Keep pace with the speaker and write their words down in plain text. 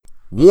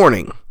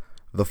Warning: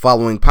 the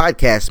following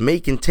podcast may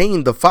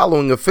contain the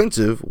following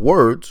offensive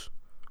words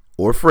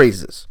or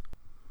phrases.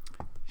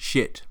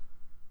 Shit.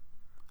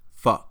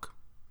 Fuck.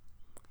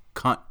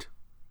 Cunt.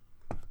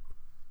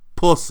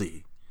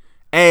 Pussy.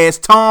 Ass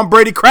Tom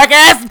Brady crack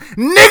ass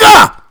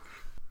nigga!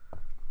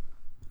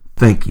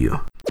 Thank you.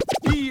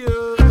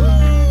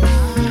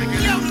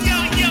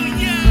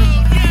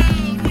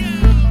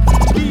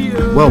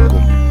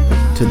 Welcome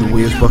to the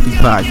Where's Buffy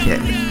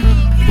podcast,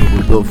 where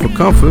we're built for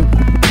comfort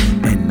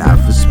and not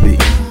for speed.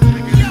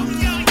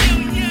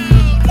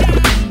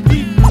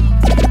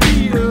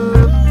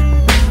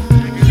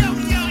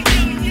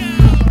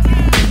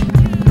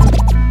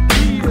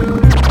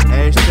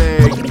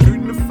 Hashtag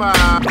shooting the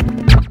five.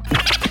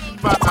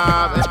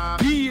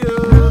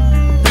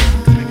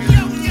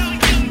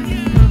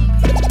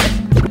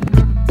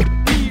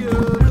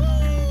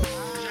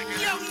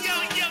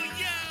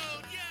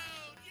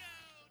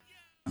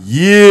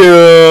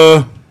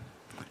 Yeah.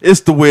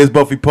 It's the Where's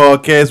Buffy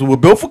podcast. We're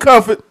built for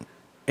comfort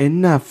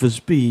And not for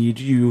speed,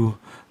 you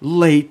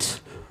late,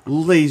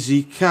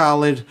 lazy,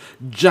 collared,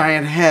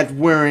 giant hat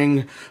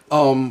wearing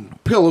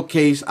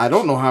pillowcase. I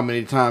don't know how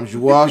many times you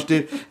washed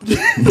it.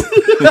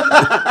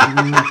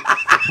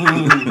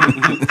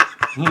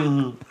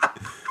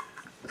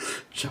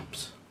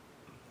 Chumps.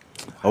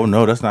 Oh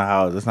no, that's not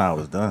how it's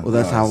done. Well,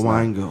 that's how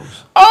wine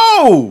goes.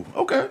 Oh,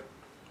 okay.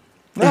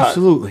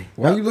 Absolutely.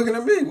 Why are you looking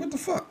at me? What the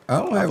fuck? I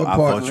don't have a I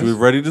part. thought you were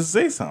ready to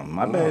say something.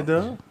 My bad,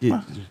 dog.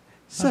 Yeah,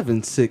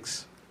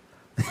 7640.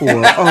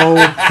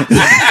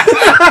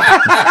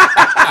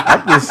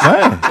 I'm just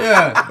saying.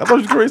 Yeah. I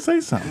thought you were ready to say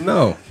something.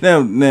 No.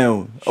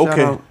 Now,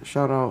 okay.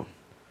 Shout out.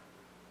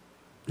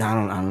 I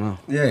don't know.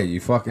 Yeah, you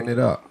fucking it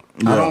up.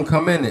 Yeah. I don't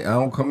come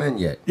in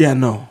yet. Yeah,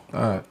 no.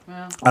 All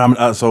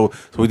right. So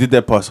we did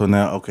that part. So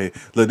now, okay.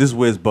 Look, this is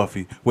Where's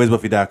Buffy.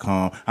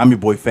 Where'sbuffy.com. I'm your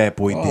boy, Fat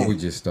Boy Oh, Dick. we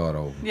just start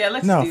over. Yeah,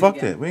 let's No, do fuck it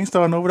again. that. We ain't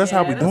starting over. That's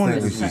how we doing I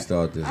think we this. should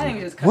start this. I think we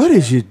one. just cut What that.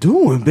 is you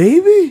doing,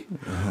 baby?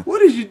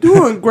 What is you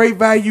doing, Great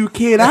Value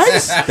Kid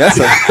Ice? That's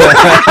a.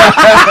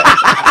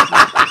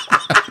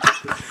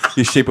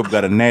 Your shape up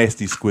got a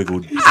nasty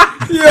squiggle.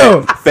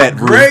 Yo, Fat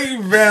roof. great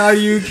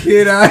value,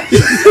 kid.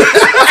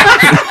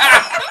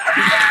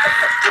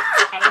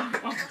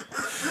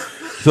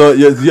 So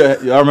yeah,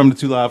 I remember the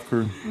Two Live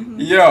Crew.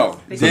 Yo,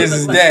 this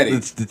is daddy.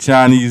 It's the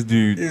Chinese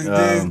dude. It's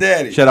this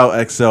daddy. Shout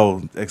out XL.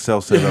 XL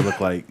said I look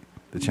like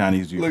the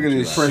Chinese dude. Look from at Two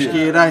this Live. Fresh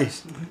Kid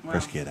Ice.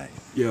 Fresh Kid Ice.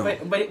 Yo.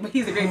 But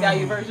he's a great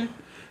value version.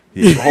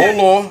 Yeah. Hold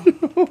on.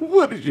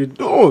 What is you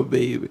doing,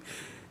 baby?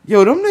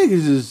 Yo, them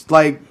niggas is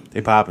like,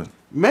 They popping.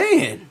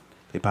 man.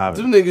 They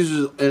popping. Them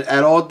niggas is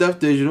at All Deaf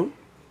Digital.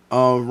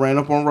 Ran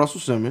up on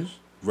Russell Simmons.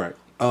 Right.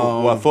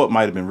 Well, I thought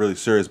might have been really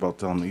serious about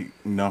telling me,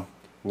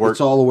 work.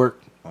 It's all the work.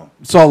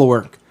 It's all the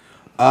work.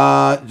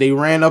 They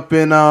ran up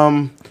in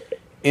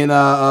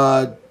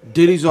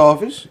Diddy's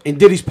office, in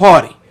Diddy's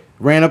party.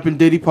 Ran up in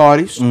Diddy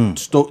parties.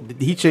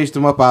 He chased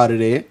him up out of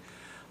there.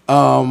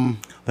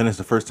 Then it's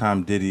the first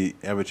time Diddy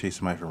ever chased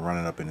somebody from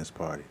running up in his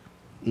party.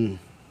 Yeah,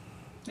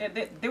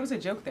 there was a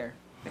joke there.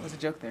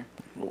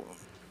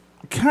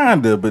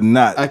 Kinda, but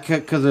not.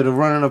 Because of the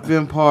running up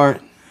in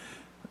part.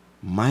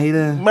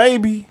 Mighta.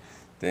 Maybe.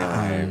 They don't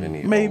have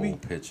any Maybe.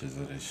 old pictures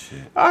of this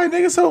shit. All right,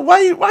 nigga. So why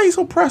you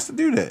so pressed to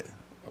do that?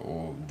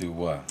 Oh, do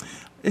what?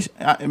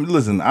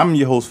 Listen, I'm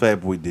your host,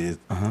 Fat Boy Diz.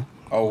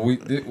 Oh,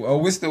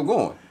 we're still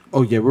going.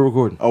 Oh, yeah, we're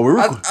recording. Oh, we're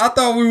I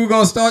thought we were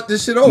gonna start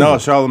this shit over. no,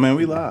 Charlamagne,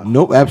 we live.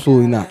 Nope,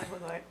 absolutely not.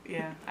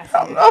 Yeah, I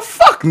see it. Oh,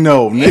 fuck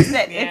no,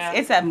 nigga.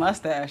 It's that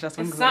mustache. That's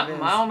what It's it something.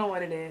 is. I don't know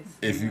what it is.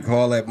 If you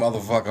call that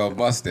motherfucker a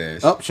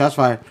mustache. Oh, shots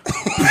fired.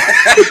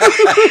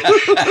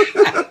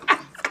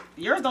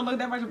 Yours don't look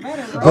that much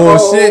better, bro.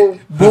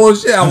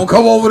 Bullshit. I will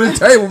come over the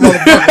table,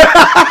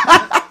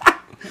 motherfucker.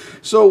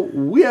 So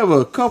we have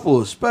a couple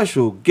of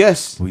special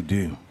guests We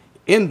do.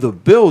 in the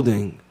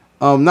building.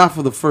 Not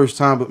for the first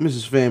time, but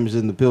Mrs. Pham is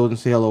in the building.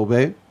 Say hello,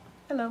 babe.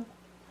 Hello.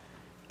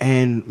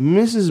 And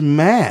Mrs.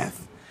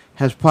 Math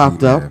has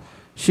popped Hey, up. Math.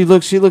 She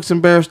looks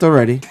embarrassed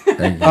already.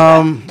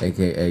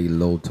 AKA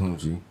Lil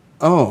Tunji.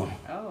 Oh,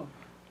 Oh.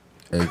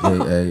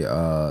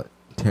 AKA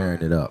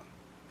tearing it up.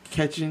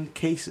 catching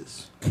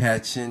cases.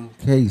 Catching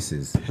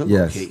cases. Pillow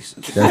Yes.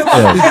 cases.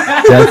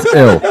 That's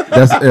ill.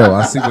 That's ill.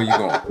 I see where you're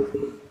going.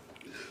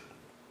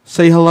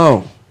 Say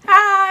hello.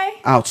 Hi.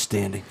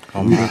 Outstanding.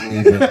 We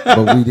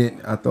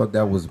didn't. I thought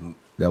that was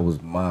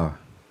my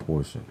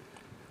portion.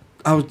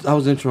 I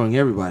was introing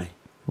everybody.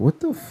 What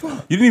the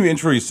fuck? You didn't even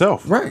intro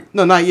yourself. Right.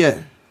 No, not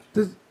yet.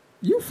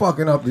 You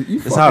fucking up.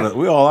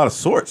 We're all out of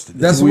sorts today.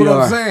 That's We what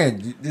are. I'm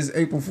saying. This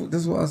April Fool. This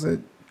is what I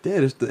said. Yeah,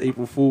 it's the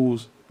April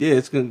Fool's. Yeah,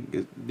 it's gonna.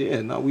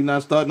 No, we're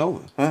not starting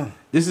over.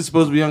 This is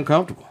supposed to be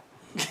uncomfortable.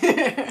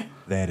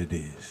 That it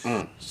is.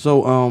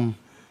 So,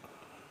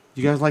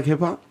 you guys like hip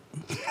hop?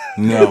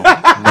 No. No,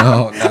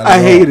 not at I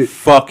hate all. it.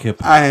 Fuck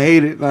hip hop. I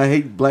hate it. And I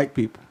hate black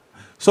people.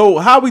 So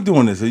how we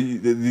doing this?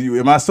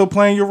 Am I still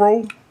playing your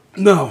role?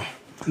 No.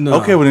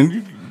 Okay, well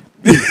then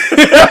yeah,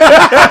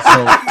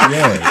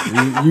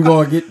 you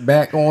gonna get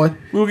back on?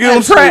 We'll get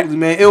on track. Absolutely,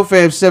 man.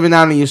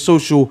 IlFab79 on your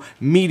social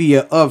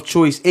media of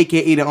choice,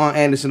 aka the Aunt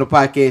Anderson of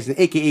podcast, and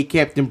aka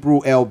Captain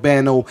Brew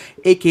Albano,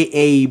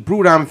 aka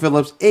Brew Diamond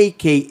Phillips,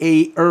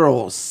 aka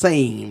Earl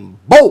Same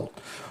Bolt,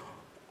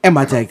 and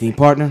my tag team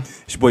partner.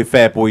 It's your boy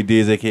Fat Boy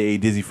Diz, aka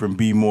Dizzy from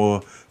B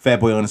More.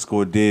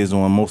 Fatboy_Diz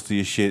on most of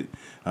your shit.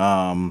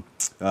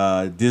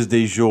 Diz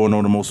Day Jour on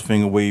the most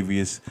finger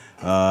waviest.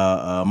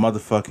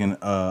 Motherfucking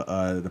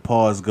the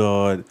pause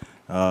guard.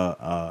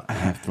 I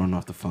have thrown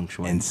off the feng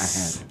shui. And I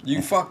have.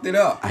 You fucked it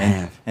up. I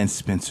have. And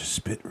Spencer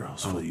Spit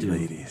Rolls for you dude.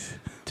 ladies.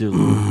 Dude.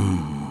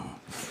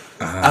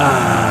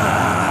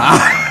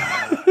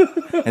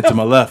 And to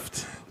my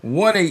left.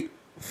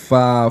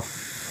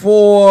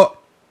 1854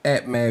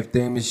 at Math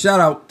Damon. Shout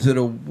out to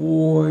the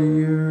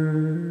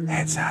Warriors.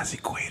 That's Oz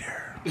Equator.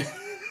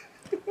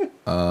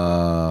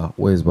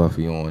 Where's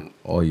Buffy on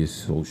all your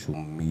social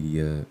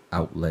media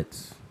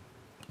outlets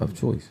of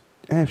choice?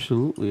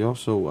 Absolutely.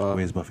 Also,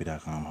 Where's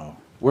Buffy.com, ho?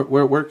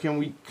 where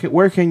can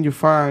you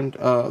find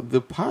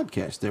the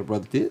podcast there,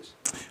 brother Diz?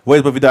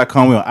 Where's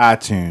Buffy.com? We're on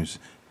iTunes.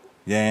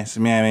 Yeah, so,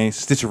 you know what I mean?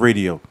 Stitcher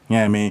Radio. You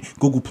know what I mean?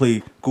 Google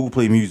Play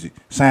Music.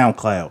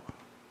 SoundCloud.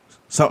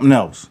 Something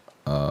else.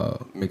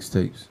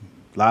 Mixtapes.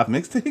 Live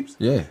mixtapes?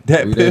 Yeah,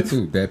 Dat we there Piff?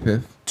 too. Dat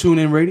Piff.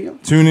 TuneIn Radio.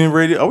 TuneIn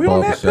Radio. Are we on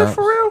that Barbershop.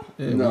 for real?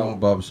 Yeah, we No. on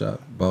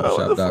Barbershop.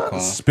 Barbershop.com.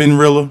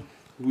 Spinrilla.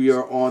 We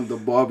are on the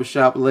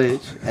barbershop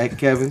ledge at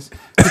Kevin's.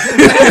 Right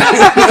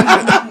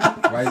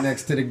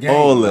next to the game.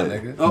 All my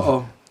that. nigga.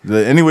 Uh-oh.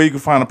 Anyway, you can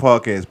find a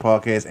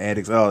podcast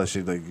addicts, all that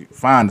shit. Like,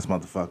 find this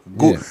motherfucker.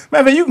 Yeah. Matter of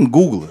fact, you can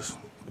Google us.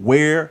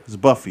 Where's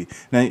Buffy?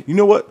 Now, you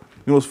know what?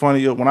 You know what's funny,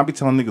 yo? When I be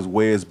telling niggas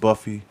where's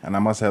Buffy, and I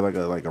must have like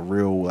a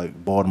real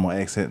like Baltimore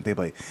accent, they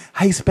be like,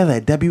 how you spell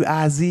that?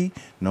 W-I-Z?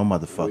 No,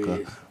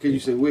 motherfucker. Can you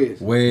say Wiz?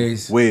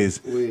 Where's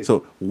Where's?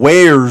 So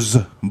where's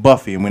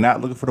Buffy? And we're not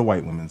looking for the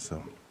white women.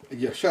 So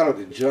Yeah, shout out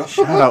to John.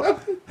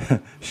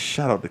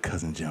 shout out to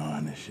cousin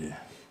John and shit.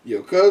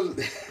 Yo, cuz,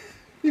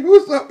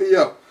 what's up?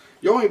 Yo,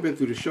 y'all ain't been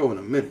through the show in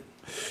a minute.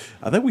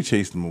 I think we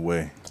chased him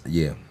away.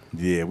 Yeah.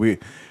 Yeah,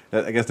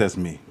 I guess that's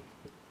me.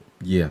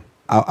 Yeah.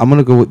 I'm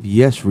gonna go with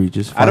yes,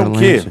 Regis. I don't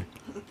Final care. answer.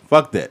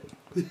 Fuck that.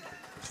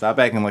 Stop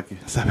acting like a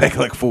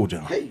fool,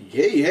 John. Hey.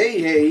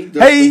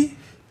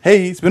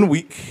 Hey, it's been a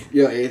week.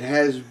 Yeah, it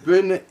has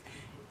been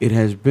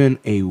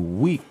a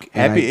week.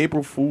 and Happy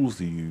April Fools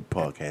to you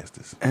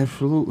podcasters.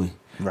 Absolutely.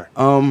 Right.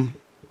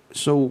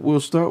 So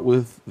we'll start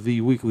with the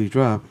weekly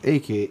drop,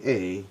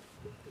 aka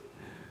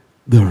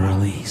the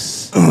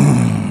release.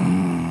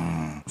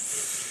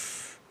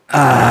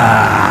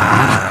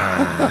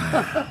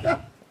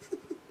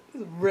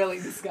 Really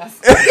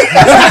disgusting.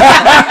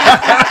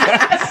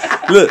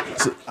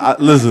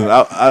 Listen,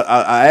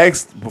 I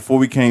asked before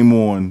we came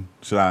on,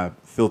 should I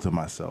filter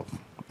myself?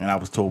 And I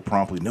was told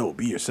promptly, no,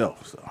 be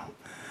yourself. So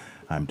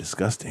I'm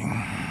disgusting.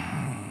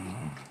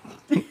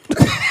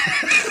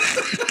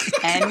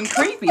 And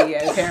creepy,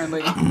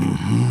 apparently.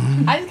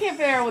 I just can't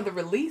figure out what the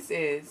release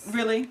is.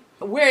 Really?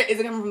 Where is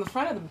it coming from, the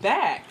front or the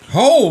back?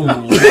 Holy.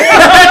 Not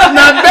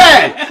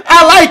bad.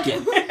 I like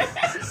it.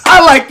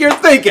 I like your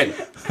thinking.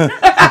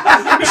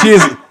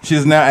 She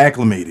is now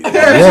acclimated.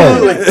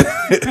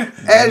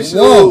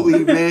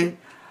 Absolutely, man.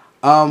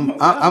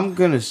 I'm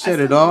gonna set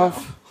it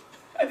off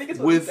I think it's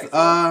with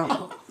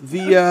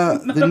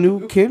the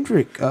new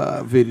Kendrick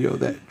video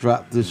that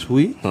dropped this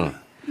week.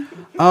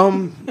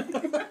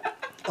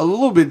 A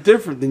little bit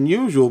different than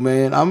usual,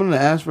 man. I'm gonna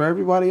ask for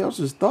everybody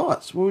else's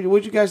thoughts.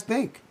 What'd you guys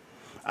think?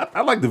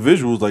 I like the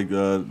visuals, like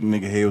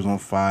nigga hair was on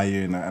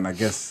fire, and I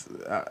guess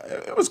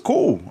it was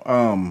cool.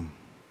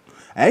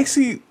 I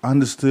actually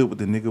understood what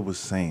the nigga was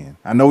saying.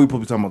 I know we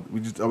probably talking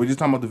about are we just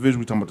talking about the visual?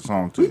 We talking about the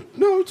song too.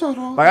 No, we talked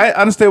all. Like I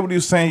understand what he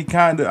was saying. He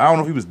kind of, I don't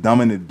know if he was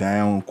dumbing it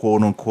down,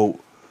 quote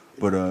unquote,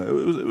 but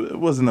it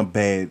wasn't a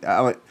bad.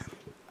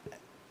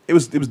 It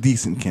was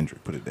decent.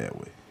 Kendrick, put it that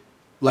way.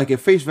 Like at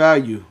face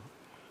value,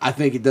 I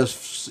think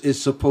it's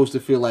supposed to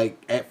feel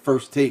like at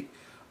first take,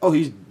 oh,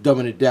 he's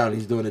dumbing it down.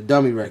 He's doing a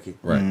dummy record,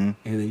 Right. Mm-hmm.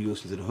 and then you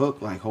listen to the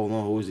hook, like, hold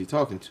on, who is he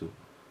talking to?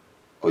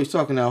 Oh, he's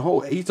talking to the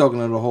whole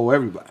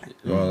everybody.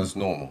 Well, that's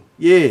normal.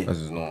 Yeah. That's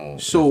just normal.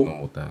 So, that's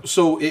normal thing.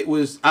 so it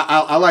was.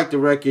 I like the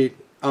record.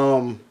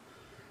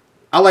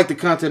 I like the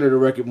content of the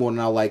record more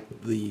than I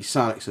like the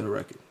sonics of the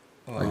record.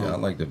 I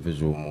like the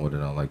visual more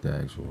than I like the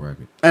actual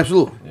record.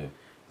 Absolutely. Yeah.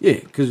 Yeah,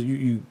 because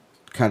you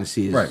kind of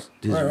see his Right.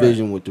 Right.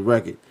 vision with the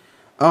record.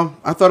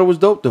 I thought it was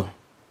dope though.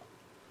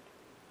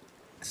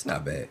 It's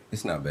not bad.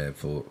 It's not bad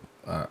for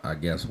I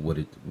guess what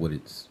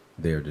it's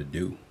there to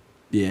do.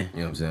 Yeah. You know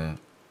what I'm saying?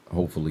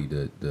 Hopefully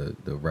the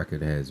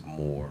record has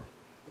more,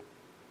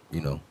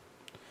 you know.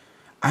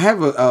 I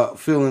have a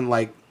feeling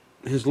like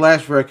his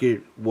last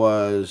record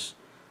was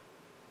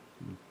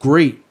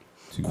great,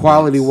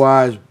 quality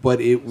wise, but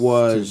it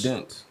was too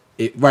dense.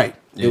 right.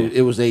 Yeah.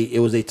 It was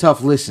a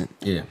tough listen.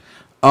 Yeah.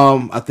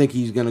 I think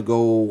he's gonna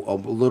go a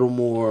little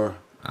more.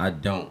 I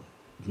don't.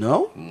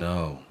 No.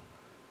 No.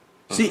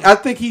 See, I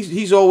think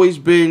he's always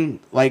been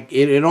like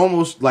it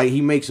almost like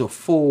he makes a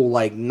full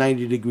like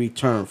 90-degree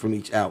turn from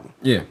each album.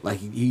 Yeah. Like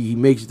he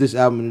makes this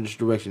album in this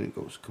direction and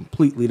goes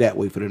completely that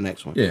way for the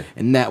next one. Yeah.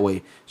 And that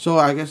way. So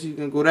I guess he's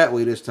gonna go that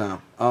way this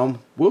time.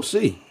 We'll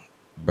see.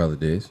 Brother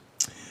Diz.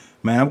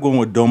 Man, I'm going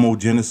with Domo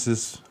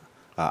Genesis.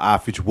 I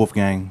feature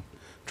Wolfgang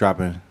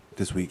dropping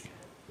this week.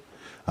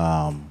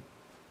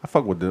 I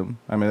fuck with them.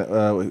 I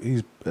mean,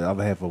 he's the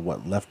other half of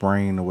what, Left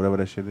Brain or whatever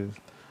that shit is.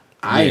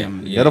 I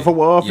am. Yeah, the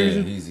football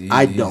Yeah, feature?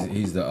 I don't.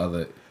 He's the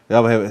other. The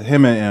other half,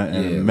 him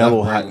and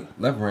Mellow Hype.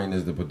 Left Brain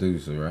is the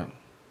producer, right?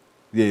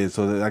 Yeah,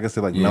 so I guess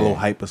they're like Yeah. Mellow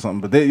Hype or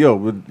something. But they, yo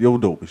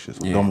dope and shit.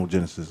 So Yeah. Domo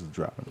Genesis is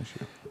dropping this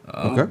shit.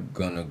 I'm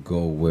gonna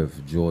go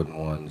with Jordan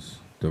ones,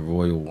 the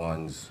Royal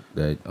ones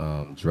that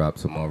drop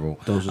tomorrow.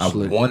 Those are I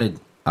slick.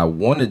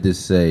 wanted to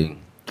say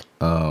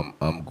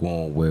I'm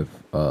going with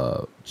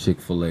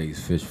Chick-fil-A's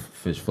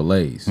fish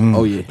fillets.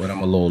 Oh yeah. But I'm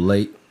a little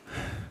late.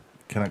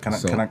 Can I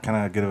So-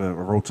 get a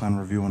Rotan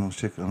review on those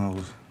chicken? On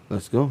those?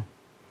 Let's go.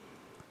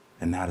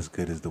 They're not as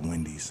good as the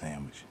Wendy's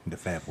sandwich. The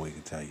fat boy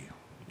can tell you.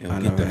 Yo, I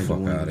get never the had fuck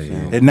the out of Wendy's here.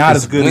 sandwich. They're not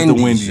It's as good as the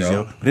Wendy's, Wendy's,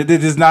 yo. But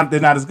they're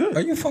not as good.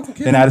 Are you fucking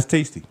kidding They're me? not as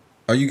tasty.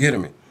 Are you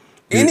kidding me?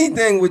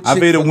 Anything with I've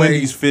ate a Chick-fil-A,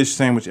 Wendy's fish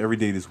sandwich every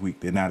day this week.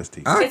 They're not as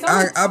tasty. It's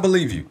only- I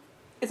believe you.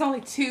 It's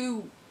only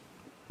 2,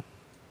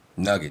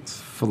 Nuggets.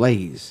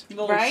 Fillets.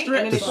 Little right?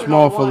 strips. And The then they put it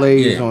small on one.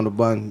 fillets Yeah. on the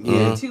bun. Yeah.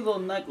 Uh-huh. Two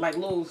little like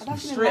little I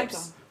thought you didn't like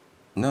strips.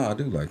 No, I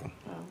do like them.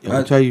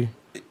 I'll tell you.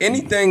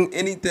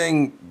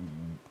 Anything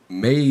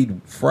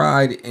made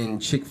fried in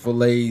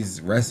Chick-fil-A's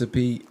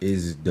recipe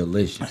is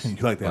delicious. You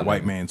like that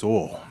white man's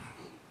oil.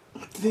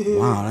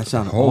 Wow, that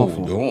sounded Hold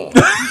awful. on.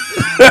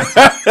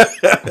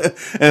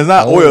 And it's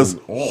not oil. It's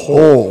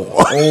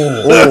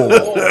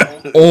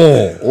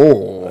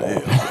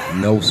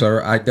No,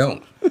 sir, I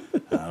don't.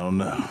 I don't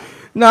know.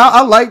 No,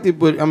 I liked it,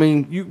 but I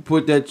mean, you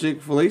put that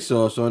Chick-fil-A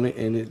sauce on it,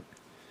 and it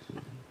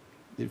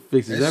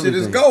fixes That everything.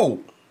 shit is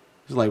gold.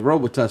 It's like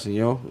Robitussin,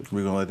 yo.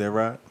 We gonna let that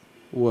ride?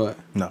 What?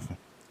 Nothing.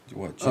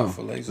 What,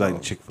 Chick-fil-A It's like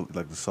sauce? Chick-fil,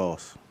 like the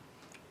sauce.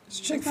 It's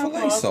That's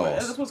Chick-fil-A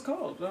sauce. what it's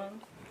called.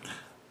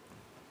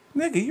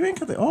 Nigga, you ain't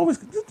got to always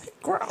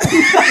growl.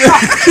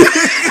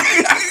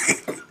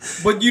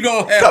 But you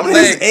don't have Come to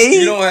his leg. aid.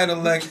 You don't have a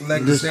leg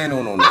to stand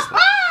on this one.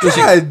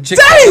 God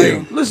Chick-fil-A.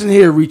 damn. Listen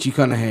here, Richie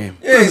Cunningham.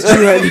 Yeah,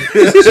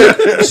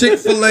 it's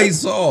Chick-fil-A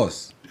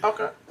sauce.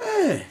 Okay.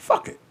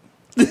 Fuck it.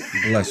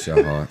 Bless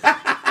your heart.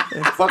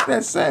 And fuck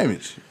that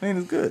sandwich. Ain't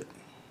as good.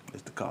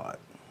 It's the card.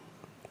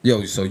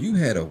 Yo, so you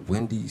had a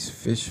Wendy's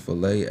fish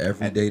fillet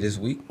every day this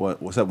week?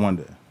 What's up one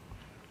day?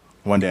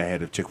 One day I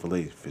had a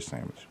Chick-fil-A fish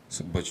sandwich.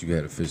 So, but you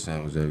had a fish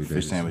sandwich every day.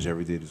 Fish sandwich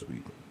every day this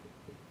week.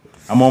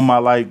 I'm on my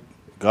like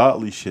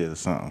godly shit or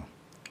something.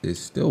 It's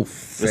still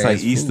It's fast like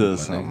Easter food, or my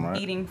something, nigga.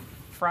 right? Eating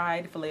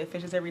fried filet of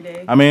fishes every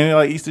day. I mean,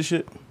 like Easter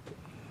shit.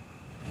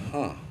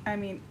 I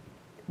mean,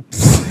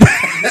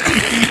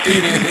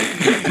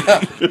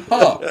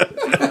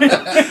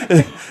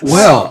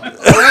 Well,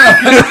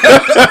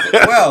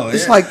 Well,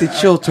 it's like the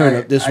chill turn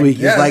up this week.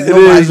 It's guess. like It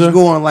nobody's is, huh?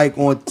 going like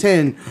on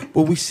 10,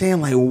 but we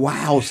saying like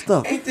wild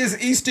stuff. ain't this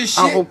Easter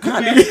shit? Oh,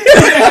 God. My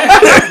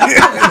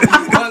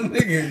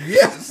nigga,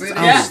 yes, it is.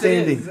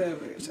 Outstanding.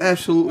 It's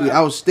absolutely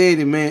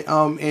outstanding, man.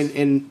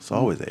 And It's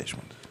always Ash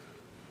Wednesday.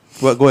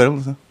 Well, go ahead.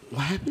 Listen.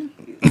 what happened?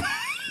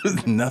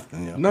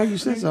 Nothing, yo. No, you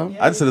said something.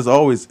 I just said it's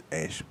always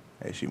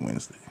Ashy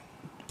Wednesday.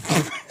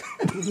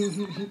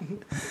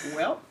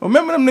 well,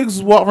 Remember them niggas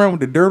was walking around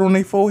with the dirt on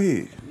their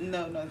forehead?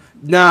 no.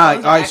 Nah,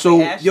 Those all are right.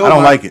 So, actually ashes. yo, I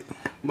don't like it.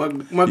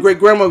 My great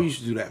grandmother used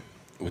to do that.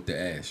 With the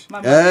ash. My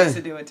mother Yeah. used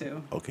to do it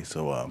too. Okay,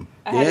 so I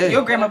had Yeah. to-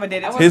 Your grandmother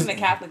did it I too. was His- in a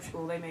Catholic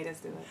school. They made us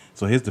do it.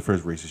 so here's the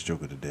first racist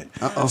joke of the day.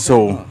 Uh-oh.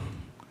 So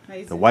How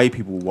you the say? white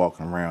people were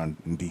walking around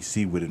in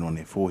DC with it on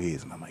their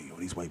foreheads, and I'm like, yo,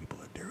 these white people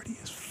are dirty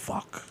as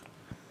fuck.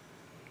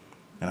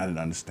 And I didn't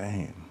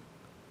understand.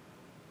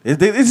 It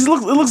just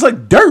looks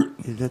like dirt.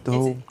 Is that the Is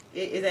whole?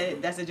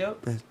 that's a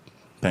joke?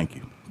 Thank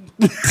you.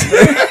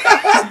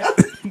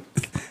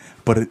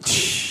 But it.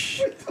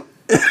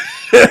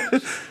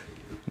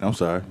 I'm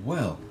sorry.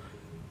 Well,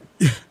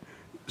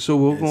 So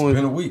we're it's going.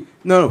 been a week.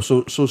 No.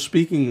 So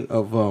speaking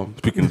of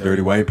Speaking of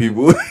dirty white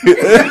people.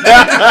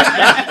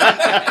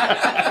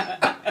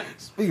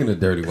 Speaking of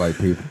dirty white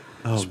people,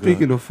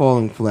 speaking of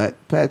falling flat,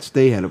 Pat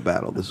Stay had a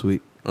battle this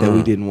week that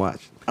we didn't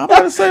watch. I'm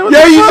about to say what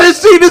Yeah, the you fuck?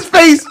 just seen his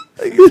face.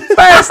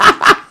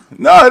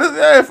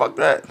 No, fuck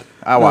that.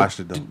 I watched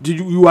it though. Did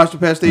you watch the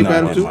Pat Stay No, I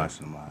battle didn't too? watch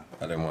it. live.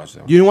 I didn't watch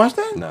that. You didn't watch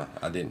that? No,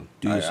 I didn't.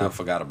 Do I yourself-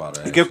 forgot about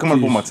it. It kept coming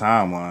up on my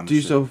timeline. and Do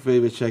shit. yourself a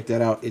favor, check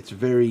that out. It's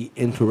very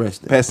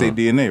interesting. Pat say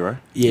DNA, right?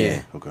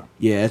 Yeah. Okay.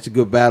 Yeah, it's a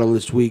good battle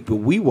this week. But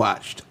we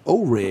watched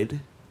O-Red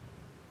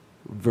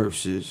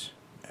versus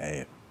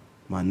Hey,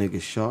 my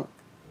nigga Shark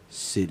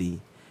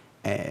City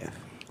Ave.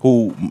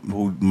 who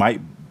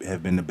might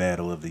have been the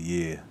battle of the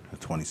year of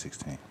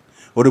 2016?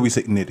 Or did we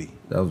say Nitty?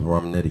 That was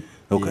Rum Nitty.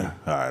 Okay. Yeah.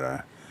 All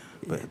right.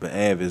 But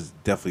Av is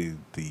definitely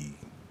the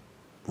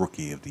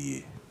rookie of the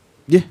year.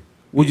 Yeah.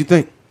 What'd you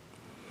think?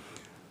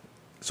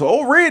 So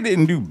Old Red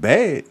didn't do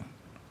bad,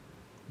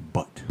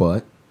 but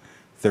But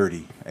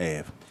 30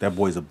 Ave. That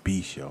boy's a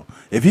beast, yo.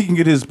 If he can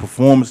get his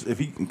performance, if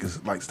he can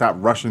like stop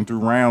rushing through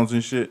rounds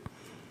and shit.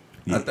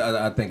 Yeah.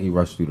 I think he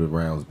rushed through the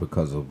rounds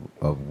because of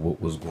what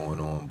was going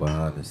on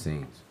behind the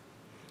scenes.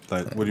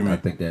 Like, what do you mean? I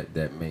think that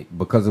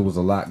because there was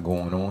a lot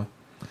going on,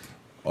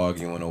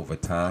 arguing over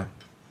time.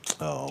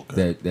 Oh,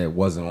 okay. That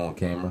wasn't on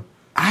camera.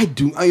 Y'all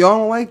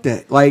don't like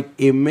that. Like,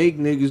 it make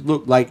niggas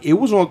look like it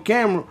was on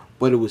camera,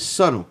 but it was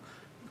subtle.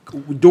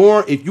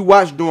 If you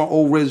watch during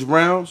old Red's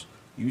rounds,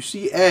 you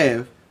see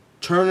Av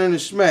turning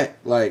and smack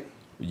like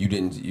You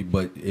didn't,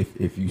 but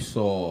if you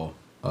saw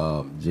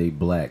Jay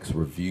Black's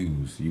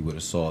reviews, you would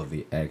have saw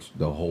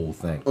the whole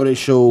thing. they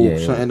showed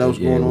something that was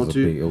going on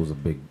too. It was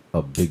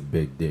a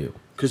big deal.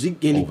 Cause he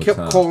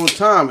kept calling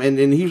time, and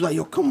he was like,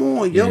 "Yo, come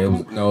on, yo."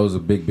 It was a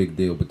big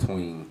deal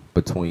between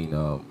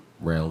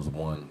rounds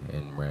 1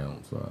 and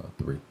rounds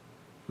 3.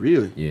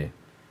 Really? Yeah.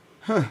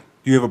 Do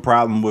you have a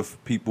problem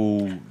with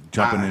people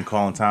jumping and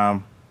calling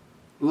time?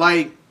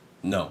 Like,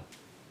 No.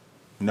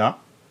 No.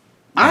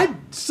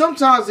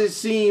 Sometimes it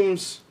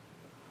seems,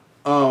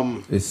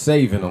 It's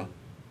saving them.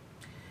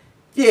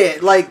 yeah,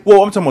 like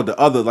Well, I'm talking about the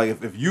other.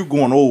 Like, if you're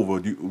going over,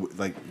 do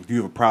you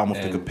have a problem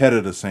with the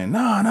competitor saying, "No,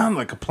 I'm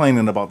like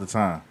complaining about the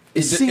time"?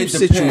 it seems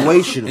depends.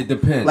 situational. It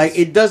depends. Like,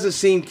 it doesn't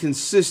seem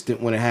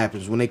consistent when it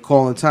happens. When they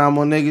calling time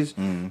on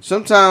niggas,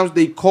 sometimes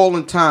they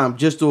calling time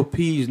just to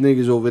appease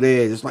niggas over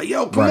there. It's like,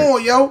 yo, come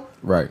on, yo.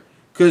 Right.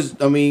 Because,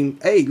 I mean,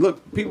 hey,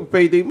 look, people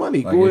paid their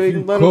money. Like, Go if ahead you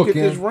and let them get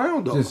cooking, this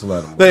round off. Just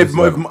let them.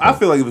 But I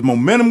feel like if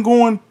momentum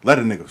going, let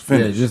a nigga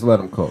finish. Yeah, just let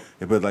them cook.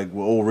 Yeah, but like,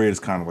 well, old Red is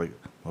kind of like,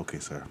 okay,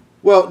 sir.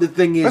 Well, the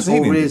thing is, Listen, he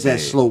over didn't is do that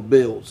bad. slow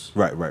builds.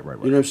 Right. You know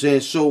what I'm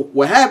saying? So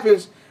what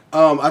happens,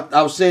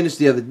 I was saying this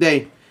the other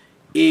day,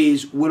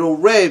 is with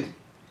O'Red,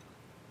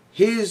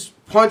 his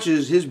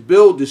punches, his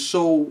build is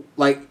so,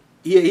 like,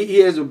 he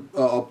has a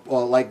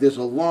like there's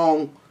a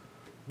long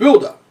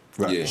build up.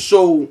 Right. Yeah.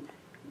 So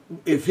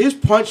if his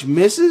punch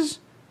misses,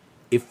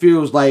 it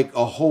feels like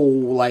a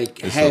whole,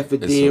 like, It's half a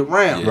dead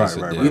round. Yeah, it's a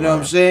Right. dead You know what I'm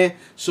round. saying?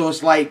 So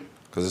it's like,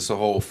 Because it's a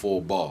whole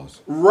full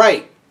bars.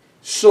 right.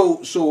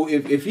 So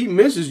if he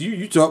misses,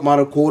 you talking about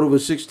a quarter of a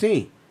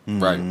 16.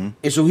 Right. And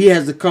so he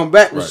has to come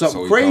back with Right. something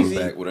So he crazy.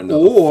 comes back with another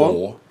or,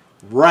 4.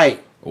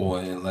 right. Or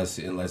unless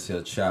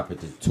he'll chop it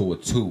to 2 or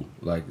 2.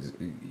 Like,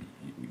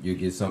 you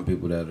get some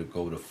people that'll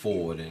go to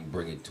 4 and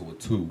bring it to a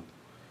 2.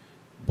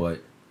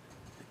 But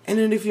And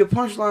then if your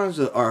punchlines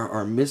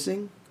are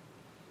missing,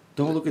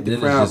 don't look at the Then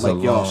it's crowd just a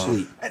like y'all long-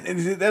 sleep.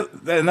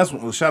 And that's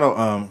what, shout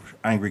out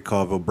Angry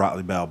Carville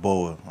Broccoli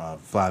Balboa,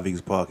 Five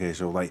Eagles podcast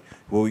show. Like,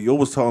 well, you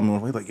always telling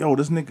me like, yo,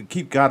 this nigga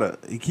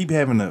keep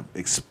having to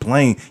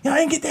explain. Yeah, I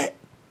ain't get that.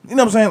 You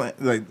know what I'm saying?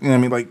 Like you know what I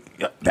mean? Like,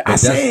 yeah, I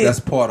said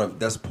that's part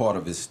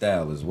of his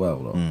style as well,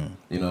 though.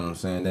 You know what I'm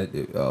saying?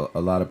 That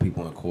a lot of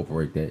people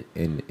incorporate that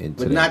into. But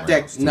their not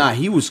rounds, that. too. Nah,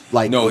 he was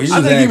like. No, I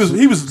think he was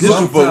looking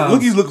for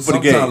sometimes- looking for the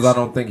games. Sometimes I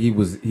don't think he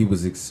was.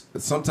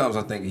 Sometimes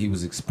I think he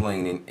was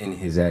explaining in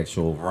his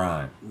actual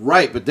rhyme.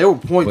 right, but there were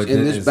points But in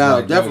then this it's battle.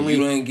 like, yo, Definitely,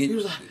 you ain't get he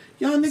was like,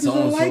 y'all niggas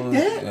don't like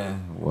that. Yeah,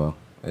 well,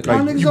 it Y'all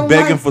is. niggas You don't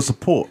begging like- for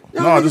support.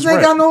 Y'all No, niggas just ain't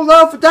right. got no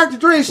love for Dr.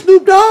 Dre and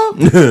Snoop Dogg.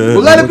 Well,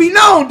 let it be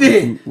known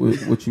then.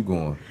 What you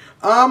going?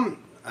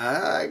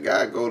 I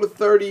gotta go to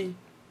 30. 30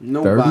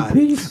 Nobody.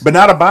 piece? But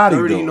not a body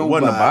 30 though. It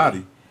wasn't a nobody.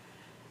 body.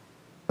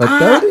 A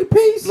 30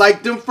 piece?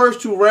 Like, them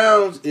first 2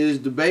 rounds is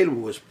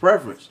debatable. It's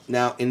preference.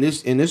 Now, in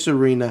this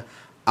arena,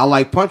 I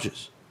like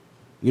punches.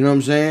 You know what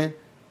I'm saying?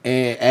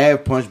 And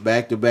Av punch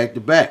back to back to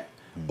back.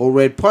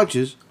 O'Red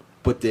punches,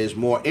 but there's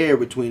more air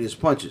between his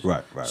punches.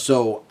 Right.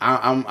 So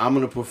I'm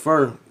gonna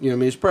prefer, you know what I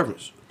mean, it's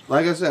preference.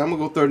 Like I said, I'm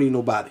gonna go 30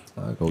 nobody.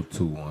 I go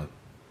 2-1.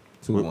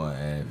 2-1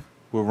 Av.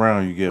 What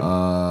round you give?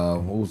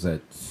 What was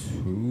that?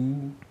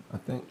 2, I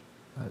think.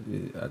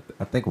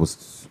 I think it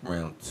was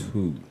round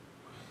 2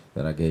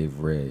 that I gave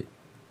Red.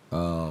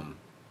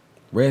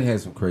 Red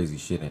had some crazy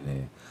shit in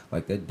there.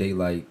 Like that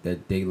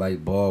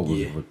daylight ball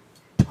was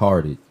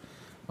retarded.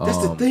 That's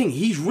the thing.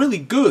 He's really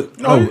good.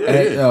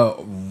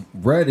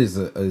 Red is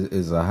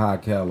a high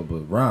caliber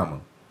rhymer.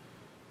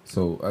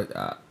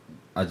 So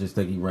I just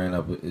think he ran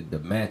up. The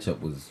matchup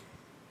was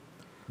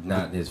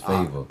not in his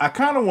favor. I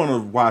kind of want to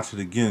watch it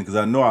again because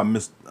I know I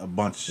missed a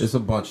bunch. It's a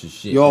bunch of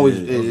shit. You always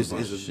Yeah, it's a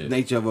bunch of the shit.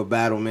 nature of a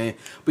battle, man.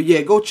 But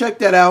yeah, go check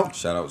that out.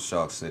 Shout out to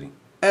Shark City.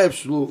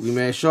 Absolutely,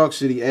 man. Shark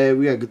City,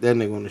 we gotta get that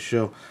nigga on the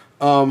show.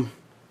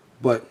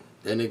 But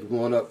that nigga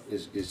going up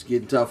is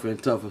getting tougher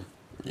and tougher.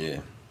 Yeah.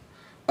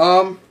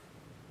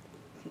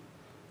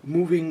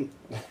 Moving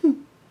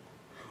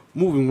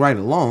right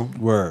along.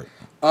 Word.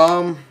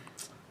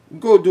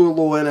 Go do a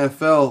little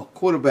NFL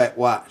quarterback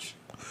watch.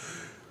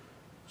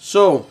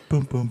 So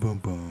Boom, boom, boom,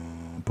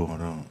 boom, boom,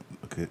 boom.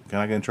 Okay, can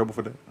I get in trouble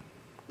for that?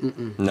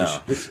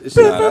 No. it's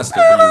Nah, that's the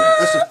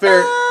remix.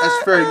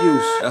 that's fair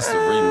use. That's the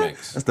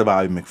remix. That's the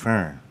Bobby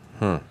McFerrin.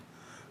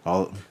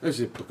 All That's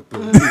it.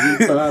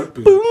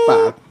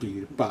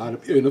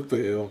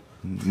 NFL.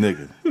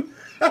 nigga.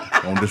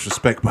 Don't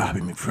disrespect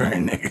Bobby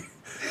McFerrin, nigga.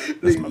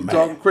 That's my You man.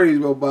 talking crazy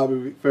about Bobby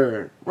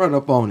McFerrin. Run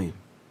up on him.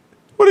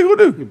 What are you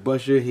gonna do? You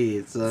bust your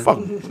head, son. Fuck.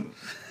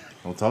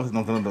 Don't talk.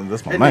 No,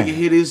 that's my That man. nigga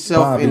hit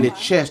himself in Bobby. the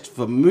chest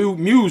for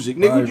music.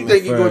 Nigga, what you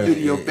think he gonna do to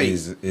your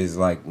face? Is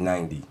like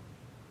 90.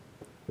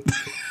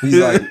 He's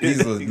like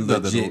he's a He's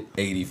legit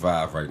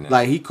 85 right now.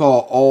 Like he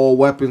called all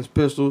weapons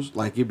pistols,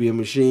 like it be a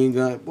machine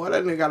gun. Boy,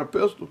 that nigga got a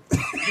pistol.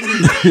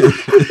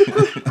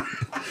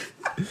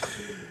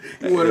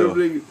 One of them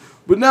niggas.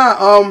 But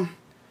nah,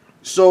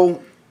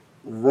 so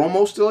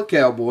Romo's still a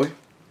Cowboy.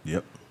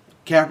 Yep.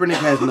 Kaepernick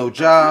has no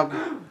job.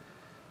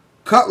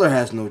 Cutler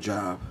has no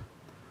job.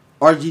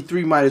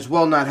 RG3 might as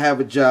well not have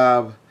a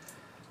job.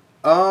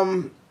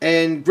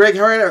 And Greg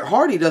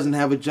Hardy doesn't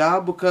have a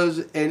job because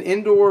an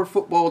indoor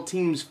football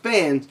team's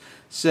fans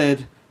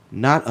said,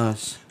 "Not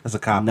us. That's a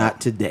cop. Not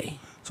today."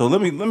 So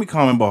let me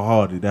comment about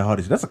Hardy.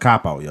 That's a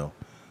cop out, yo.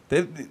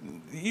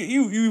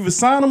 You either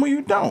sign them or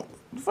you don't.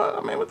 Fuck,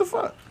 I mean, what the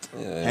fuck?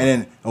 Yeah.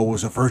 And then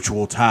it's a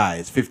virtual tie.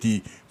 It's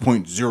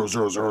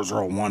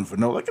 50.00001 for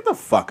no. Like, get the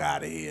fuck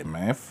out of here,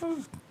 man.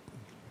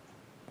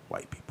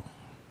 White people.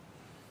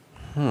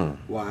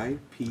 White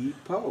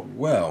people.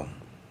 Well,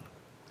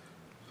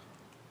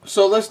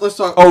 So let's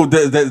talk. Oh,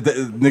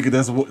 nigga,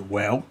 that's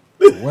well.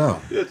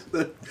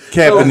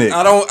 Kaepernick.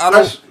 I don't.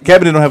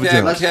 Kaepernick don't have a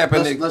job.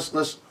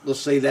 Let's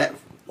say that.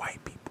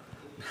 White people.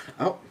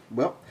 Oh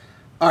well.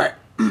 All right.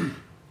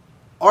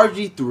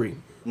 RG3.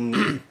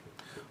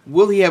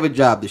 Will he have a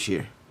job this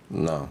year?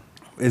 No.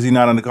 Is he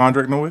not under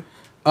contract nowhere?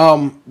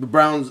 The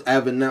Browns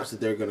have announced that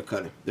they're going to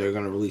cut him. They're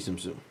going to release him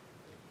soon.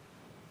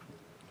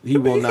 He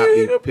will not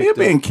be He'll picked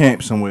be in up.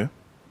 camp somewhere.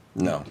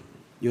 No.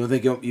 You don't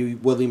think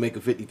will he make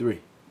a 53?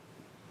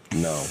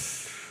 No.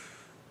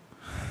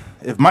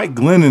 If Mike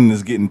Glennon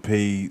is getting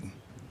paid,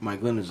 Mike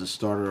Glennon's a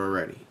starter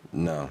already.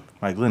 No.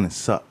 Mike Glennon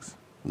sucks.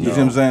 You No. see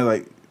what I'm saying?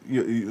 Like,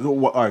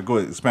 all right, go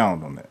ahead,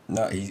 expound on that.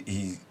 No.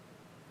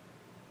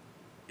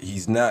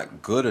 He's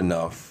not good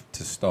enough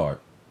to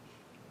start,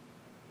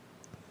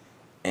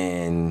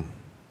 and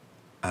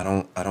I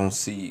don't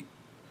see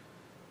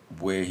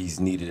where he's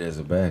needed as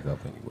a backup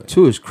anyway.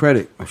 To his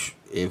credit,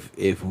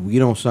 if we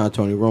don't sign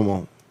Tony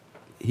Romo,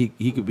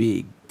 he could be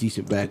a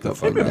decent backup.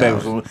 fuck for out.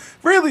 Dallas.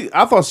 Really,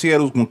 I thought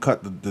Seattle was gonna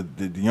cut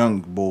the young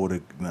boy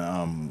that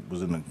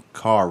was in a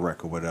car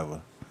wreck or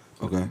whatever.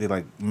 Okay. They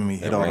like They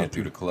hit all ran the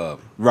through the club,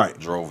 Right.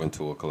 Drove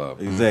into a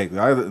club. Exactly.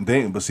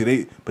 They don't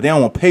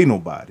want to pay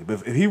nobody.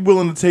 But if he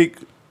willing to take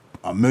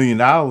 $1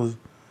 million,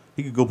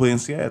 he could go play in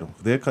Seattle.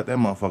 They'll cut that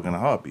motherfucker in a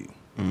heartbeat.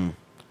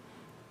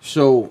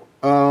 So,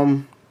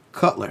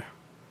 Cutler.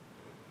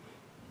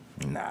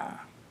 Nah.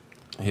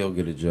 He'll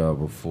get a job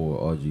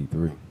before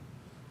RG3.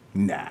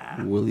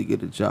 Nah. Will he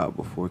get a job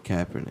before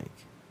Kaepernick?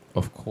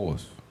 Of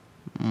course.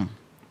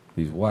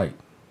 He's white.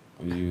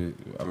 I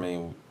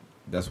mean,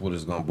 that's what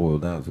it's gonna boil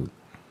down to.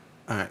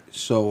 All right.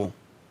 So,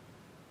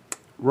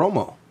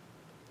 Romo.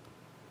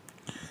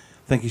 I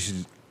think he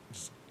should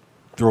just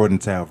throw it in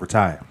the towel,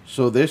 retire.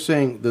 So they're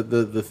saying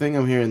the thing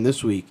I'm hearing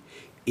this week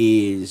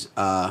is,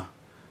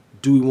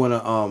 do we want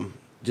to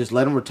just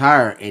let him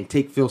retire and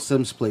take Phil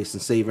Simms' place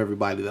and save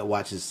everybody that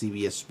watches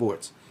CBS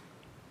Sports?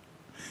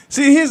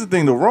 See, here's the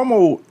thing, though.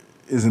 Romo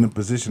is in a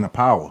position of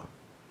power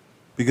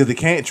because they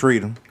can't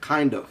trade him.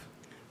 Kind of.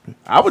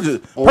 I would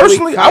just Only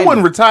personally, I kinda.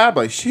 wouldn't retire. I'd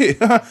be like,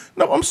 shit,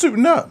 no, I'm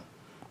suiting up.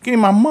 Give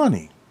me my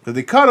money because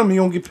they cut him, he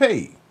don't get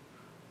paid.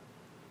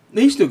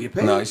 He still get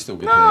paid. No, he still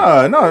get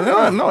paid. No.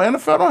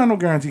 NFL don't have no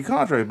guaranteed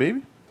contract,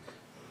 baby.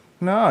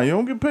 Nah, you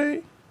don't get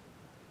paid.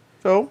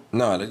 So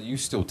No, you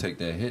still take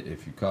that hit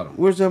if you cut him.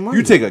 Where's that money?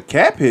 you take a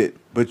cap hit,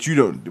 but you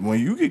don't. When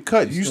you get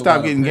cut, you still stop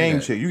gotta getting pay game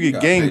that. check. You gotta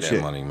get game pay that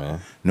check. money, man.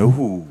 No,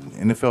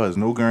 NFL has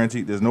no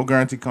guarantee. There's no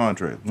guaranteed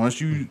contract.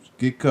 Once you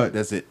get cut,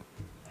 that's it.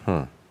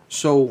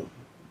 So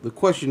the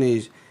question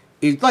is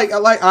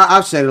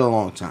I've said it a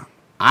long time.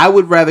 I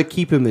would rather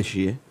keep him this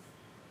year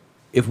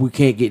if we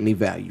can't get any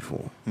value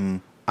for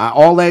him.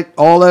 All that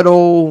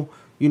old,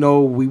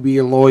 we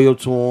being loyal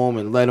to him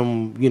and let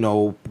him,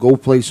 go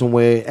play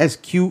somewhere. That's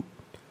cute,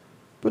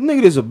 but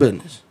nigga, this is a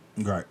business.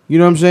 Right. You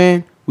know what I'm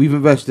saying? We've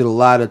invested a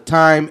lot of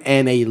time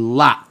and a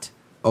lot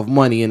of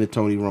money into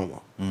Tony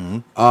Romo.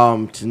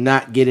 To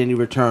not get any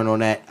return on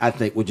that, I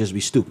think would just be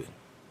stupid.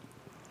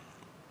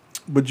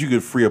 But you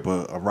could free up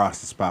a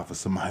roster spot for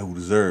somebody who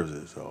deserves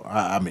it. So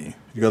I mean,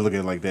 you gotta look at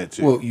it like that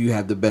too. Well, you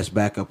have the best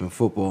backup in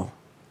football.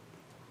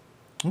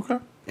 Okay.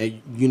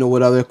 And you know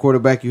what other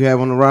quarterback you have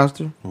on the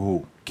roster?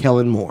 Who?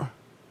 Kellen Moore.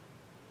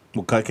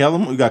 Well, cut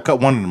Kellen. You got to cut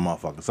one of them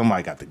motherfuckers.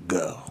 Somebody got to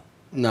go.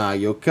 Nah,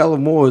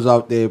 Kellen Moore is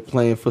out there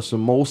playing for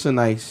some Molson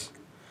Ice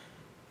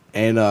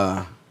and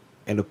a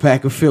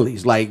pack of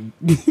Phillies. Like,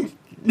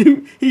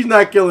 he's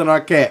not killing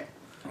our cat.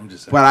 I'm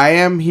just saying. But I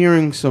am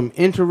hearing some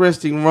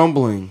interesting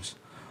rumblings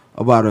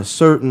about a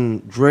certain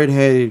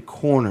dread-headed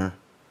corner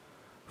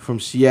from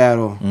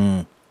Seattle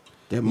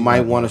that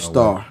might want to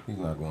star. He's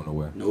not going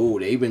nowhere. No,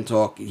 they've been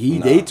talking.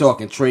 Nah. They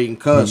talking trading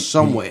Cuz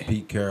somewhere.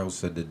 Pete Carroll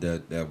said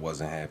that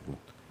wasn't happening.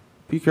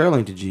 Pete Carroll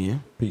ain't the GM.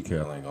 Pete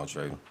Carroll ain't gonna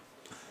trade him.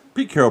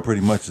 Pete Carroll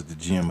pretty much is the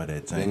GM of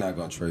that They're team. not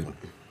gonna trade him.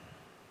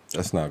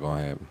 That's not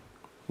gonna happen.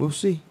 We'll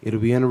see. It'll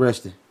be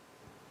interesting.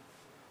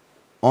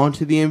 On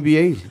to the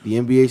NBA. The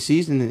NBA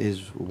season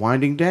is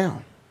winding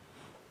down.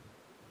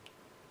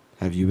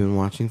 Have you been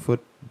watching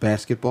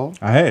basketball?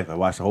 I have. I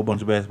watched a whole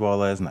bunch of basketball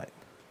last night.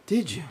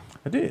 Did you?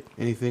 I did.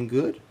 Anything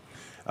good?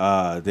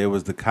 There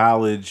was the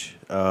college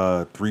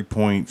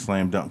 3-point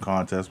slam dunk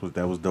contest.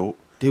 That was dope.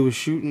 They were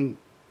shooting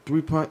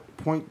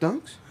 3-point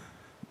dunks?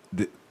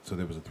 So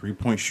there was a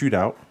 3-point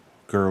shootout,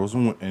 girls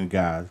and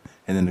guys,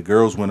 and then the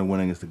girls winner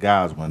went against the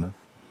guys winner,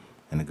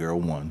 and the girl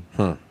won,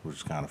 which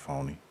is kind of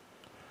phony.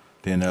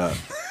 Then that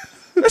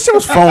shit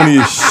was phony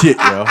as shit,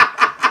 yo.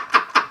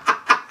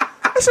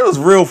 That shit was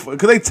real,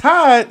 because they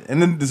tied,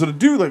 and then so the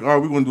dude like, all right,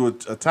 we're going to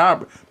do a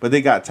tie, but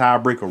they got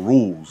tiebreaker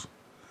rules.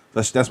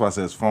 That's why I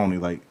said it's phony,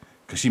 like,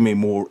 because she made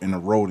more in a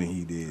row than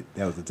he did.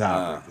 That was the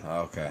tiebreaker.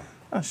 Okay.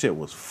 That shit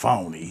was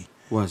phony.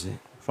 Was it?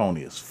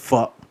 Phony as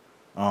fuck.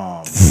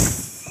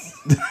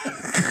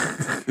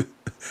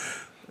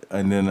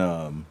 And then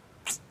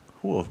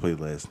who else played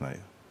last night?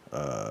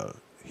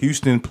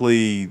 Houston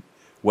played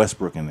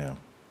Westbrook and them,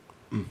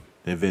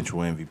 the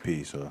eventual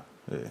MVP. So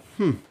yeah.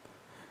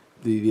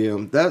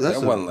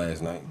 That wasn't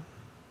last night.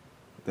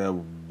 That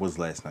was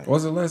last night.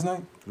 Was it last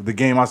night? The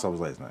game I saw was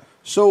last night.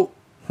 So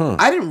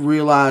I didn't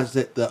realize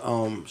that the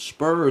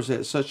Spurs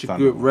had such a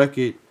good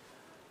record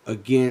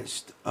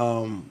against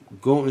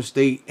Golden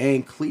State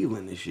and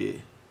Cleveland this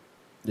year.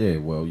 Yeah,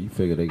 well, you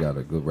figure they got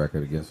a good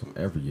record against them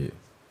every year.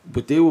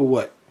 But they were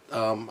what?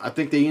 I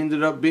think they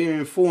ended up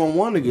being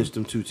 4-1 against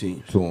them two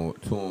teams.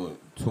 2-1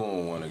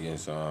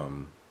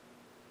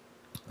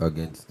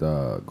 against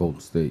Golden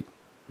State.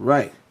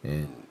 Right.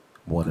 And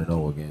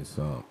 1-0 against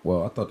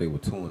well, I thought they were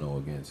 2-0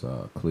 against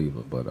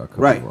Cleveland, but I could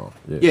be wrong.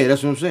 Yeah,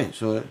 that's what I'm saying.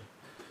 So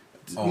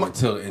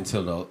until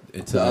the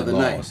the other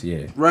loss, night.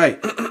 yeah. Right.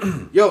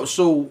 Yo,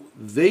 so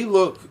they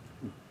look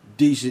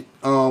decent.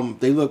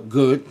 They look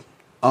good.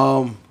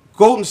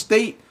 Golden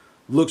State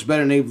looks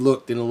better than they've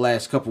looked in the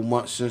last couple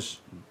months since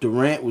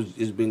Durant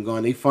has been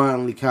gone. They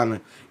finally kind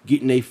of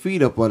getting their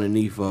feet up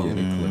underneath of Yeah,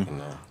 them. they clicking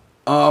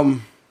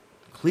now.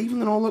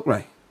 Cleveland don't look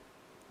right.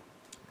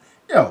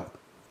 Yo,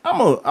 I'm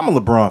a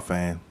LeBron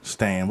fan,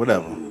 Stan,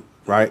 whatever,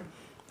 right?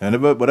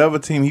 And whatever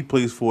team he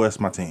plays for, that's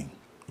my team.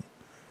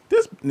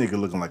 This nigga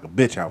looking like a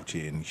bitch out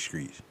here in these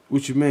streets.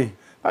 What you mean?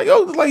 Like,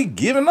 yo, it's like he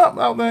giving up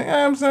out there. You know what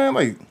I'm saying?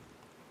 Like,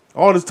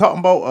 all this talking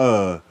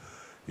about,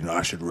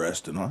 I should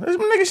rest and all. This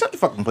nigga, shut the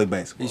fuck and play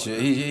basketball.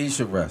 He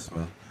should rest,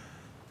 man.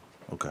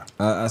 Okay.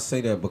 I say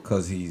that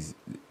because you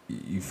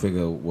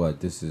figure what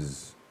this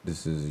is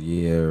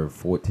year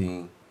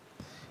 14,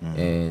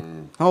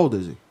 and How old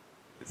is he?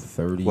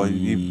 30. Well,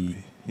 he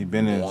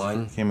been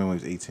in. Came in when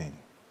he was 18.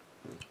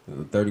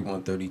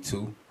 31,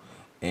 32,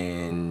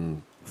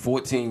 and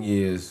 14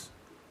 years,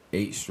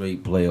 8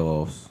 straight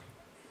playoffs.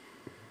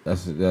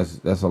 That's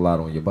a lot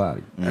on your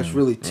body. That's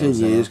really 10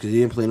 years because he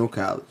didn't play no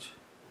college.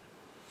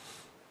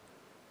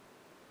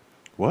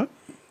 What?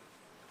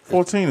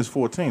 14 is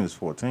 14 is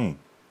 14.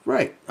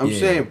 Right. I'm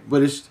saying,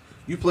 but it's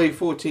you play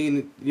 14.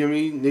 You know what I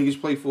mean? Niggas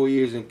play 4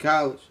 years in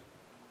college.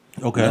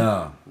 Okay.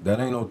 Nah,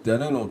 that ain't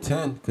no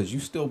 10 because you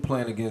still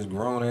playing against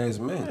grown ass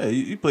men. Yeah,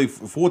 you play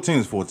 14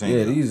 is 14.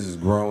 Yeah, these is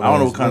grown. I don't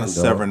know what ass kind of men,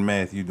 dog. severing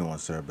math you doing,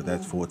 sir, but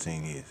that's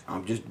 14 years.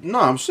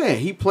 I'm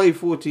saying he played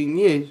 14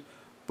 years,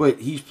 but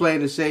he's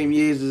playing the same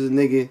years as a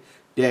nigga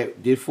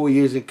that did 4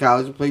 years in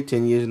college and played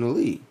 10 years in the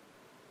league.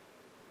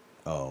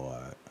 Oh, all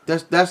right.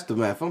 That's the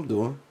math I'm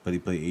doing. But he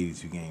played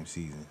 82 game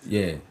seasons.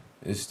 Yeah,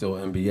 it's still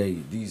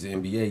NBA. These are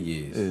NBA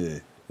years. Yeah.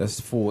 That's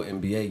 4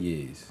 NBA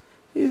years.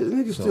 Yeah, the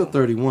nigga's So- still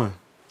 31.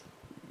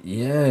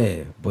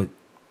 Yeah, but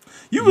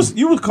You was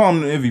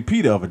calling him the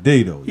MVP the other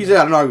day though. He's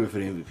out an argument for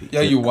the MVP.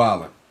 yeah, you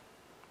wildin'.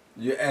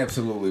 You're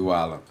absolutely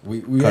wildin'.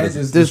 We had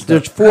this. There's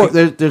discussion. four.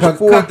 There's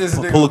four. Cut this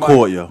nigga Pull a mic.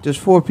 cord, yo. There's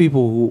 4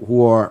 people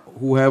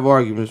who have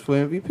arguments for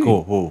MVP.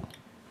 Cool. Who?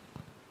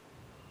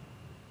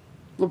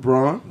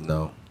 LeBron,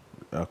 No.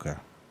 Okay.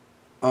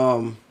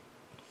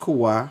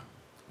 Kawhi.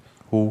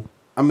 Who?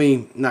 I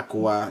mean, not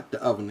Kawhi,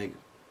 the other nigga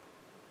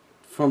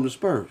from the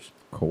Spurs.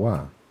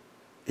 Kawhi.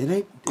 It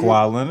ain't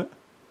Kawhi Leonard?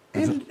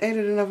 Ain't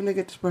it another nigga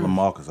at the Spurs?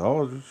 LaMarcus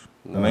Aldridge?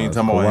 No, And ain't it's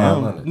talking Kawhi about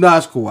him. Leonard. No,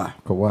 it's Kawhi.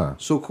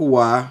 Kawhi. So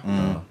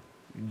Kawhi,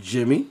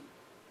 Jimmy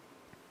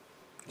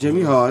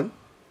Harden,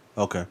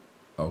 Okay.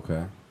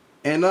 Okay.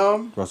 and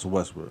Russell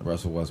Westbrook.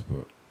 Russell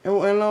Westbrook.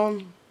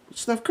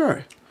 Steph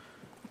Curry.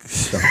 Get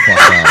the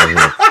fuck out of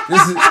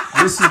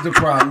here. This is the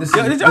problem. This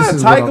Yo, is, did y'all this have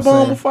is what Tiger I'm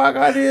Bomb saying. before I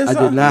got here? or I did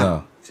something? not.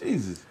 No.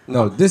 Jesus.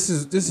 No, this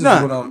is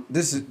Nah. what I'm.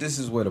 This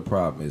is where the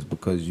problem is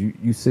because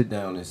you sit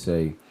down and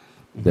say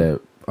that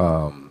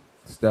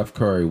Steph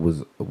Curry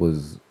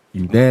was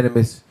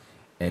unanimous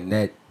and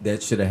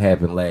that should have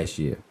happened last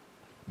year,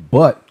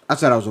 but I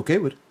said I was okay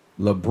with it.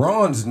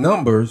 LeBron's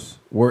numbers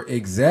were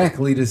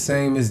exactly the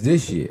same as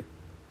this year.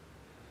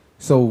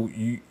 So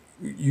you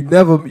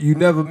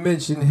never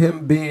mentioned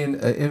him being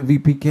an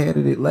MVP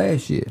candidate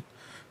last year.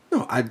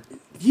 No,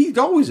 he's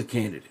always a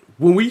candidate.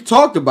 When we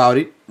talked about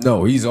it,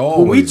 No, he's when we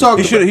always.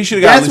 talked, He should about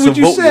have got at that's least what a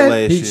you vote said.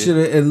 last He year. should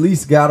have at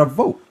least got a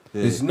vote.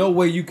 Yeah. There's no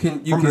way you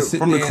can sit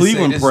from there the and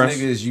Cleveland say this press.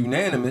 nigga is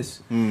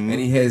unanimous and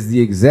he has the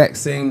exact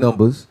same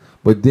numbers,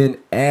 but then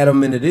add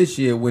him into this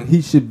year when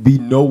he should be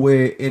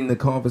nowhere in the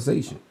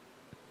conversation.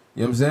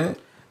 You know what I'm saying?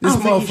 This I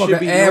don't think he should motherfucker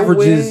be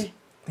averages. nowhere.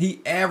 He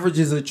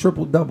averages a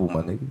triple double,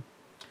 my nigga.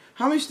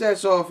 How many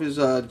stats off is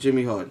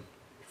Jimmy Harden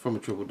from a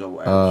triple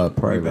double average?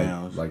 Probably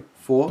Rebounds. like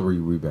 4. 3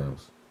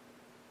 rebounds.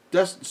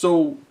 That's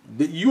so.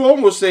 You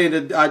almost saying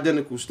the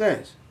identical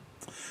stats.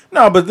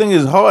 No, but the thing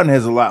is, Harden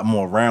has a lot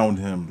more around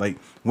him. Like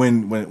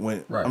when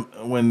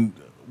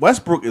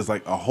Westbrook is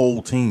like a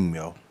whole team,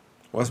 yo.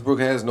 Westbrook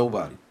has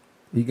nobody.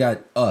 He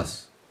got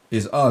us.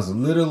 It's us,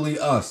 literally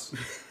us.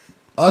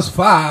 Us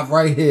 5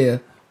 right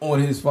here on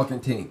his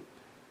fucking team.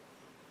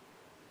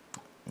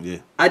 Yeah.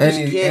 I just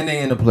And can't. they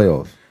in the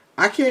playoffs.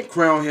 I can't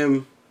crown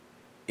him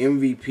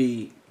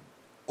MVP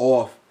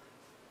off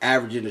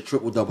averaging a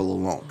triple double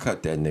alone.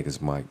 Cut that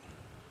nigga's mic.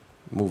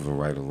 Moving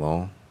right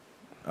along.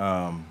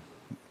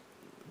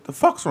 The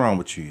fuck's wrong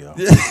with you, yo?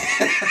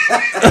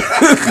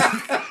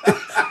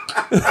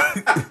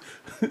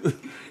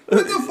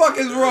 What the fuck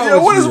is wrong Yo,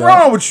 with what you, is yo?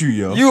 wrong with you,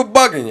 yo? You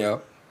bugging,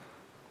 yo.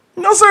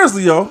 No,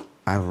 seriously, yo.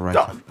 I have a right.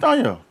 No,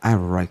 yo. I have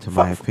a right to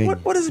my opinion.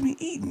 What has he been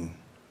eating?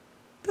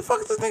 The fuck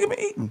is this nigga been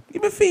eating? You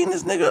been feeding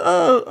this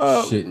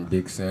nigga Shit and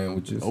dick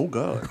sandwiches. Oh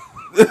God.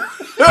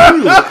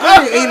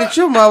 I ain't ate at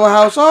your mama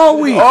house all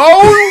week.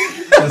 Oh.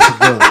 That's a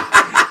good one.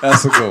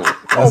 That's a good one.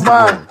 Oh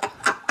my.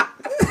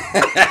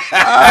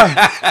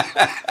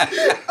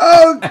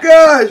 Oh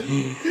gosh.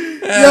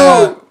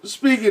 Yo,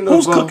 speaking of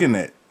Who's cooking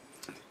that?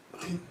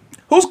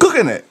 Who's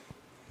cooking that?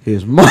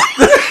 his mom.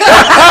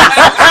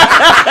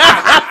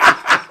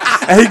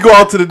 And he go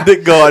out to the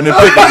dick garden and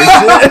pick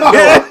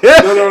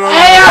it.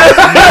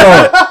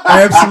 No,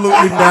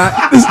 absolutely not.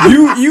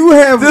 You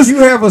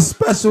have a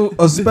special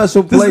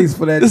place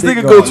for that. This dick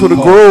nigga go garden. to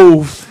the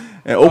Grove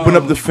and open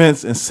up the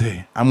fence and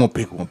say, "I'm gonna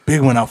pick one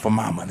big one out for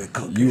mama to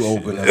cook." You this shit."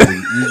 open up.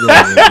 You go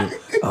in.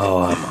 Oh,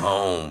 I'm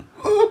home.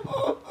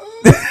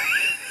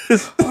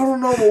 I don't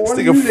know, but one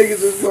of you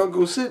niggas is gonna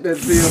go sit in that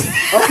field.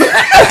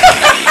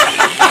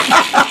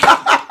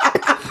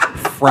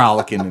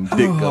 frolicking in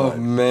dick Oh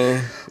garden.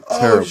 man, Oh,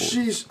 terrible.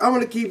 jeez. I'm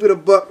going to keep it a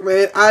buck,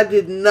 man. I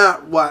did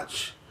not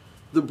watch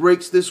the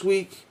breaks this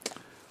week.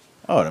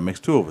 Oh, that makes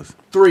 2 of us.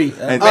 3.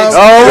 And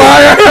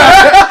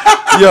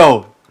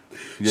yo.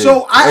 Yeah.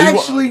 So I Are you-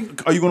 actually...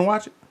 Are you gonna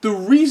watch it? The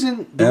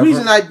reason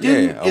Ever? I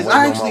didn't Yeah, is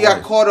I I went on actually my got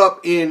way. caught up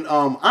in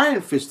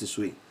Iron Fist this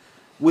week,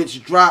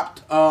 which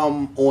dropped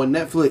on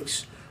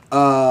Netflix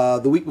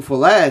the week before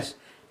last,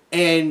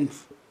 and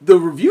the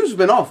reviews have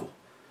been awful.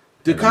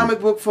 The comic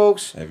book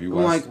folks have you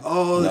were like, watched it?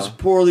 "Oh, it's No?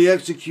 poorly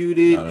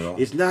executed. Not at all.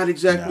 It's not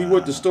exactly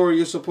what the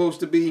story is supposed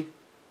to be."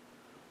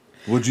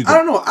 What'd you I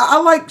don't know. I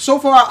like so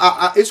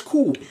far. It's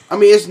cool. I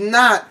mean, it's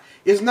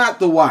not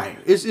The Wire.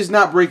 It's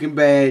not Breaking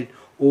Bad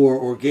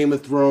or Game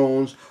of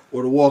Thrones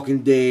or The Walking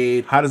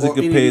Dead. How does it or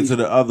any of compare these- to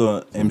the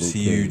other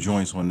MCU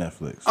joints on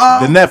Netflix?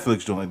 The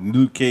Netflix joint, like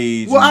Luke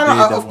Cage. Well, and of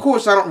Daredevil.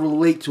 course, I don't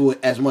relate to it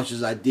as much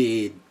as I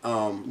did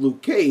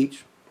Luke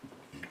Cage.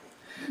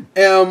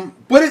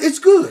 But it's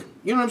good.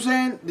 You know what I'm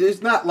saying?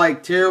 It's not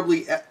like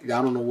terribly. I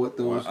don't know what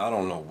those. I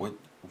don't know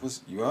what's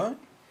you alright?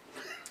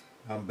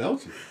 I'm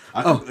belching.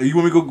 You want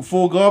me to go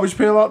full garbage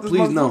pail out this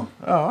Please motherfucker? no.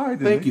 Oh, all right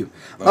then. Thank you.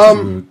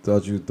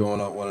 Thought you were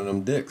throwing out one of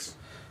them dicks.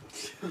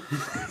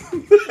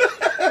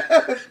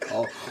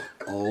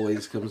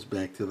 Always comes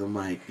back to the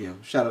mic. Yo,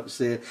 shout out to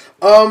Sid.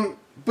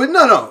 But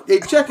no. Hey,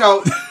 check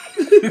out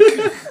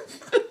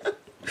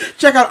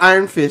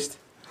Iron Fist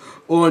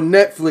on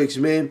Netflix,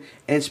 man.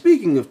 And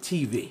speaking of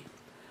TV,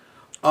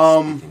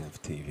 Speaking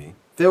of TV,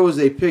 there was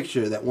a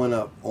picture that went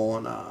up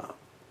on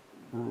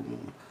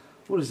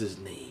what is his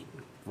name?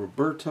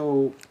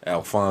 Roberto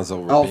Alfonso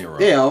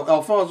Ribeiro.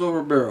 Alfonso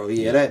Ribeiro.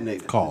 Yeah, that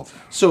nigga. Called.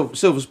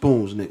 Silver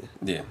Spoons nigga.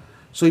 Yeah.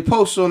 So he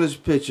posts on this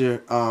picture,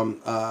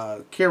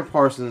 Karen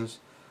Parsons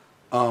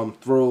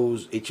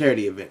throws a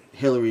charity event,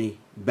 Hillary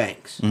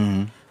Banks.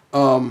 Hillary.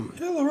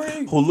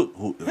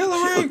 Who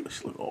Hillary.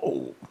 She look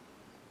old.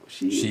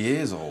 She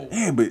is old.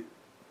 Yeah, but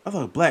I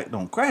thought black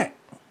don't crack.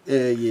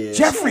 Yeah.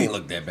 Jeffrey She ain't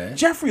look that bad.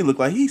 Jeffrey looked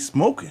like he's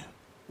smoking.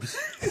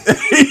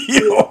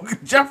 Yo,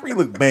 Jeffrey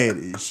looked bad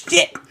as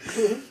shit.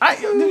 I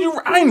didn't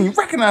even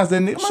recognize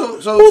that nigga.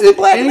 So who's the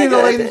black any of the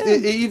nigga?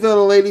 ladies, either of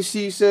the ladies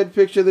see said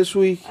picture this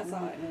week? I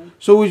saw it, man.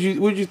 So what'd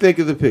you think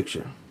of the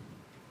picture?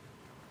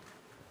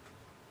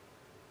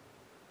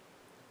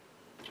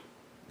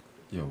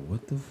 Yo,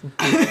 what the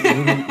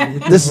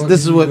fuck? This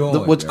is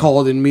what's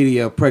called in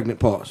media a pregnant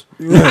pause.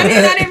 I mean,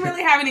 I didn't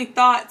really have any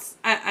thoughts.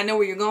 I know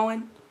where you're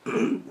going.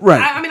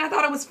 Right. I mean, I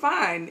thought it was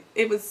fine.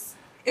 It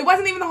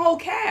wasn't even the whole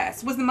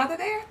cast. Was the mother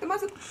there? The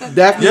mother?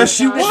 Daphne- Yes,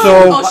 she was.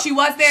 So- she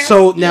was there.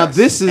 So now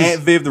this is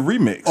Aunt Viv the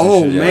remix.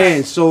 oh and shit.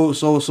 man. So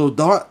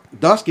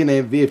Darskin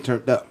and Viv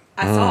turned up.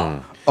 I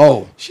saw.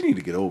 Oh, She need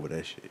to get over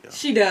that shit. Yo.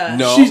 She does.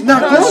 No. she's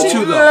not going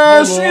to though.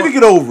 Nah, she need to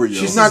get over it, yo.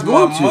 She's not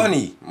going to.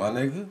 Money, my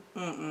nigga.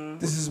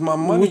 This is my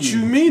money. What you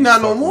mean?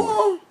 Not no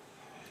more.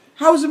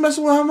 How is it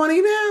messing with her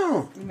money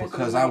now?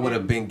 Because I would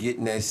have been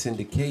getting that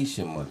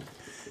syndication money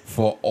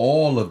for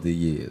all of the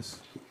years.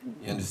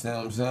 You understand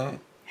what I'm saying?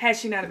 Had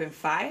she not have been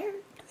fired?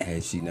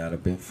 Had she not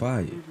have been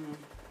fired.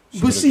 She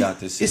But would've see, got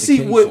the see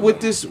syndication what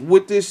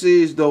money. this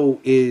is though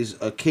is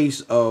a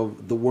case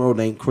of the world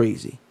ain't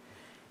crazy.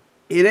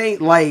 it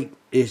ain't like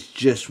it's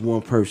just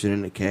one person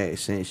in the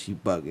cast saying she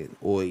bugging,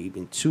 or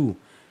even two.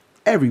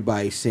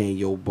 Everybody's saying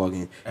yo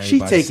bugging. She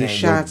taking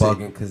shots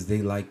bugging because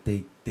they like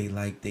they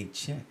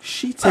check.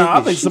 She taking.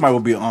 I think somebody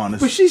would be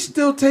honest. But she's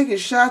still taking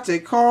shots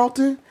at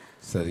Carlton.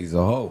 Said he's a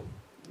hoe.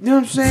 You know what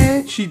I'm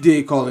saying? She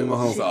did call him a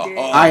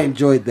hoe. I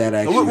enjoyed that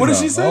actually. What did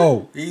she say?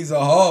 Oh, he's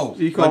a hoe.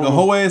 She Like called a him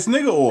hoe ass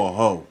nigga or a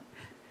hoe?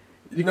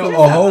 You know,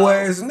 a hoe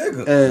ass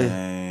nigga.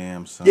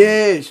 Damn, son.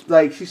 Yeah,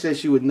 like she said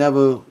she would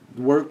never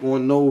work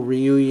on no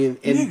reunion.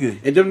 And, Nigga.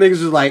 and them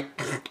niggas was like,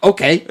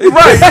 okay.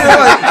 Right.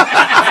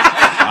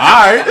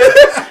 All right.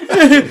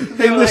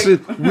 Hey,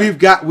 listen, we've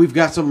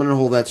got someone to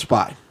hold that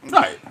spot.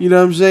 Right. You know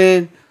what I'm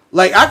saying?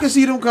 Like I can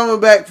see them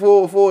coming back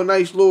for a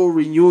nice little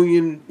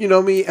reunion. You know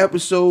what I mean?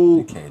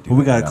 Episode. But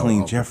we gotta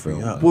clean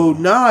Jeffrey up. Well,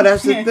 nah,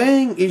 that's the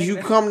thing is you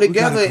come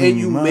together clean and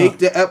you him make up.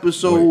 the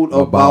episode Wait,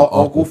 about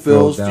Uncle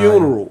Phil's dying?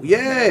 funeral.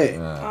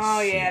 Yeah.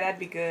 Oh yeah, that'd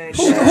be good.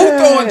 Who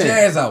throwing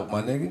Jazz out,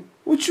 my nigga?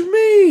 What you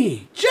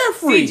mean,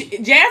 Jeffrey? See,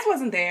 Jazz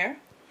wasn't there.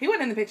 He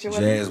wasn't in the picture. Was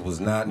Jazz was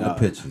not in the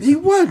pictures. He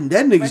wasn't.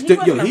 That nigga But he still,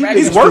 wasn't a he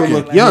regular. nigga still working.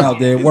 look He young. out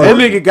there That working.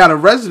 nigga got a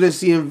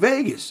residency in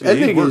Vegas. That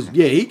Yeah, he nigga's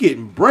working. he getting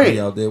He bread.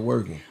 out there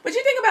working. But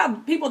you think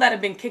about people that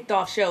have been kicked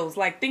off shows.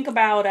 Like think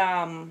about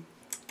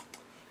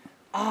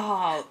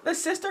The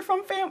sister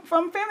from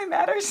Family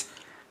Matters.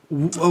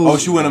 Oh,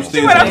 she went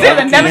upstairs. She went upstairs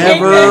and never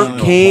came Never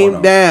back.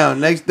 came down.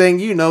 Next thing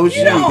you know,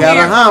 she don't got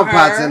hear her hind from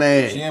pots her. in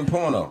her She head. in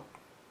porno.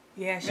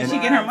 yeah, she Did she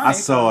was. get her money? I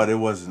saw it. It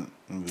wasn't.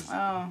 It was,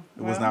 Oh,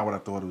 it was not what I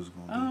thought it was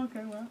going to be. Oh,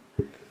 okay, well.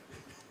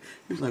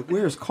 He's like,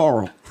 "Where's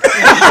Carl?"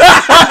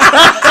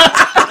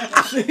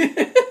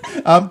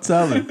 I'm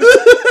telling.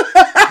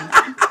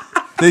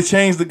 They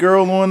changed the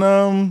girl on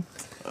my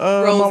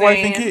wife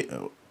and Roseanne. kid.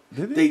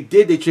 Did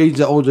they? They changed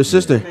the older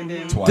sister.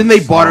 Twice. Then they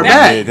bought her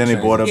back. Yeah, then they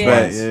bought her Yeah.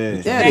 back. Twice. Yeah.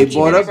 Yeah, they Becky,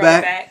 bought then her they brought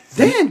her back.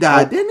 Dan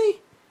died, didn't he?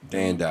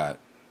 Dan died.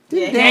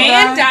 Didn't Yeah,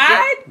 Dan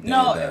died?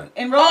 No, Dan died.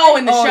 in Oh,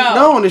 in the show.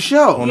 No, on the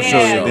show. On the Yeah, show,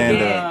 yeah, Dan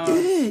yeah.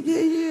 died.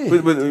 Yeah.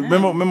 But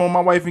remember on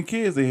my wife and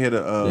kids, they had a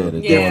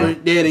they- Different,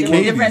 yeah, they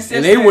Different went, sister,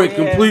 and they went yeah.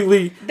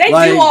 completely. They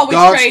like, do always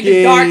dark trade the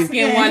skin. dark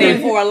skin one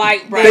in for a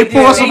light brown. They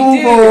pour some They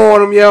Uber do. on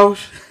them, yo.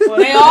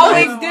 They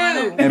always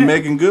do. And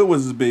Megan Good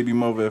was his baby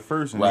mother at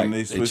first, and Right. then they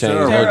They switched changed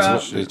her her over.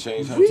 up. to They shit.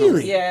 changed her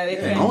Really? Yeah, they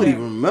I changed don't her.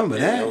 even remember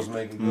Yeah, that that. was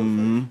making good.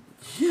 Mm-hmm.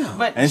 Yeah.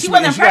 But And she she-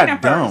 wasn't and she got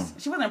pregnant dumb.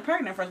 first. She wasn't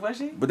pregnant first, was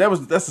she? But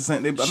that's the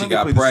same. I She think they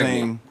got played the pregnant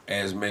same.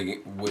 as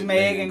Megan with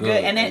Megan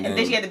Good, and then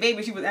she had the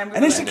baby. She was. And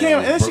then she came.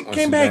 And then she Brooklyn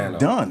came back Savannah.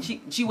 done.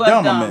 She was Dumb,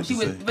 I dumb. meant She to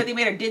was, say. but they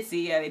made her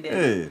ditzy. Yeah, they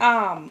did.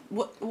 Yeah.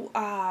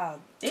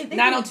 They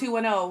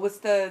 90210. What's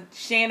the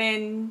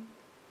Shannon?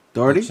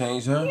 Doherty?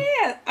 Changed her?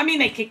 Yeah, I mean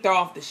they kicked her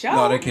off the show.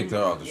 No, they kicked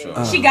her off the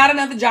show. She got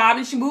another job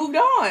and she moved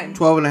on.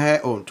 12 and a half.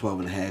 Oh, 12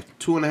 and a half.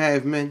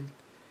 2.5 men.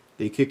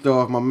 They kicked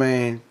off my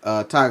man,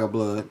 Tiger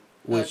Blood,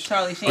 which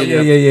Charlie Sheen.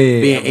 Yeah.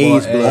 Being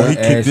A's blood. Oh, he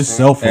kicked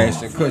himself off.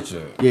 Ashton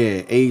Kutcher.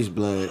 yeah, A's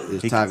blood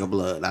is Tiger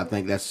Blood. I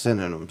think that's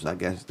synonyms. I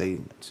guess they're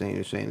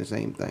saying the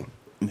same thing.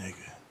 Nigga.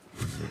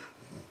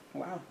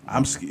 Wow.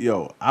 I'm scared.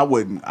 Yo, I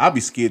wouldn't. I'd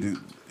be scared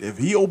if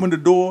he opened the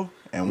door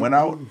and went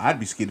out. I'd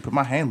be scared to put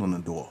my hand on the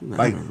door.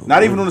 Like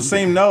not even on the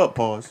same knob.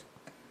 Pause.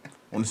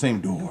 On the same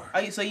door.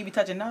 Oh, so you be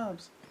touching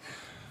knobs?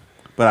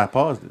 But I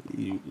paused it.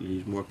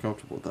 He's more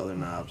comfortable with other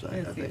knobs.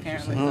 I think.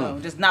 Apparently, no,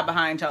 just not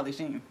behind Charlie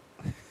Sheen.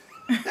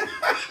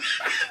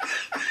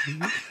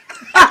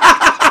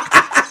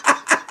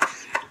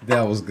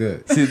 That was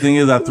good. See, the thing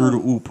is, I threw the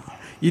oop.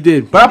 You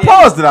did. But I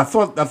paused it. I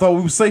thought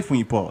we were safe when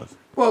you paused.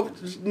 Well,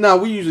 no,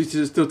 we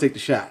usually still take the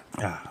shot.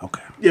 Ah,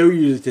 okay. Yeah, we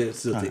usually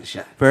still take the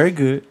shot. Very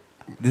good.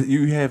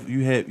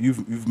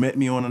 You've met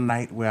me on a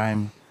night where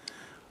I'm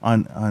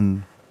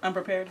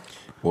Unprepared,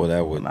 Well,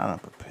 that would. not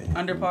unprepared.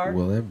 under par.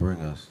 Well, that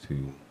bring us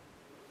to.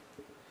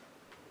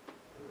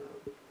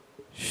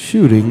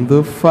 Shooting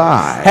the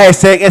 5.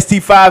 Hashtag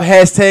ST5,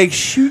 hashtag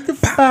shoot the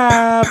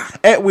 5.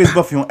 At Where's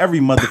Buffy on every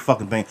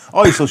motherfucking thing.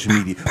 All your social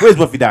media.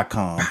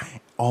 Where'sbuffy.com.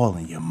 All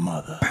in your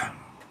mother.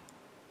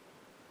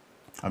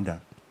 I'm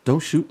done. Don't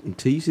shoot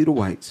until you see the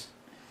whites.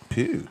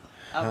 Pew.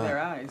 Out their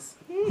eyes.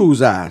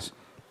 Whose eyes?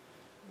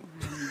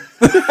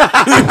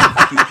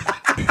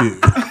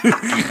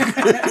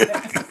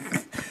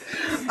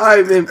 All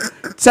right, man.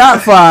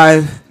 Top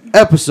 5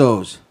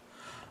 episodes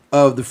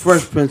of The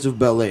Fresh Prince of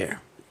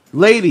Bel-Air.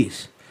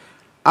 Ladies,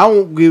 I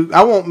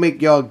won't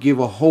make y'all give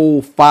a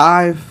whole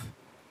 5,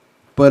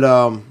 but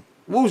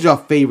what was your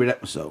favorite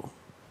episode?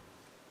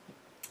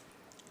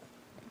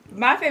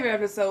 My favorite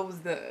episode was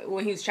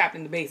when he was trapped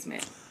in the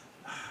basement.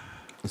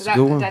 That's Did a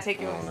good one. I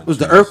take yours? It was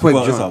the earthquake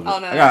Well, it's all joint. good. Oh,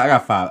 no, no. I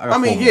got 5. I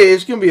mean, 4 yeah,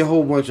 it's gonna be a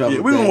whole bunch of Yeah,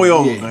 them. we're gonna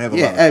all yeah, gonna have a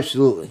yeah, lot of-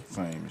 absolutely.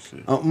 Same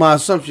shit. My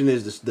assumption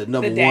is the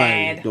number The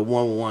dad. one,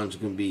 the one's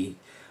gonna be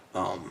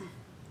The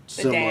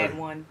similar. dad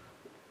one.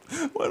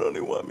 Why don't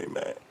they want me,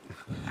 man?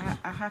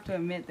 I have to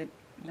admit that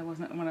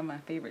wasn't one of my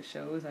favorite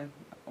shows. I've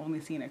only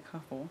seen a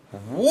couple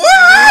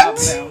What?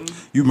 of them.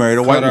 You married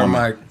a Cut white her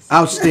woman. mic.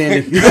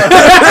 Outstanding.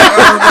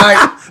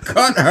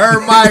 Cut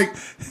her mic.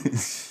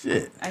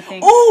 Shit. I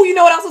think. Oh, you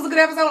know what else was a good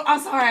episode? I'm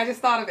sorry, I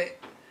just thought of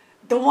it.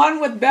 The one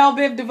with Belle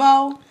Biv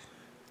DeVoe.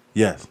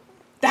 Yes.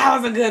 That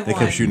was a good They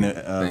one. kept shooting a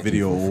Thank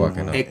video you for over.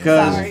 fucking up.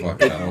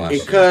 And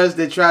because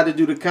they tried to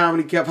do the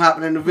comedy, kept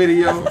hopping in the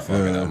video.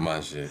 Fucking up my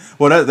shit.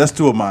 Well, that's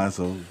two of mine.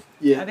 So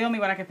Yeah. The only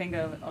one I can think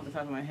of off the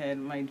top of my head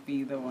might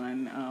be the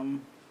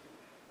one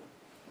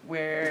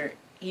where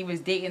he was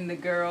dating the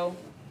girl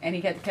and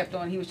he kept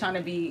on. He was trying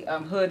to be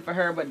hood for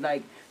her, but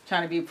like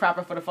trying to be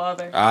proper for the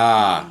father.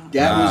 That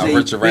was a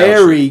Richard very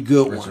Roundtree.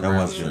 good Richard one.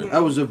 Roundtree.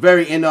 That was a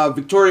very and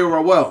Victoria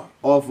Rowell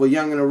off of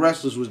Young and the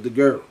Restless was the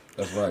girl.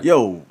 That's right.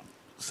 yo,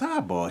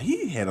 sidebar.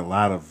 He had a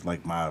lot of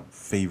like my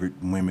favorite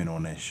women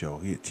on that show.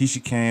 He had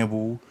Tisha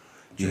Campbell.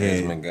 He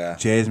Jasmine had Guy.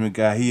 Jasmine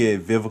Guy. He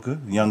had Vivica,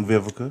 young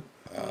Vivica.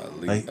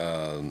 Like-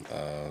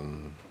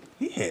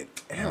 He had.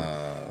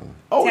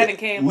 Tevin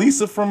Campbell.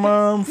 Lisa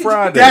from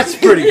Friday. That's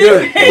pretty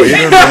good. Wait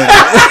a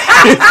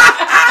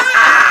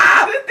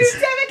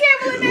Tevin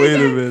Campbell in minute. Wait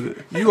a minute.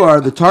 You are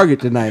the target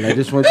tonight. I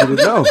just want you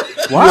to know.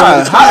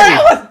 Why?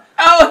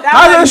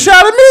 How that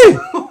shot at me?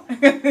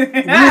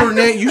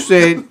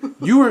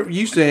 You were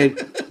you said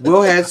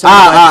Will had some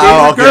of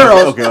my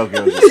favorite girls. Okay.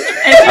 And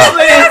she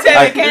slid in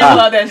Tevin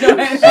Campbell on that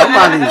joint.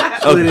 Somebody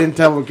slid in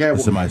Tevin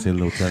Campbell. Somebody say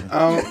Lil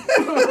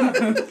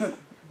Tevin.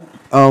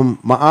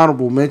 My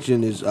honorable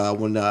mention is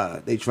when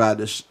they tried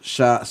to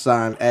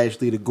sign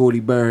Ashley to Gordy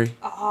Berry.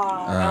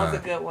 Oh, that was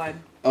a good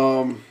one.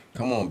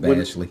 Come on, When,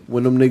 Bashley.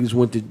 when them niggas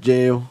went to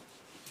jail.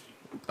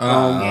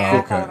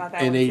 Yeah, I thought about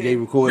that And one they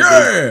too. recorded.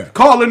 They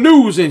call the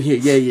news in here.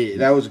 Yeah.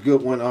 That was a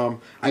good one.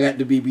 I got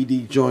the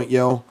BBD joint,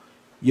 yo.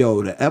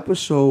 The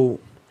episode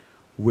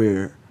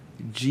where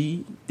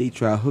they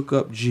try to hook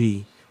up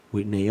G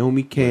with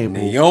Naomi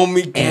Campbell.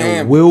 And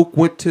Campbell. Wilk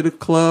went to the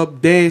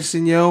club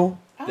dancing, yo.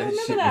 I That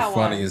remember shit that was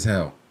one. funny as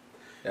hell.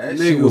 That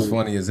Nigga, shit was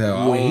funny as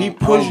hell. when he I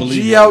pushed don't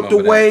believe G I out the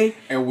remember that. way.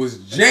 and was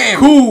jamming.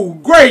 Cool,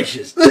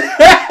 gracious.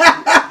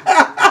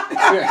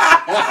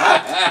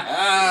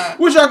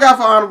 What y'all got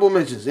for honorable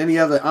mentions? Any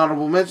other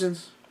honorable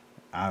mentions?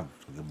 I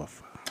forget my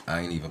phone. I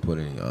ain't even put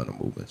any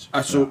honorable mentions.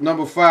 So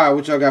number 5.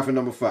 What y'all got for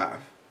number 5?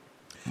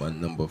 My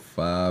number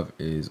 5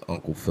 is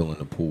Uncle Phil in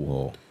the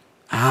pool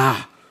hall.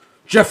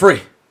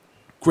 Jeffrey,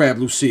 grab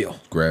Lucille.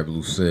 Grab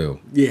Lucille.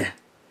 Yeah.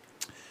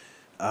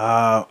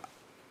 I'm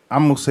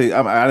gonna say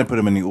I didn't put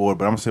him in the order,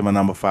 but I'm gonna say my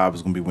number 5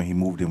 is gonna be when he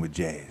moved in with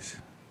Jazz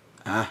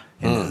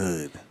in the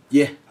hood.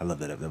 Yeah. I love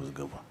that. That was a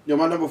good one. Yo,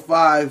 my number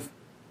 5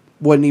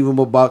 wasn't even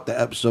about the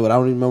episode. I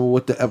don't even remember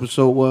what the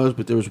episode was,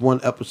 but there was one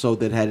episode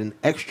that had an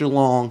extra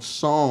long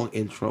song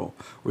intro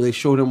where they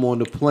showed him on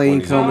the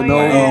plane coming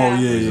over. yeah.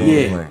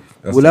 Yeah.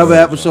 That's Whatever the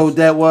early episode joints.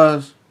 that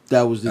was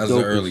the That's the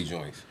dopest. early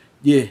joints.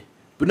 Yeah.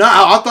 But no,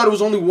 I thought it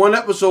was only one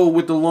episode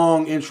with the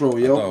long intro, I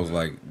yo. thought it was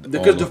like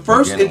Because all the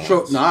first beginning intro,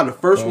 ones. the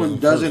first That was one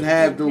the doesn't first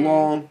have the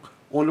long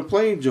on the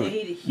plane joint.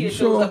 He shows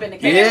sure? up in the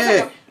camera.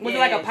 Yeah. Was it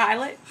like a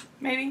pilot,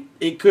 maybe?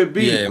 It could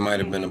be. Yeah, it might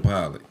have been a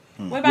pilot.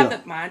 What about Yeah.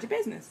 the mind your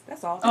business?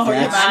 That's all. Oh,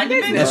 yeah, mind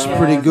your business. That's a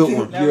pretty good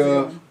one. That was a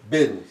good one.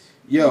 Business.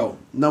 Yo,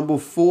 number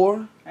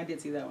 4, I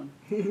did see that one.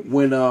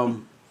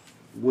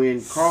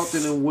 when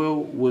Carlton and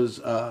Will was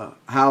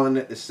howling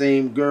at the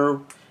same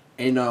girl,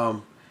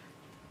 and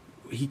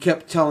he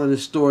kept telling the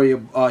story.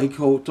 He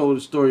told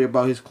the story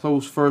about his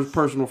close first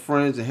personal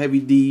friends, and Heavy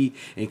D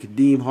and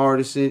Kadeem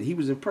Hardison. He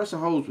was impressing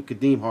hoes with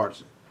Kadeem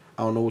Hardison.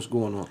 I don't know what's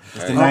going on,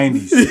 It's the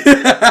 90s. It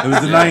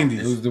was the It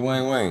 90s. was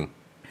Dwayne Wayne.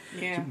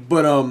 Yeah.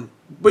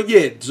 but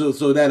yeah.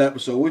 So that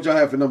episode. What y'all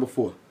have for number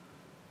 4?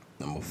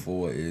 Number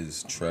 4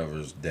 is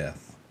Trevor's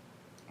death.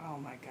 Oh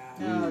my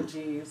God. Oh,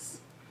 jeez.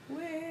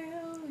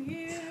 Will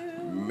you?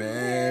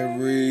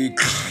 Mary.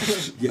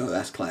 Yo,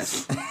 that's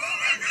classic.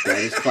 That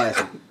is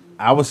classic.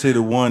 I would say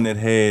the one that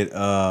had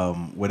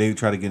where they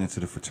try to get into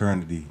the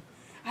fraternity.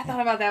 I thought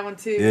about that one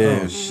too. Yeah,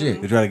 Oh,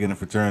 shit. They try to get in the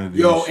fraternity.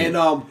 Yo, shit. and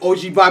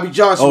OG Bobby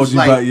Johnson was OG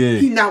like, Bobby, yeah.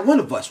 he not one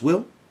of us,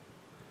 Will.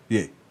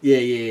 yeah,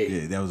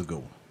 Yeah. that was a good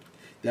one.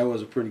 That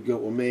was a pretty good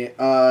one,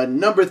 man.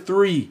 Number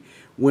 3,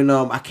 when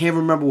I can't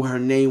remember what her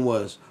name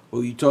was.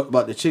 Well, you talked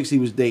about the chicks he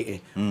was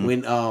dating.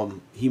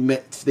 When he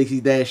met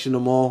Stacey Dash in the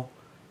mall,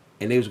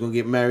 and they was gonna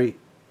get married,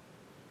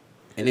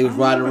 and they was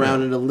riding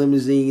around in a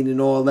limousine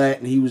and all that,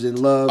 and he was in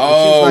love. And she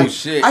was Oh like,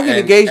 shit! I get And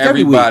engaged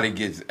every week.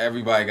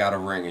 everybody got a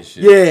ring and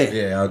shit.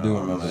 Yeah. I do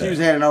remember She was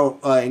that. handing out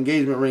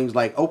engagement rings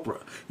like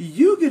Oprah.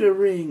 You get a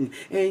ring,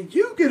 and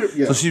you get a.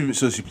 Yeah.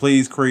 So she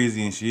plays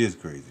crazy and she is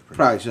crazy.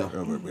 Probably so.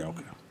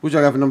 Okay. What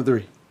y'all got for number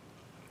 3?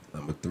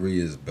 Number 3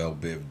 is Belle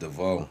Biv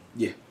DeVoe.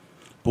 Yeah.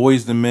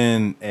 Boys the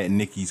Men at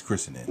Nikki's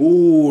christening.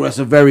 Ooh, that's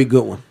a very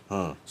good one.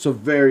 Huh. It's a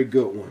very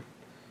good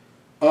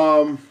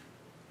one.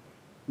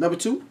 Number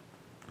 2.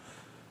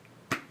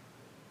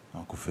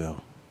 Uncle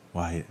Phil,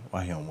 why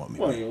he don't want me?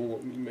 Why man? you don't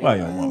want me, man? Why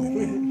you don't want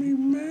me,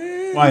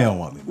 man? Why you don't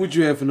want me? What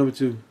you have for number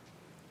 2?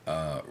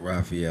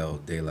 Raphael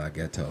De La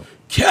Ghetto.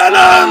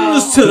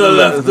 Cannons to the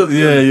left of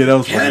Yeah, that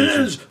was funny.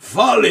 Cannons,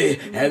 folly,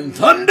 and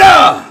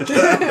thunder.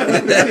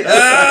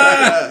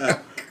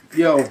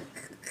 Yo,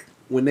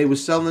 when they were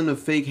selling the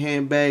fake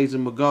handbags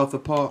in MacArthur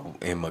Park,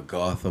 In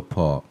MacArthur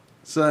Park. I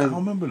don't son,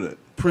 remember that.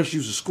 Prince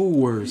used a school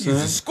word, son.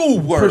 It's a school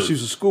word. Prince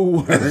used a school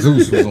word.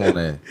 Zeus was on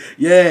there.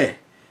 Yeah.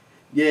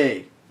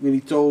 when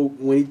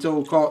he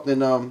told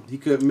Carlton he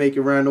couldn't make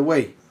it round the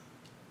way.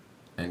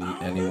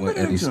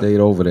 And he stayed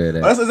over there.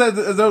 Is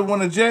that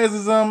one of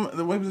Jazz's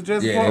what was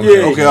Jazz's Yeah, part? yeah.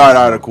 Okay, all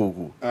right,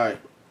 cool. All right,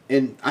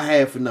 and I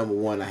had for number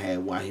one. I had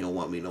Why He Don't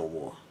Want Me No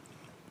More.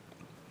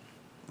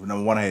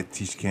 Number one, I had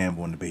Tisha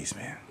Campbell in the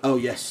basement. Oh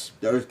yes,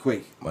 the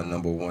earthquake. My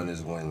number one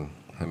is when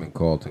him and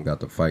Carlton got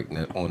to fight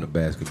on the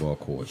basketball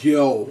court.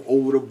 Yo,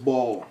 over the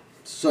ball,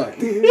 son.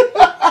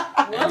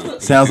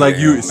 Sounds like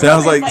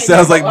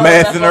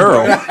Math and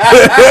Earl.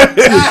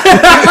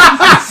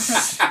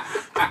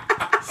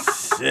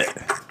 Shit,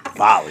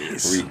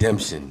 volleys.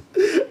 Redemption.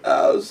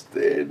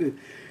 Outstanding.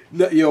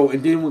 No, yo,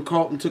 and then when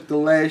Carlton took the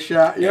last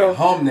shot, yo,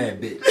 Hum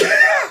that bitch.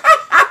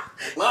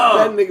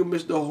 that nigga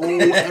missed the whole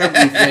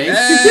everything.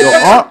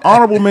 Yo,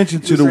 honorable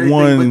mention to Just the everything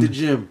one but the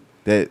gym.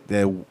 that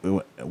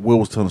Will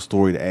was telling a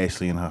story to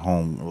Ashley and her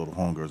little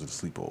homegirls at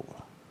the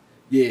sleepover.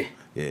 Yeah,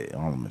 Yeah,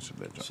 honorable mention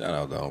to that. Job. Shout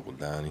out to Uncle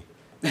Donnie.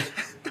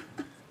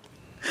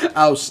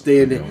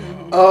 outstanding.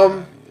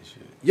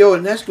 Yo,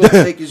 and that's gonna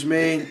take us,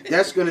 man.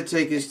 That's gonna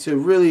take us to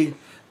really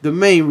the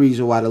main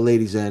reason why the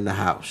ladies are in the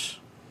house.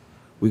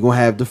 We're gonna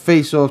have the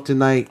face off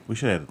tonight. We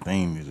should have the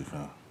theme music,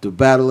 huh? The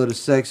battle of the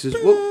sexes.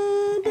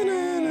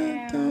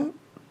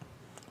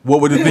 What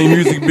would the theme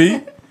music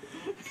be?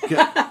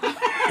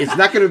 It's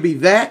not gonna be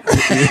that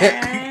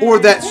or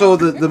that. So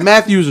the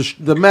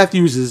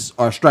Matthewses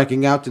are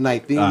striking out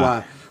tonight. Theme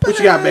wise, what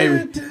you got,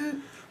 baby?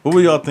 What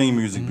would y'all theme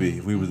music be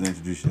if we was to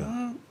introduce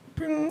y'all?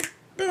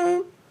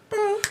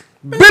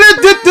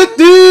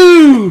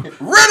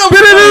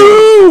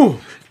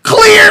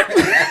 Clear.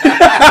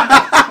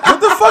 What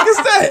the fuck is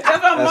that?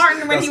 That's what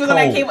Martin when he was on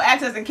that cold. cable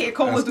access and Kid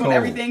Cole was doing cold.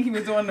 everything. He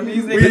was doing the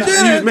music. He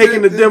was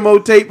making the demo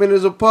tape in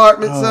his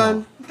apartment,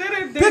 son.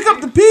 Pick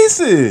up the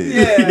pieces.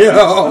 Yeah.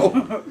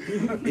 Yo,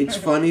 it's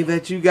funny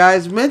that you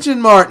guys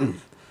mentioned Martin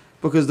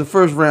because the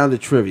first round of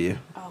trivia.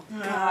 Oh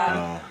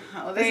God.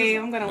 Oh, Babe,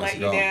 this I'm gonna Let's let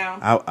go. you down.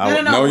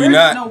 I, No, you're we're-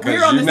 not, No, 'cause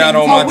we're on you're the not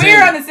same on team. my Oh, team.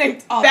 we're on the same.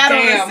 Oh, Battle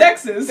of damn. the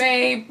sexes.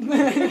 Babe.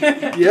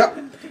 Yep.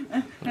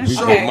 We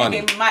get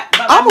money.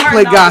 I'm gonna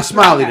play Guy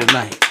Smiley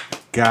tonight.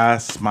 Guy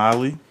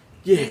Smiley.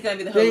 Yeah. He's gonna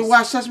be the You ain't host.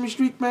 watch Sesame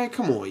Street, man?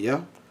 Come on,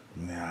 yo.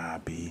 Nah,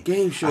 B.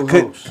 Game show I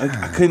host.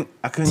 couldn't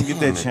get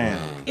that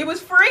channel. It was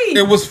free.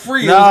 It was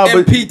free. Nah, it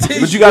was but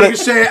MPT. you gotta. Nigga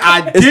said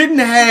I didn't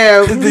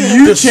have It's the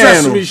U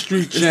channel. Sesame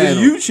Street It's channel.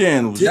 the U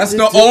channel. That's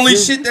the only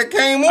shit that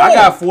came on. I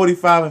got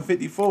 45 and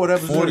 54.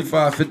 Whatever.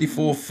 45,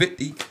 54,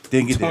 50,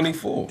 Didn't get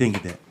 24. that. Didn't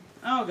get that.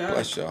 Oh god.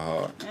 Bless your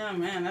heart. Yeah,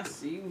 man,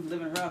 that's you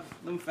living rough,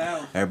 living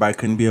foul. Everybody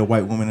couldn't be a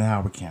white woman in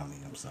Howard County.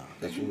 I'm sorry.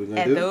 That's what we're gonna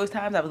At do. those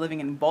times, I was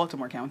living in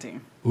Baltimore County.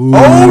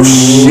 Oh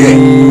shit!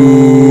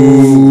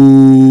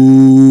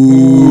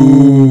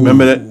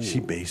 Remember that? She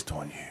based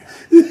on you.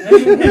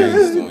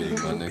 Based on you,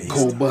 my nigga.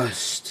 Cold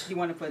bust. You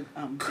want to put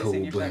this in Cold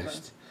your shot bust.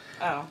 glass?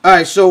 Oh. All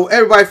right, so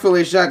everybody fill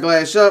their shot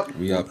glass up.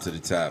 We up to the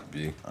top,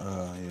 B.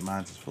 Yeah,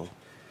 mine's is full.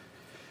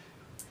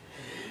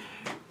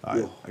 All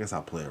right, I guess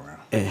I'll play around.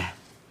 Yeah.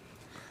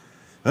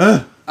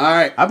 All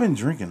right. I've been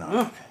drinking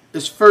all day.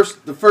 The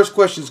first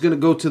question is gonna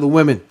go to the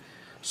women.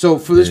 So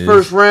for this Yes.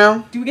 first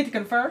round, Do we get to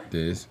confer,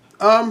 This.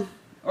 or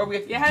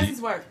we? Yeah, how does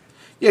this work?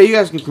 yeah, you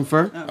guys can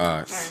confirm. All right. All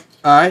right.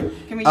 All right.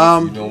 Can we use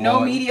Um, You know no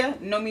what? media?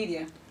 No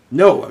media.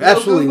 No,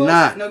 absolutely Googles?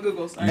 not. No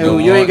Googles. And know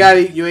you what? ain't got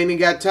it. You ain't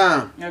got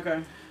time.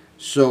 Okay.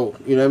 So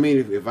you know what I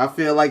mean. If I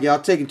feel like y'all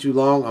taking too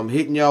long, I'm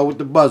hitting y'all with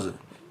the buzzer.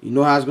 You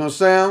know how it's gonna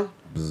sound?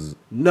 Bzz.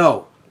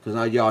 No, because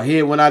now y'all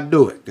hear when I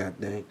do it. God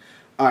dang.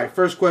 All right.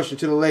 First question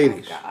to the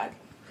ladies. Oh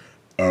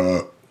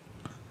God.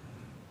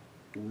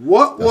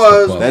 What That's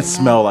was the buzz. That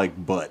smell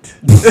like butt.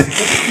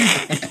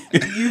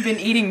 You've been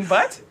eating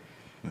butt?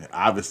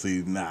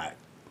 Obviously not.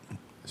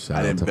 Shout I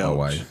out didn't to my belch.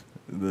 wife.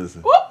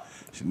 Listen. Whoop.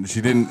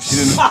 She didn't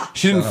Shout out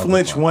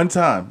flinch to my- one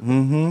time.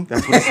 Mm-hmm.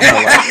 That's what it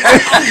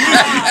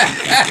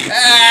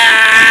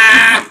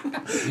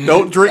smelled like.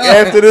 Don't drink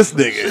after this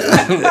nigga.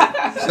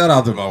 Shout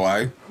out to my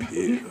wife.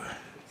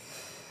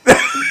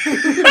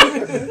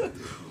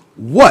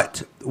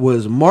 What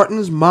was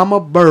Martin's mama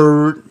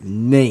bird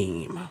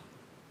name?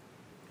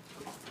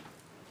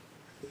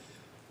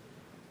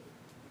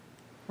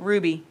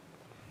 Ruby.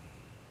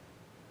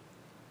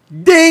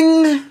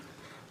 Ding.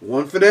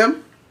 One for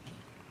them.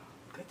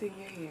 Good thing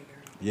you're here,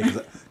 girl. Yeah,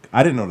 'cause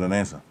I didn't know that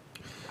answer.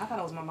 I thought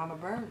it was my mama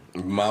bird.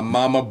 My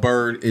mama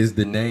bird is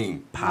the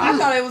name. I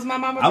thought it was my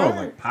mama I bird. don't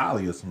like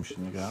Polly or some shit,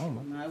 nigga. I don't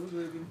know. No, it was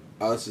Ruby.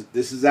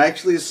 This is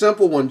actually a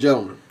simple one,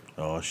 gentlemen.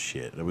 Oh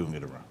shit, we gonna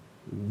get around.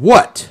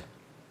 What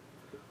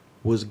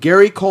was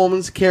Gary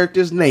Coleman's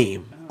character's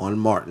name on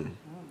Martin?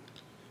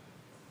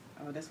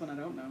 Oh, that's one I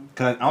don't know.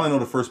 Cause I only know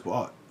the first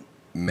part.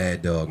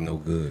 Mad Dog, no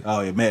good.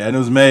 Oh yeah, man, I know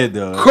it was Mad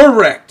Dog.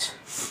 Correct.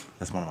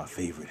 That's one of my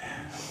favorite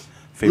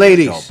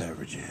Ladies. adult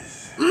beverages.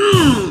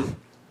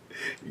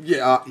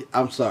 Yeah,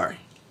 I'm sorry.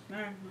 All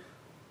right.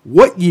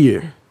 What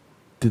year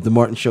did the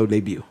Martin Show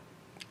debut?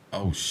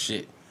 Oh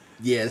shit.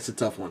 Yeah, it's a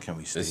tough one. Can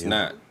we stay? It's here?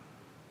 not.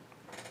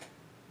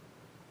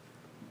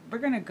 We're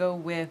gonna go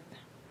with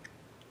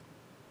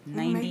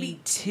Maybe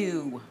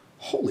 92.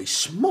 Holy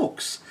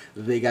smokes.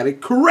 They got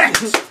it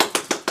correct.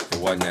 It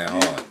wasn't that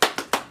hard.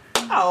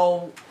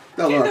 Oh.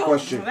 That was You a hard know,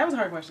 question. That was a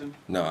hard question.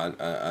 No,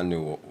 I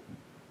knew.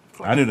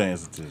 I knew the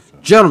answer to this.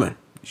 Gentlemen,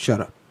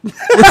 shut up.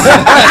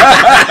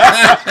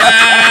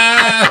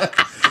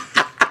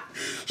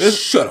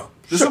 Shut up.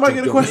 Did somebody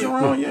get a question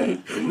wrong? Yeah.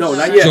 No,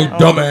 not yet. Your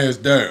dumb ass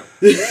down.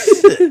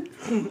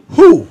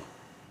 Who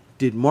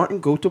did Martin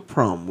go to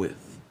prom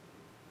with?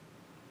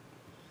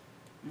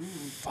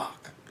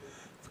 Fuck.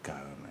 Forgot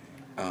her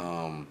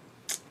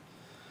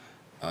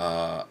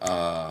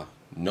name.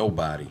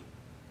 Nobody.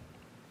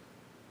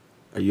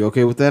 Are you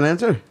okay with that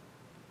answer?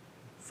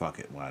 Fuck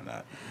it. Why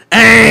not?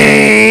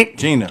 Angie.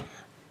 Gina.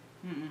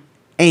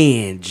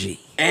 Angie.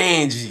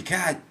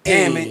 God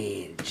damn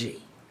it.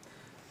 Angie.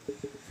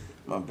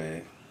 My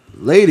bad.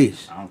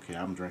 Ladies, I don't care.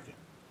 I'm drinking.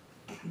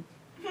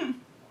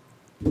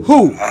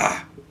 who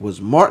was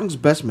Martin's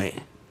best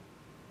man?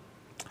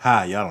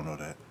 Hi, y'all don't know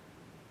that.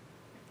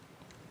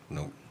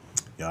 Nope.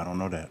 Y'all don't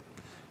know that.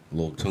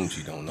 Little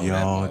Tunchi don't know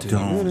Y'all that.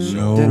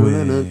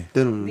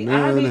 don't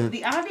know it.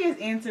 The obvious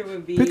answer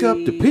would be Pick up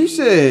the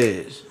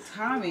pieces.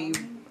 Tommy,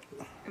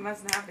 It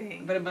must not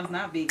be. but it must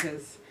not be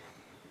because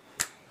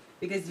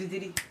did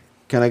he?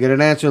 Can I get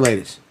an answer,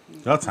 ladies?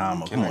 Y'all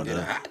time up. Come I on, get a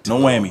dude. hot No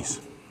whammies.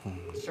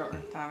 Sure,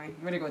 Tommy.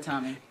 We're gonna go with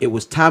Tommy. It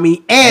was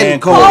Tommy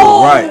and Cole.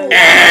 Cole. Right.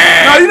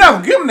 No, you're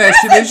not giving that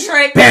shit. That's Is a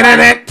you?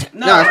 trick.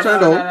 No, it's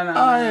turned over. No.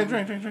 Oh, yeah.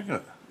 Drink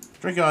up.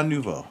 Drink y'all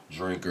Nouveau.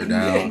 Drink her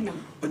down.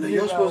 But then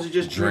you're supposed to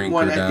just drink Drink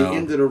one her at the down.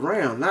 end of the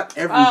round, not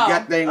every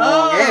goddamn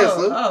wrong answer.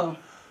 Oh,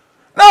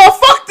 No,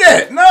 fuck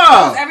that.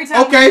 No. Every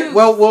time Okay, you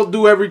well, we'll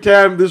do every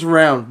time this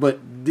round, but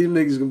these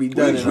niggas gonna be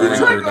done in a drink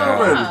round. her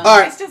down. All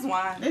right. It's just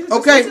wine.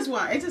 Okay. It's just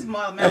one. It's just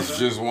mild That's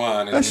mango. just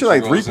wine. That shit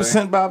like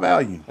 3% by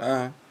value.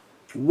 Alright.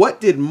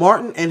 What did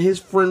Martin and his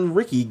friend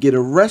Ricky get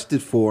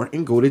arrested for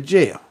and go to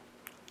jail?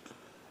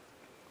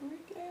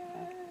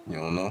 You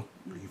don't know?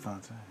 Ricky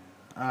Fontaine.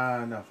 No,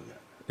 I forgot.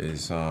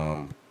 It's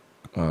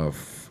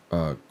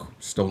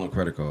stolen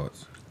credit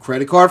cards.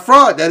 Credit card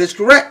fraud. That is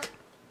correct.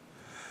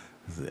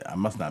 I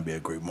must not be a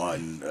great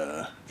Martin.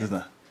 Just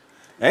not.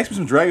 Ask me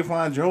some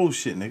Dragonfly Joe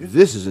shit, nigga.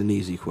 This is an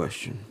easy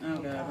question. Oh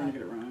god, I'm gonna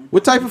get it wrong.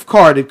 What type of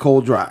car did Cole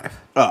drive?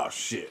 Oh,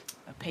 shit.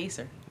 A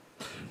pacer.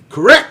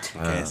 Correct.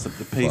 Cast up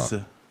the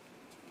pacer.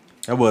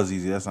 That was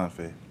easy. That's not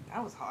fair.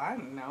 That was hard. I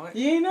didn't know it.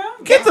 You ain't know?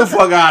 Get the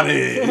fuck out of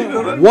here. You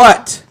know that?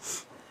 What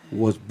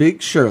was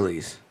Big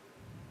Shirley's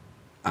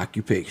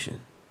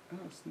occupation? Oh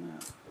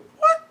snap.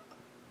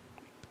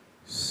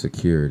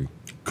 Security.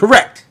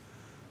 Correct.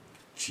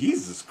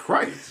 Jesus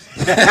Christ.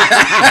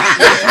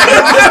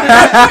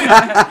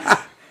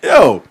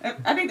 Yo.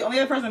 I think the only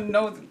other person who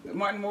knows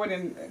Martin more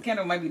than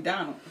Kendall might be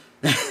Donald.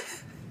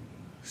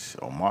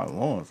 Oh, Martin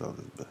Lawrence.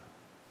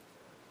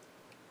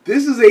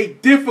 This is a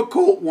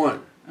difficult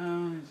one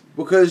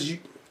because you.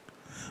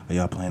 Are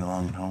y'all playing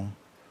along at home?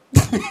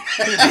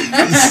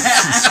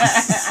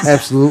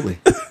 Absolutely.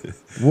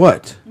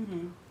 What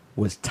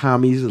was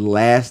Tommy's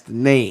last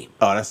name?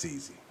 Oh, that's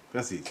easy.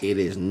 That's easy. It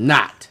is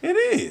not. It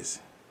is.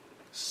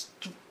 It's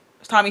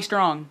Tommy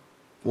Strong.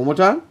 One more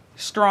time.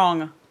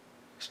 Strong.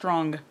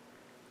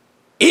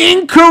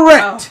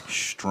 Incorrect.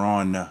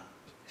 Strong.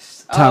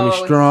 Tommy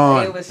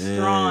Strong. It was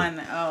Strong.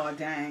 Oh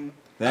dang.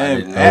 I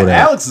didn't Damn, know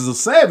that. Alex is a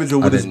savage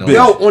over I this didn't bitch.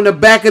 know Yo, on the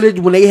back of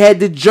when they had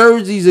the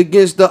jerseys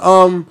against the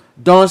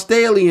Don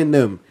Staley in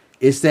them,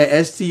 it's that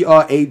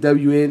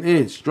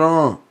STRAWNN.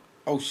 Strong.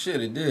 Oh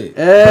shit, it did.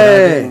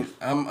 Hey.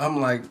 But I'm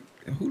like,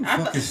 who the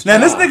fuck is Now,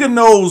 Strong? this nigga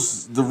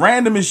knows the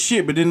randomest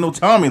shit, but didn't know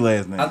Tommy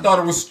last name. I thought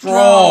it was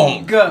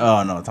Strong.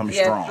 Oh, no, Tommy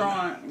Yeah, Strong.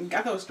 strong. I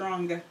thought it was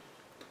Strong.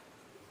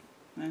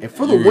 And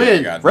for the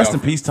win, Rest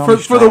in peace, Tommy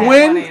for the Strong.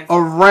 win, a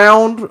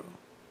round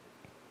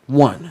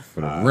one.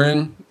 For the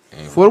win.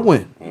 For the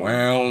win.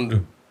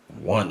 Round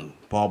one.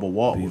 Barbara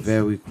Walt. Be was-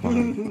 very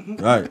quiet.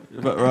 Right.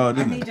 But,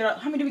 didn't it?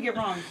 How many did we get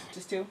wrong?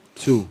 Just two.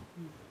 2.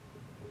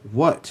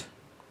 What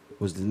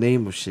was the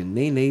name of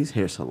Shanae's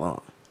hair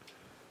salon?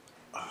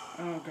 Oh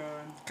god.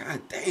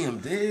 God damn,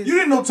 dude. You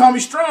didn't know Tommy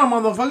Strong,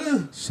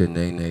 motherfucker.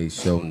 Shanae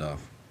show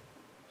enough.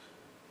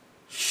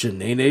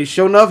 Shanae's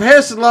Show Enough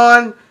Hair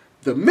Salon.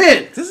 The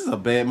men This is a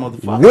bad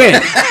motherfucker.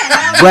 win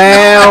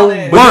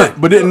round one.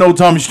 But didn't know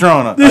Tommy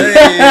Strong. Huh?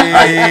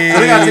 Hey. So,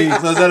 they gotta take,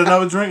 so is that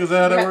another drink? Is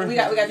that how that works? We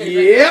got to take a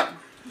break. Yep.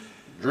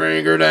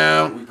 Drink her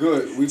down. We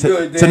good. We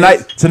good.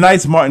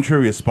 Tonight's Martin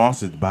Trivia is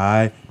sponsored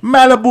by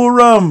Malibu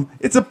Rum.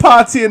 It's a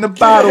party in the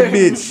bottle,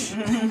 bitch.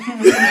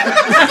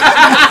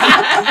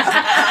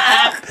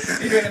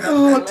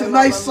 Oh,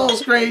 tonight's Soul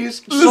Train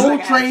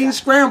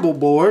Scramble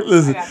Board. I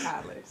Listen, got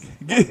toddlers.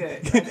 That's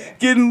good.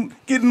 Okay.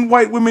 getting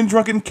white women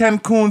drunk in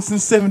Cancun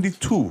since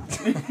 '72.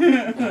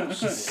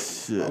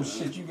 Oh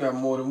shit, you got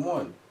more than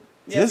one.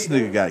 This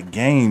nigga got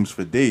games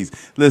for days.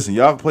 Listen,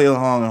 y'all play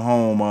along at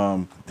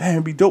home. Damn,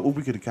 it'd be dope if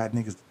we could have got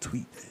niggas to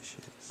tweet that shit.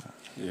 Son.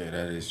 Yeah,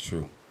 that is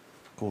true.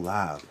 Go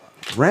live.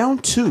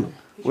 Round 2.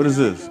 What is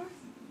this?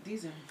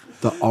 These are.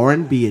 The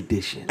R&B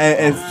edition.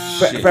 And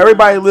for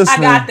everybody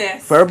listening, I got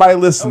this. For everybody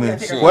listening, Okay,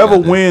 take a whoever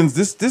look. wins,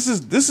 this is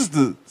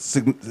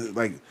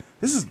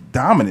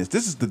dominance.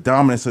 This is the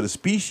dominance of the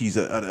species.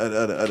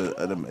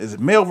 Is it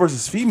male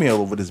versus female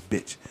over this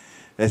bitch?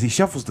 as he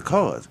shuffles the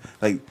cards.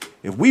 Like,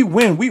 if we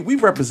win, we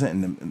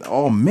representing them,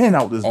 all men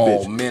out this bitch.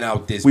 All men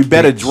out this We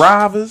better bitch.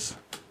 drivers.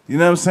 You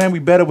know what I'm saying? We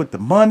better with the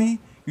money.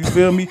 You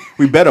feel me?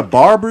 We better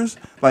barbers.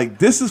 Like,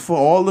 this is for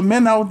all the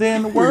men out there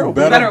in the world.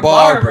 Better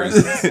barbers.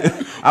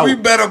 We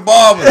better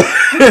barbers.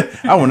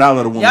 I would not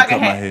let a woman Y'all cut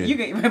my can hair. you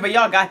can, but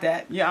y'all got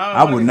that. Yeah,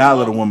 I would not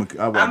let a woman.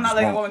 I'm not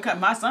letting a woman cut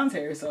my son's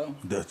hair, so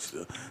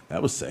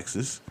That was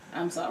sexist.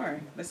 I'm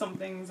sorry. There's some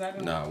things I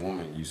don't. Nah, a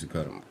woman used to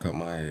cut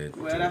my head.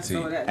 Well, that's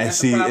so that. And That's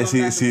see, the and problem,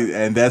 see, that's see, the-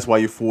 and that's why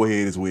your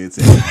forehead is where it's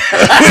at.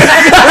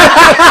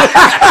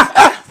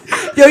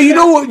 Yo, you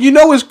know what? You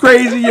know what's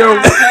crazy, yo?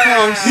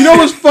 You know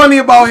what's funny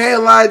about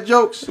headline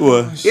jokes?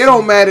 What? It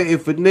don't matter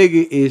if a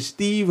nigga is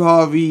Steve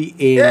Harvey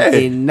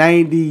in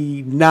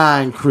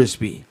 '99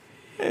 crispy.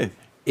 Yeah.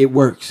 It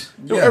works.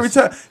 Yo, every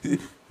time.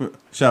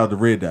 Shout out to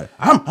Red Dot.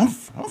 I'm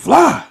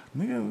fly,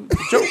 nigga.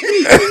 It's a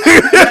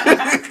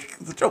joke.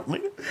 It's a joke,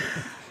 nigga.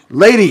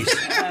 Ladies,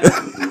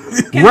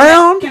 Can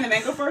round. Can the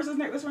man go first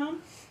this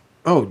round?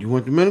 Oh, you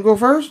want the men to go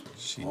first?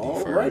 She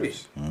Alrighty.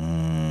 first.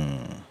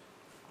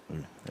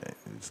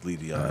 Just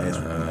leave the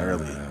answer from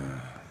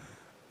earlier.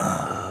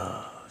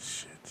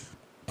 Shit.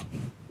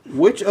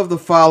 Which of the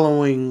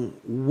following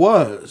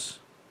was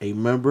a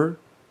member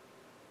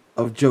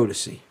of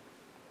Jodeci?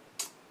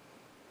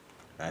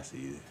 That's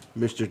easy.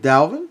 Mr.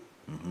 Dalvin,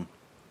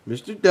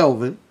 Mr.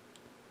 Delvin,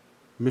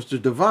 Mr.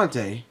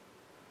 Devontae,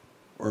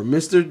 or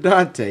Mr.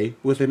 Dante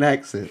with an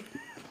accent?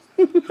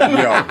 Yo,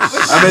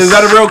 I mean, is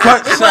that a real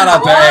question? shout out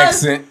to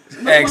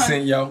Was?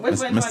 accent, yo. Which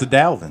one? Mr.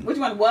 Dalvin. Which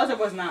one was or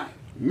was not?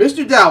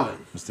 Mr. Dalvin.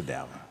 Mr.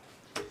 Dalvin.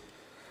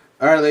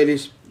 All right,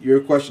 ladies, your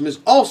question is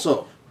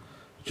also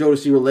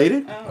Jodeci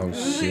related. Oh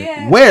shit.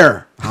 Yeah.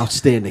 Where?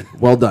 Outstanding.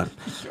 Well done.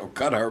 Yo,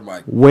 cut her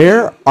mic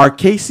Where are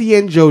Casey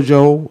and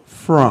JoJo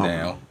from?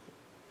 now.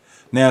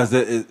 Now, is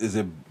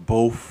it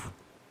both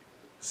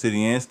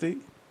city and state?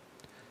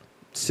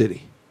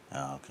 City.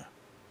 Oh, okay.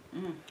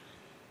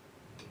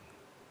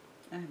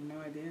 I have no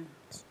idea.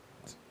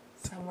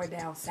 Somewhere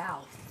down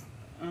south.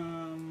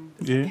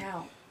 Yeah.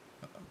 Count.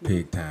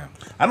 Big time.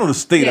 I know the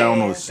state. I don't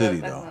know the so city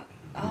that's though. not-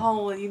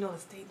 Oh, well, you know the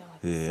state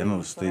though. Yeah, I know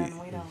the state.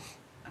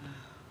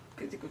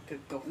 Could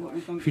go for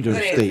If you it. do Good the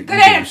answer. state, Good you do the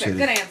answer. city.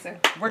 Good answer.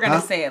 We're gonna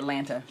Huh? say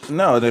Atlanta.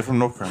 No, they're from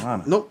North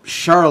Carolina. Nope.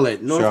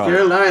 Charlotte, North Charlotte.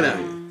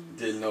 Carolina.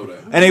 Didn't know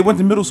that. And they went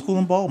to middle school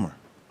in Baltimore.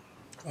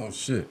 Oh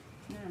shit.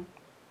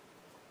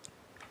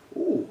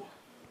 Ooh.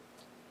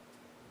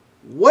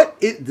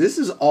 This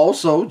is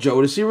also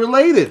Jodeci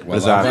related.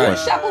 That's our alright.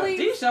 question. Shovel Do these.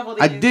 you shovel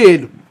these? I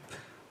did,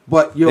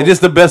 but yo, They're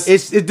just the best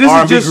this is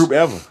R&B just group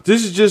ever.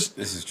 This is just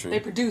This is true. They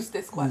produced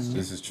this question.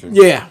 This is true.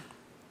 yeah.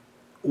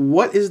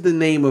 What is the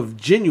name of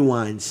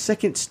Genuine's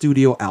second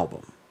studio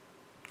album?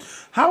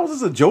 How is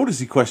this a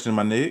Jodeci question,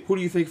 my nigga? Who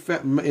do you think?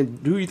 Who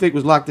do you think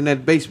was locked in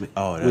that basement?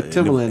 Oh, with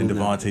in Timbaland in and them?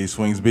 Devontae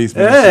Swing's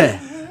basement. Yeah.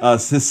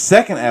 It's his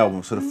second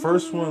album. So the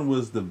first one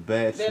was The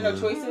There are no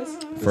Bachelor.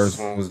 choices. First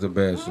one was the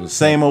best.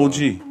 Same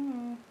OG.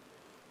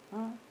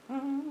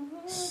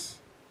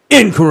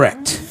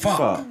 Incorrect.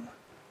 Fuck.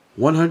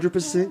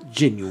 100%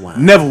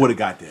 Genuine. Never would have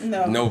got that.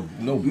 No.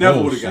 No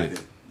Never would have got bullshit.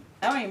 that.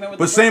 I don't even remember.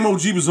 But same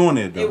OG was on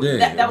there though. It,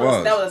 Yeah, that it was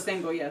was. that was a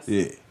single. Yes.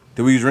 Yeah.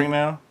 Do we drink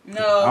now?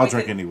 No. I'll we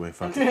drink could- anyway.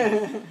 Fuck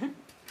it.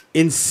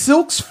 In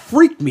Silk's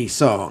 "Freak Me"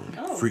 song,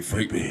 Oh.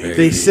 Freak me, baby.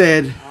 they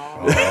said,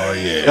 Oh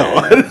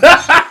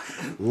yeah.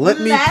 "Let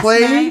me Last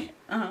play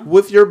night,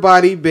 with your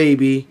body,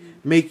 baby,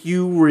 make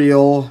you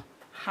real."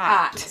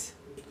 Hot.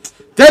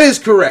 That is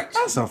correct.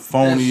 That's a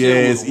phony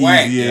shit ass, was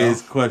whack, easy yo.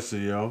 ass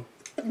question, yo.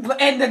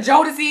 And the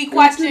Jodeci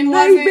question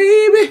was Hey, it?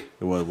 baby.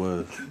 It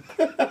was.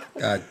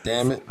 God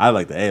damn it. I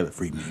like the ad.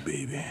 Freak me,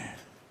 baby.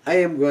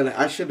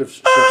 I should have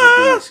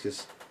shuffled these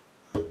because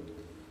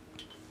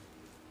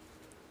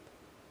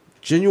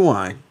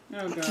Genuine,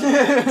 Oh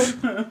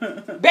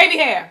god. Baby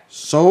hair.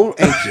 so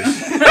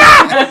anxious.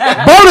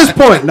 Bonus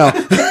point. No.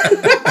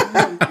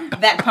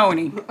 That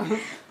pony.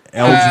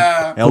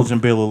 Elgin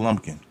Baylor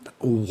Lumpkin.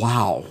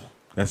 Wow.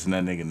 That's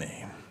that nigga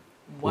name.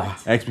 What?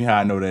 Ask me how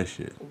I know that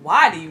shit.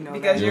 Why do you know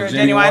Because that? you're a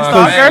Genuine genuine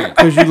fan. stalker.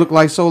 Because you look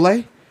like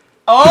Soleil.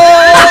 Oh.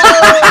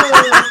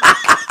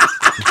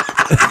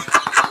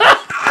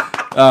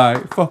 All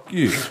right, fuck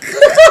you.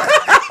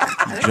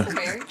 That's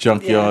married.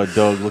 Junkyard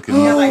dog looking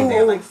You're like motherfucker.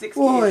 they're like 6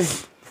 Boy.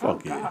 kids.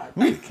 Fuck yeah.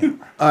 Move the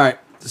camera. All right.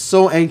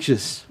 So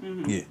anxious.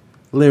 Yeah.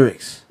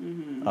 Lyrics.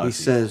 Oh, He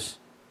see. says,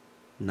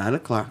 9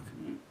 o'clock,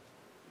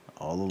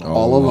 all alone.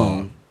 all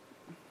alone.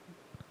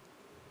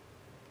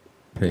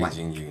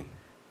 Paging you.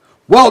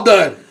 Well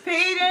done.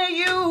 Peter,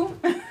 you.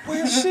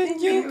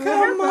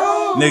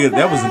 Nigga,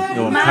 that was in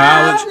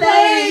college.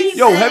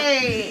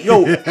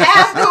 Yo,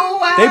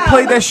 they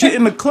played that shit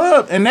in the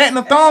club and that in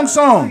the thong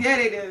song. Yeah,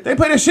 they did. They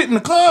played that shit in the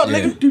club, Yeah.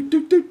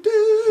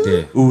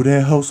 nigga. Yeah. Ooh,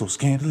 that hoe so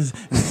scandalous.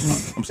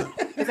 I'm sorry.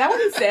 Is that what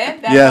he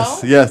said? That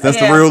Yes, low? yes, that's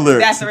Yeah, the real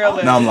lyrics. that's the real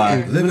lyrics. No, I'm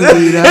lying.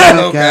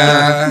 Little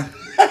guy.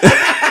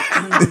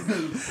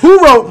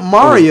 Who wrote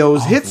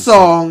Mario's hit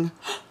song,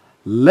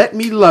 Let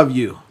Me Love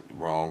You?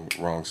 Wrong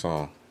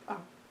song.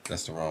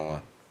 That's the wrong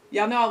one.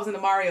 Y'all know I was in the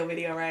Mario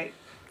video, right?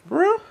 For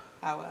real?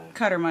 I was.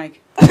 Cutter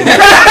Mike.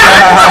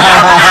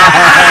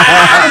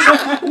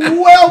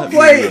 Well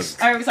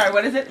placed. I'm sorry,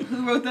 what is it?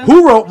 Who wrote them?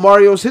 Who wrote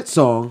Mario's hit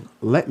song,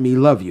 Let Me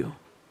Love You?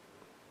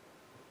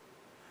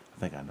 I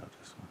think I know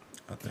this one.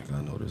 I think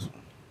I know this one.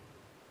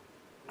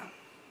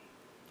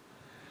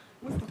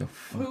 What the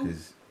fuck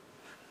is?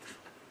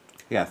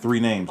 He got 3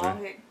 names, Bald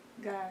right? head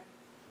guy.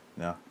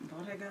 No.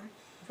 Bald head guy?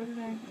 What's his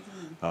name?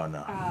 Oh,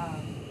 no.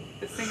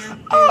 The singer.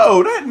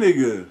 Oh, that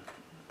nigga.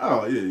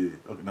 Oh, yeah.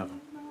 Okay,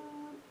 nothing.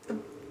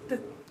 The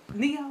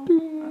Neo.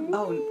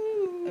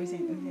 Oh, let me see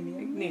Neo.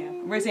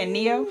 Neo. We're saying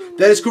Neo?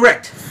 That is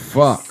correct.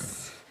 Fuck.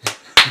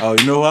 Oh,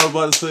 you know what I was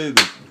about to say?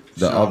 The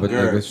Sean other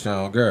Garrett. nigga,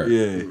 Sean Garrett.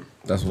 Yeah.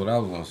 That's what I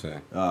was gonna say.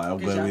 I'm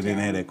glad we didn't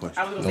have that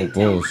question. I was No gonna say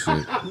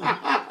Tim.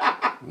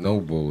 bullshit. No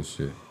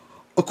bullshit.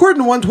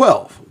 According to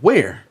 112,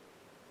 where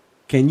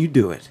can you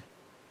do it?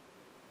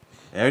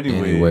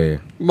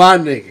 Anywhere. My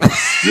nigga.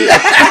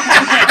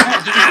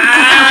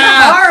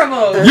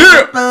 Horrible.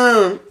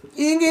 Yeah.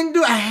 You can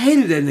do. I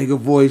hated that nigga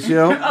voice,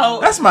 yo. Oh,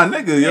 That's my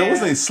nigga, yo. Yeah. What's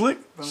his name? Slick?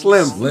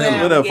 Slim.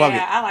 Whatever, fuck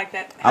Yeah, it. I like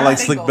that. I like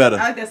single. Slick better.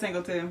 I like that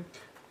single too.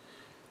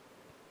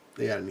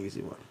 They got an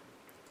easy one.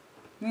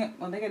 Yeah,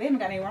 well, they haven't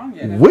got anything wrong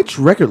yet. Which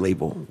record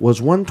label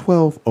was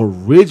 112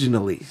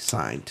 originally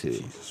signed to?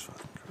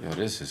 Yo,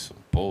 this is some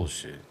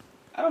bullshit.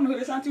 I don't know who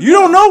they signed to. You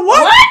don't know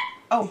what?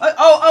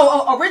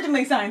 Oh,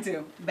 originally signed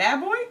to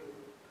Bad Boy?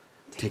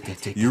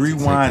 Take You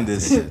rewind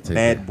this. take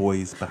Bad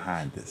Boys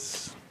Behind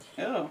Us.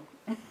 Oh.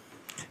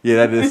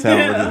 Yeah, that does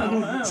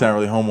sound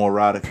really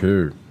homoerotic.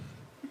 Pure.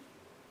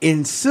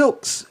 In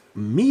Silk's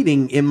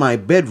Meeting in My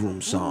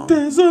Bedroom song,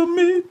 There's a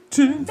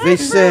meeting. they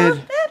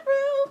said,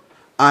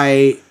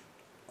 I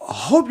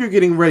hope you're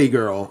getting ready,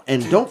 girl,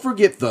 and don't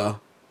forget the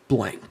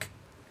blank.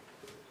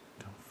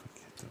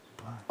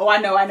 Oh, I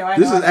know.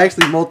 This is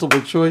actually multiple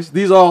choice.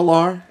 These all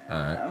are.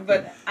 Alright.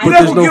 But But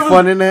there's no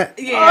fun in that.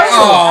 Yeah.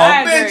 Oh,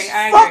 I bitch, agree.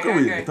 I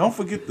fuckery. agree. Don't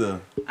forget the.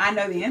 I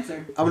know the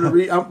answer. I'm gonna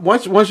read.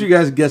 Once you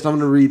guys guess, I'm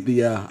gonna read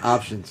the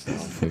options. Don't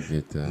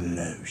forget that.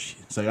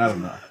 Lotion. So I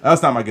don't know.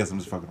 That's not my guess. I'm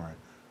just fucking right.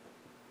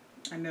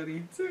 I know the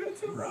answer.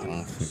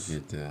 Don't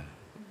forget that.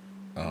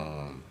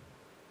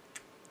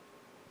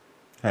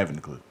 Having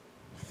the clue.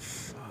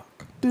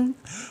 Dun,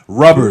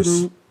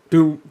 Rubbers.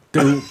 dun,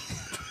 dun.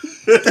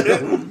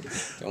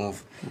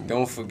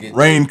 Don't forget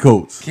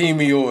Raincoats.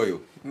 Kimi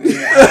oil.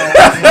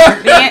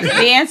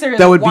 The answer is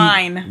That would be-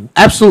 wine.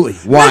 Absolutely.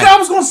 Wine. Nigga, I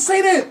was gonna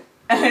say that.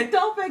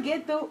 Don't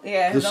forget the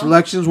The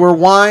selections were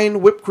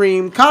wine, whipped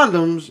cream,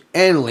 condoms,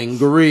 and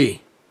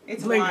lingerie.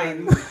 It's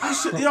wine.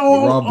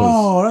 Yo, Rubbers.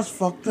 oh, that's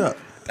fucked up.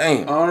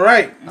 Damn. All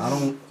right.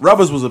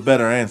 Rubbers was a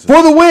better answer.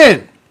 For the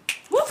win.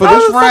 For How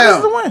this the fuck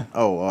is the round. win?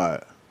 Oh, all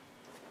right.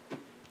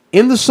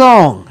 In the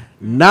song,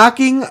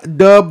 Knocking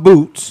the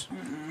Boots,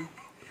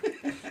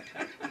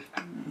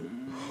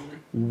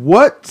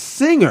 what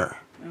singer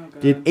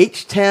did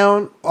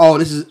H-Town... Oh,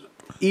 this is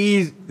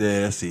easy.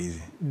 Yeah, that's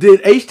easy.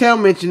 Did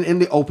H-Town mention in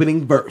the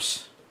opening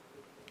verse?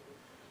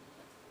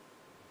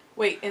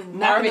 Wait, and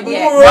Marvin Gaye.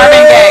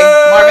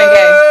 Gaye. Marvin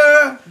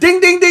Gaye. Ding,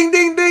 ding, ding,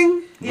 ding,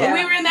 ding. Yeah.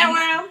 We were in that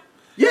round.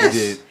 Yes. He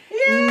did.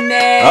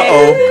 Nay.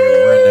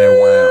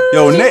 Uh-oh.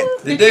 Yo, Nick.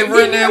 Did they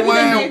run that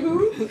well?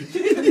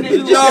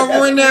 Did y'all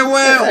run that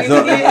well?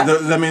 So,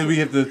 does that mean we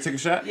have to take a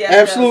shot? Yeah,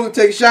 Absolutely.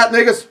 Take a shot,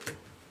 niggas.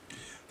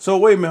 So,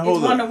 wait a minute. It's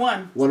Hold on.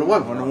 1-1.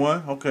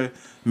 1-1. 1-1? Okay.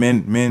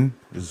 Men,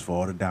 this is for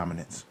all the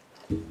dominance.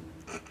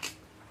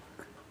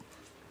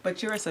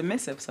 But you're a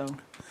submissive, so.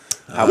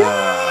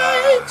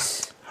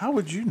 How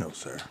would you know,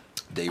 sir?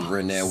 They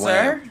run that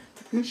well.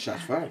 Sir?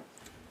 Shots fired.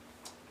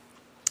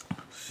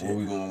 What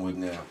we going with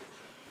now?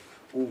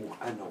 Ooh,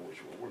 I know which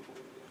one we're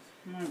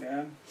going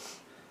with.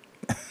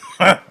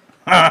 Oh,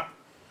 God.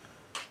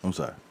 I'm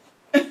sorry.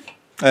 I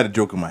had a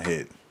joke in my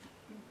head.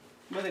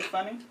 Was it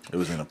funny? It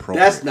was inappropriate.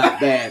 That's not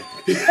bad.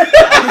 Was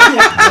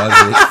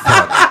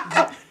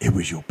it? It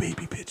was your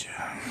baby picture.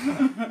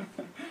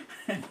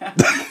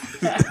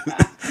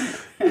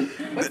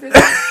 What's this?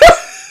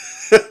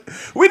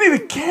 We need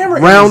a camera.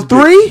 in Round this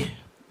bitch. 3,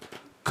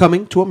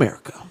 Coming to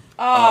America.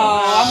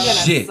 Oh, I'm gonna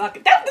shit. suck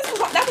it. That was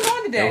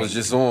on today. That was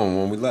just on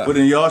when we left. But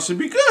then y'all should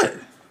be good.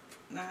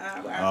 Nah,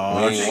 Oh,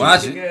 We ain't shit.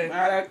 watch it. Good. All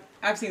right,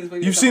 I've seen this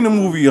movie. You've seen the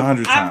movie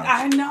 100 I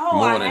times. know.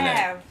 More I than that.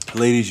 have.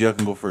 Ladies, y'all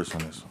can go first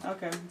on this one.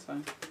 Okay, that's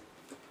fine.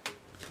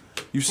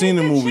 You've seen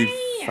the Take a movie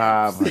chance.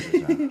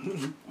 500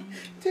 times.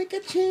 Take a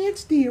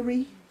chance,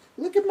 dearie.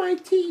 Look at my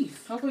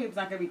teeth. Hopefully, it's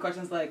not gonna be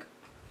questions like,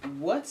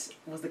 "What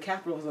was the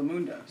capital of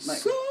Zamunda?" Like,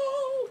 So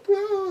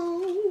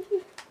low.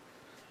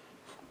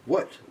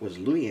 What was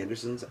Louis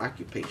Anderson's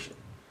occupation?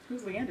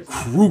 who's Lee Anderson?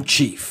 Crew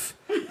chief.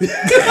 And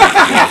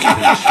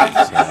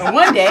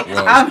one day,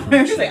 Well, I'm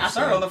it's like, I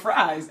started on the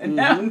fries, and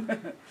now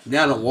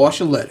Now to wash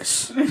a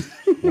lettuce.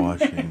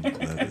 Washing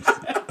lettuce.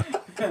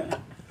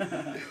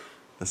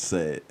 That's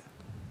sad.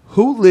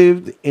 Who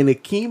lived in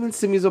Akeem and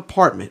Simi's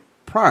apartment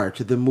prior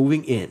to them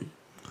moving in?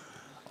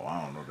 Oh,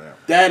 I don't know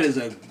that. That is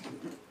a...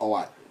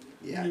 Oh,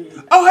 yeah.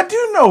 Oh, I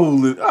do know who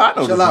lived. Oh, I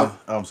know Chill this out. one.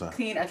 Oh, I'm sorry.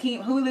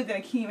 Akeem, who lived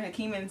in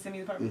Akeem and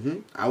Simi's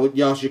apartment?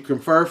 Y'all should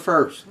confer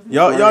first.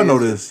 Y'all know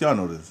this. Y'all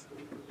know this.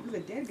 was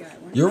a dead guy.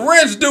 Your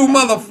rent's due,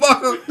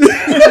 motherfucker.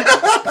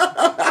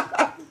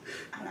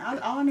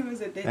 All I knew is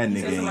that That he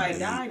nigga said somebody ain't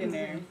died in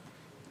there.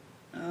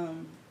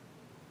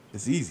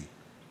 It's easy.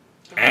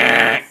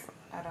 I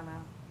don't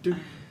know.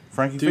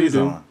 Frankie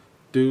Faison.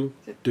 The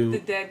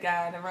dead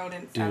guy, the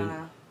rodent. I don't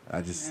know.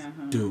 I just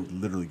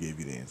literally gave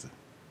you the answer.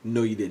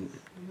 No, you didn't.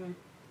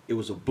 It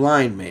was a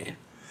blind man.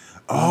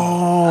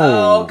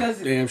 Oh. because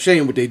Damn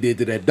shame what they did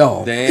to that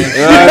dog. Damn.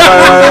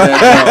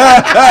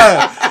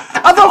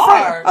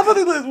 I thought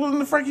they was in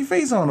the Frankie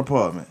Faison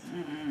apartment.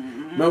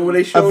 Remember when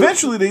they showed?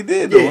 Eventually they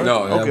did, Yeah. though.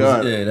 No, that Okay, was, all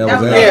right. yeah, that That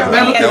was was- after. Yeah,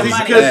 remember That was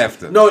because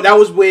after. no, that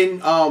was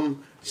when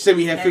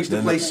Simi had fixed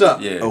the place up.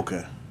 Yeah.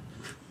 Okay.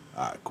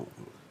 All right, cool.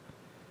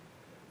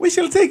 We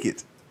shall take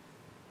it.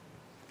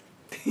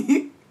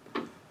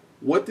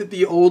 What did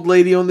the old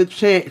lady on the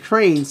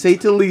train say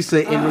to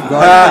Lisa in regard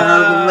to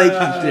her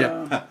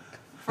relationship?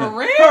 For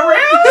real?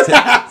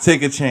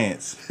 Take a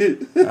chance. I don't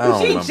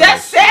she remember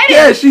just said it.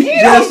 Yeah, she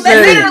just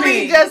said it.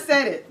 Literally just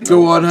said it.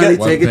 Go on, honey,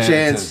 Wasn't take a paying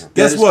chance. attention. That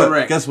Guess is what?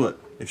 correct. Guess what?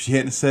 If she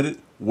hadn't said it,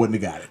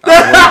 wouldn't have got it.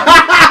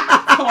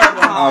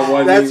 I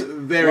wasn't That's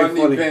even- very wasn't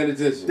even funny. paying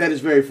attention. That is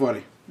very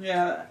funny.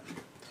 Yeah.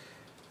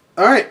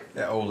 All right,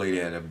 That old lady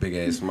had a big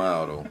ass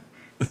smile though.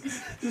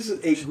 this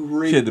is a She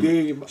great had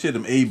game.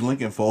 them Abe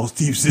Lincoln false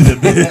teeth in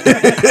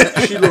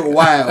there. She looked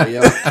wild,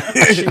 yo.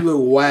 She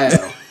looked wild.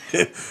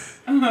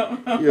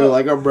 Yo,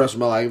 like her breath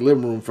smell like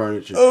living room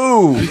furniture.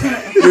 Oh,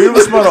 you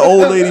ever smell an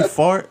old lady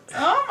fart?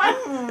 Oh my.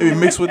 It be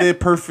mixed with that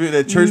perfume,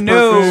 that church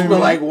No. perfume. Smell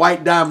like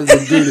white diamonds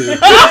and doo-doo.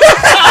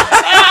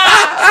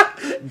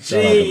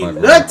 Gee, my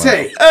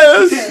nutty.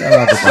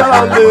 Shout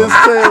out Liz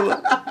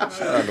Taylor.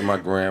 Shout out to my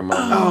grandma.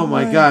 Oh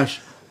my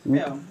gosh.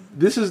 Yeah.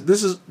 This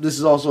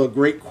is also a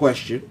great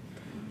question.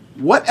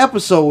 What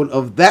episode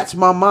of That's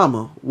My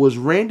Mama was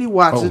Randy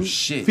Watson Oh,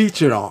 shit.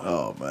 featured on?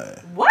 Oh man.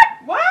 What?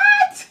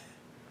 What?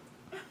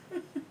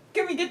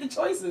 Can we get the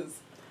choices?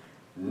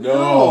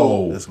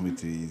 No. That's gonna be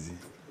too easy.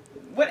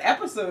 What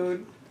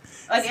episode?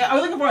 Like, are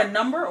we looking for a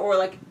number or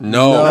like?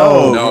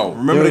 No.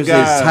 Remember There's the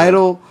guy a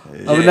title of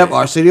an Yeah.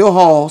 Arsenio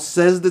Hall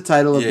says the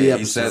title of Yeah, the he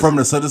episode. says- from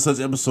the such and such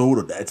episode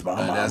of That's My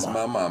Mama. That's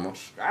my mama.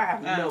 I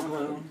have no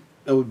clue.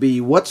 It would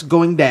be What's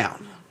Going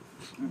Down.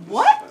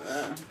 What?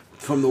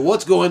 From the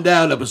What's Going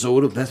Down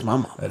episode of That's My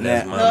Mama.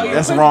 That's my No, mama.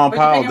 that's the wrong but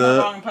pile, you're picking the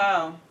dude. wrong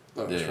pile.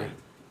 Yeah.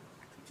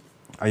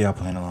 Are y'all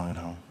playing along at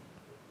home?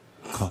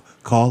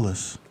 Call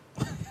us.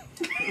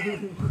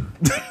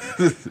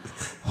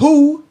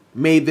 Who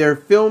made their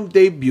film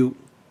debut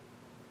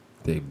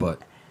They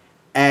butt.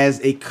 as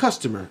a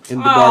customer in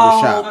the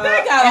barbershop?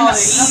 They got all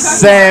these.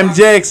 Sam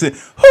Jackson.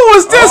 Who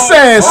was this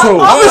asshole?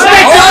 Listen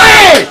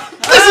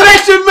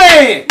at your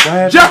man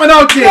ahead. jumping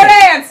out Good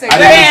there. answer.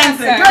 Good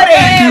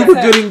answer.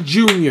 Cuba Gooding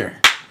Jr.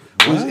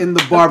 was in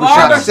the barbershop.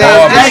 barbershop.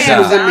 Sam Jackson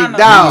was in Barbershop. He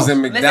McDonald's. was in Oh,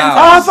 I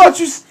McDonald's. thought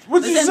you.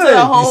 What you Listen to the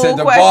say? whole He said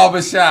the question.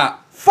 barber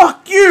shop.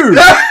 Fuck you.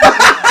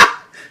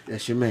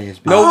 That's your man's.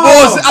 No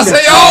bullshit. I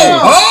say,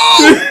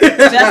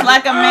 oh. Just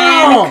like a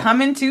man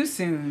coming too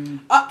soon.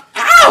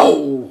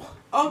 Ow!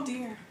 Oh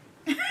dear.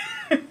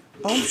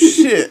 Oh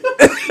shit.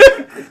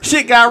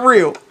 Shit got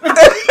real.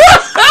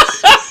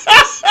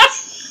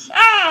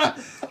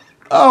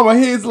 Oh, my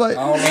head's like.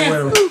 I don't know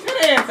where to,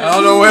 Good answer. I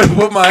don't know where to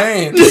put my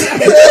hand.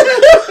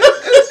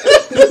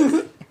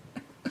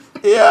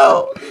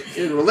 Yo.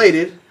 In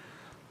related,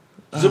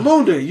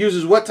 Zamunda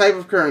uses what type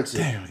of currency?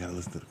 Damn, I gotta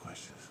listen to the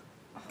questions.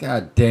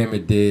 God damn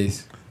it,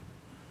 Diz.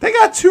 They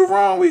got two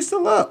wrong. We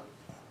still up.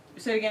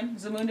 Say it again.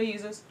 Zamunda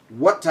uses.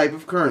 What type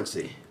of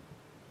currency?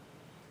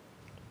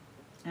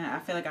 I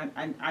feel like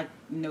I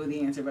know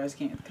the answer, but I just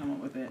can't come up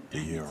with it. The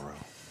euro.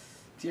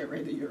 Yeah,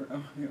 right. The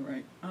euro. You're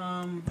right.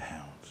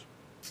 Pounds.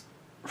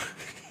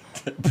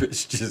 That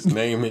bitch just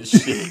naming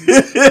shit.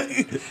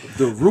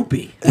 The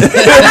rupee.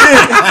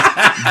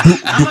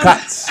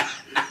 Ducats.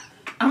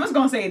 I'm just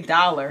gonna say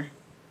 $1.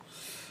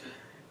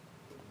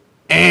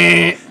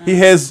 He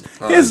has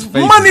his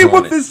face money is on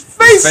with it. his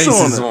face Face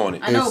on is it. on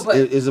it. I know, It's- but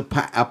it is a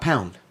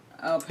pound.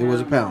 oh, It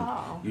was a pound.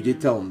 pound. You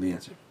did tell them the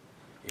answer.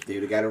 If they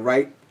would have got it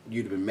right,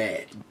 you'd have been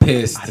mad.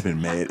 Pissed. I'd have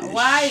been mad as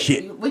Why?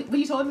 shit. When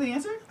you told her the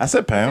answer? I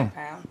said pound.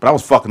 Pound. But I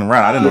was fucking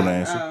around. I didn't know the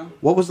answer.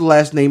 What was the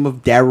last name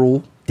of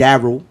Daryl?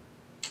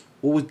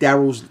 What was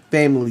Daryl's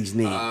family's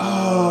name?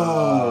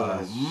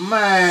 Oh,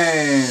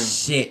 man.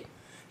 Shit.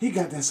 He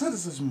got that such and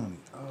such money.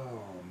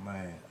 Oh,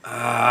 man.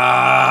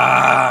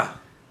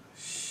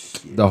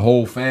 The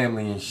whole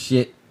family and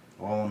shit.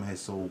 All of them had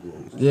soul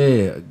glows.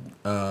 Yeah.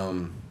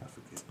 I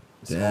forget.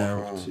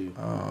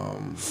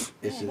 Daryl.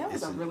 It's Man, that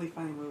was a a really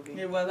funny movie.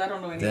 It was. I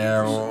don't know anything.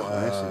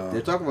 Daryl.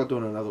 they're talking about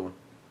doing another one.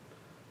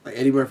 Like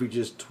Eddie Murphy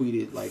just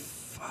tweeted like,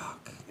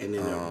 and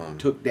then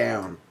took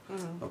down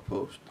a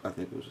post. I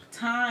think it was.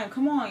 Time.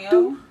 Come on,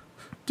 yo.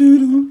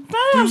 Damn,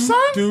 son.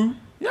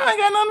 Y'all ain't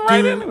got nothing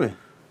right anyway.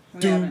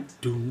 We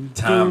haven't.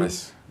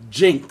 Thomas.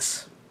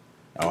 Jinx.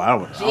 Oh, I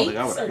don't think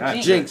I would Jinx have or got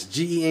Jinx?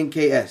 Jinx.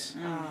 Genks.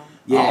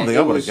 Yeah, I don't think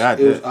I would've got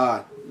It was that.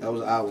 odd. That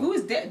was odd. Who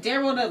is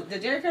Daryl? The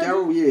Jerry Curry?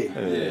 Daryl?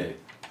 Yeah.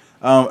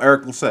 Yeah.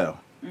 Eric LaSalle.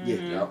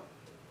 Yeah.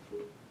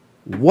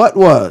 What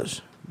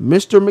was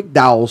Mr.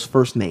 McDowell's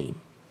first name?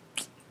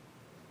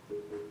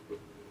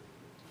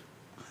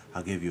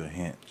 I'll give you a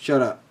hint.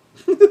 Shut up.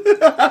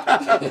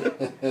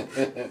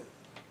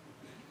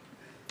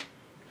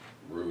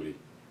 Rudy.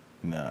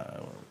 Nah.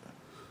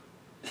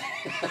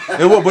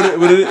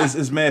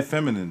 It's mad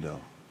feminine though.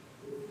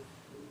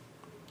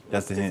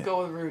 That's the Let's hint.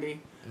 go with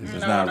Rudy. It's No,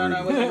 not no, Rudy.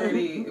 it wasn't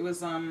Rudy. It was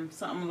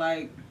something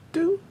like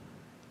Do,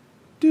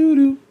 do,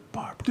 do,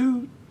 Barbara.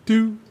 do,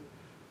 do,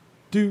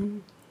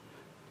 do,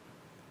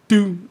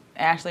 do.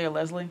 Ashley or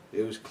Leslie.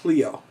 It was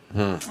Cleo.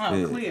 Oh,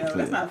 Cleo.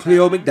 That's not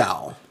Cleo feminine.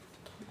 McDowell.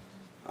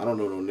 I don't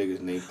know no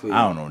niggas named Cleo.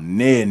 I don't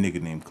know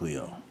nigga named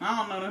Cleo. I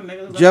don't know them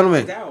niggas.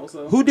 Gentlemen, McDowell,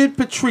 so. who did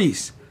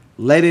Patrice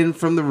let in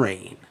from the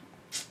rain?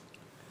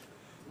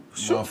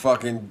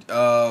 Motherfucking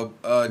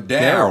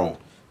Daryl.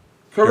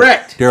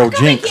 Correct. Daryl How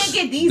come we Jinx. can't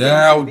get these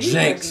Daryl these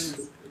Jinx.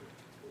 questions?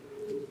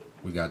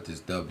 We got this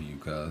W,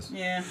 cuz.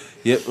 Yeah.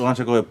 Yep. Why don't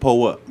you go ahead and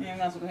pull up? Yeah, I'm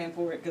gonna go ahead and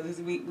forward because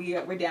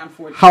we're down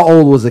 4. How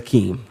old was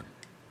Akeem?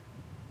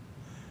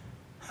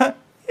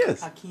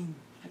 Yes. Hakeem.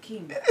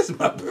 It's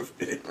my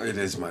birthday. It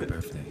is my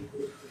birthday.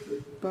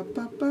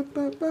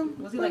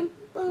 Was he like?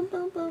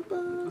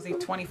 Was he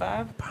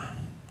 25?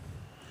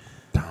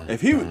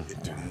 If he was,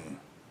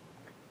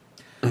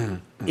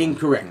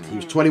 Incorrect. He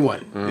was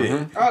 21.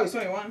 yeah. Oh, he's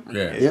 21.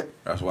 Yeah. Yep.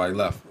 That's why he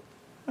left.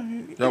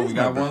 Yo, we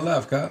got one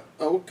left, cuz.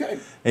 Okay.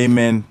 Hey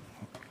man,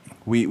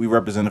 we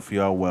represented for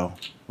y'all well.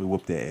 We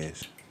whooped their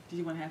ass. Did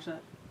you want a half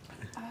shot?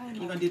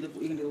 You gonna do the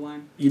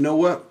one? You know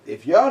what?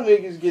 If y'all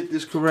niggas get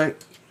this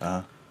correct,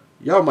 Uh-huh.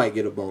 y'all might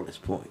get a bonus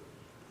point.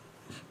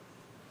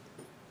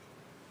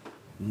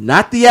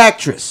 Not the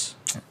actress.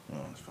 Oh,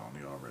 it's found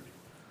me already.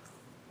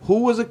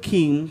 Who was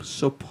Akeem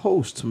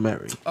supposed to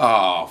marry?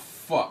 Oh,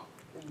 fuck.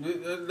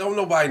 Don't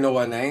nobody know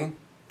her name.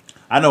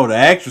 I know the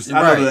actress.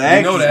 I know the actress.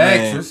 You know the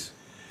man. actress.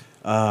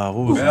 What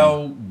was her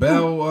name?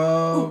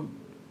 Bell,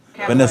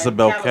 Vanessa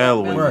Bell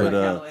Calloway. Right.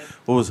 But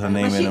what was her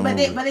name in the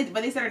movie?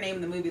 But they said her name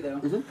in the movie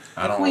though.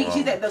 I don't Queen. know.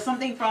 She said there's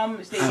something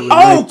from. Oh,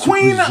 like to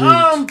Queen,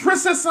 present-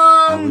 Princess,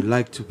 I would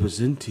like to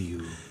present to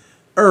you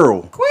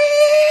Earl.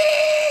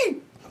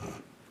 Queen!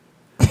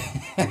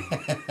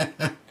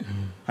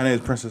 Her name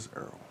is Princess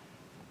Earl.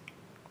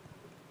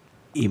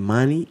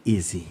 Imani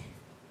Izzy.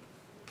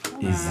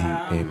 Easy,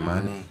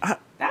 money.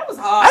 That was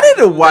hard. I need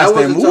to watch That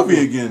that, was a tough movie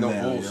one. again No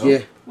now. bullshit. Yo.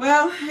 Yeah.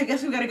 Well, I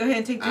guess we gotta go ahead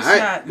and take All this right.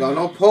 shot. Y'all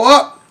don't pull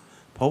up.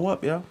 Pull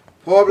up, yo.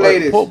 Pull up,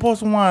 ladies. Pour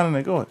some wine in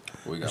there. Go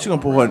We ahead. got She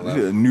gonna one pour round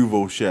her left.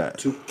 Nouveau shot.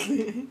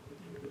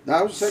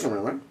 That was the second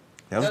round, right?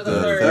 That was That was the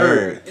the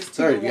third. It's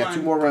Third. You got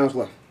 2 more rounds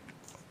left.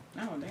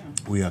 Oh damn.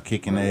 We are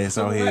kicking ass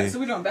So out we here.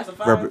 doing best of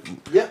 5.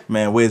 Yep.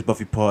 Man, where's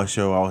Buffy Paul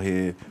show out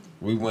here?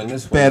 We win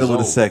this one. Battle of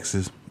the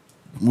sexes.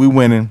 We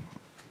winning.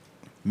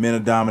 Men are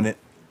dominant.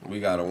 We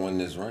gotta win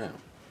this round.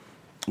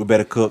 We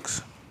better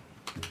cooks.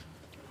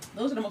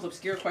 Those are the most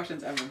obscure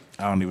questions ever.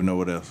 I don't even know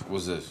what else.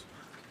 What's this?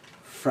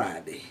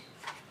 Friday.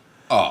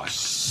 Oh,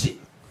 shit.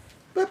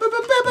 Friday.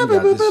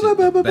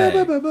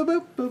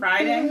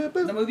 Friday,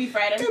 the movie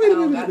Friday.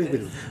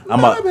 I'm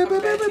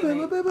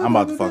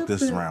about to fuck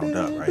this round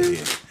up right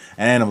here.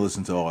 And I'm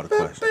listening to all the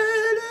questions.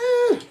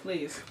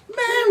 Please.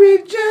 Mary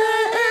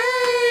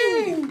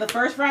Jane. The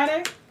first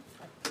Friday.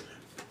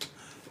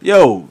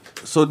 Yo,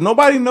 so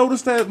nobody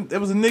noticed that there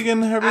was a nigga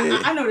in her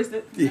bed? I noticed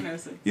it. I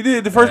noticed it. You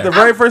did the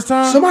very first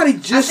time? Somebody I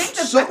think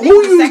just the- I think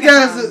who the used second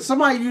that time. as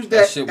somebody used That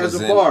that shit as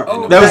was a in- bar.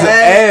 in the That was an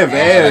Av. Av,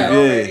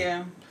 yeah.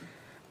 Yeah.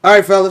 All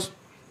right, fellas.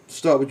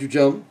 Start with you,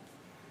 gentlemen.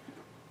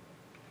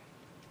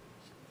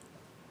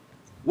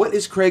 What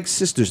is Craig's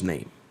sister's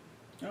name?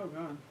 Oh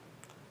god.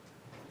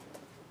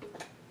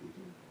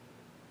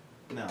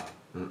 No.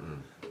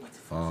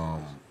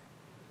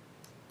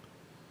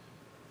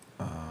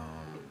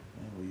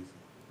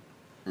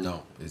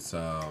 No, it's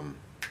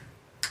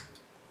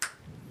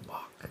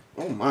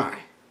Oh my.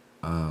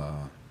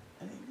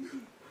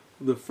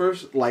 The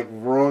first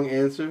wrong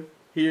answer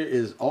here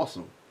is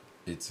awesome.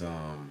 it's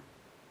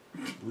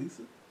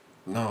Lisa?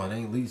 no, it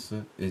ain't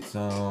Lisa. It's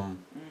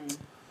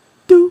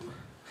Do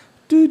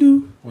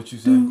do what you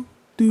say? do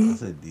do I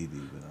said Dee Dee,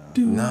 but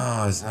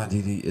No, it's not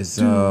Didi. It's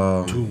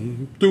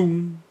doom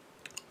doom.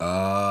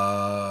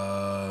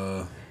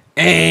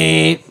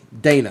 and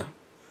Dana.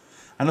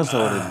 I know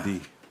so did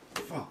D.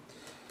 Fuck.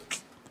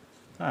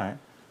 Alright.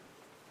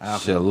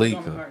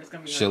 Shalika. It's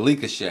gonna be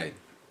Shalika Shay.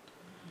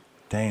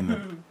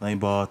 Dana. Lane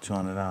ball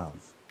 $200.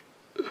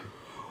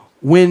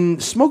 When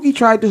Smokey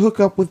tried to hook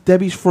up with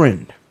Debbie's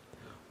friend,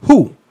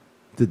 who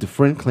did the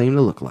friend claim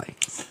to look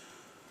like?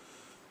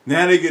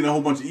 Now they getting a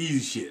whole bunch of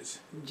easy shits.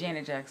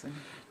 Janet Jackson.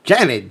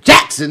 Janet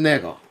Jackson,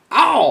 nigga.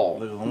 Oh,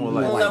 Look more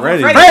like Well,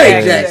 Freddie.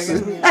 Freddie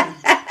Jackson.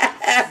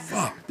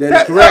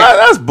 That is correct.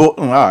 That's bull.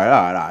 All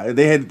right.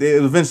 They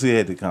eventually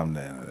had to come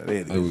down. They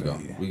had to Here we get go.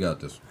 some- We got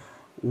this.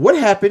 What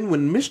happened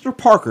when Mr.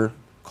 Parker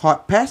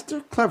caught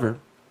Pastor Clever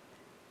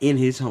in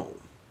his home?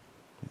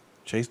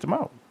 Chased them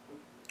out.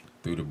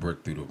 Through the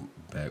brick, through the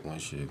back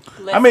windshield.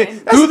 I mean,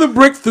 Through the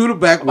brick, through the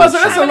back that's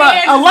windshield. a lot.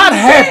 A lot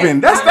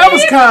happened. That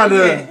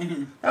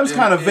was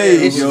kind of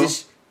vague, It's yo.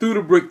 just through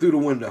the brick, through the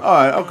window. All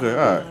right. Okay. All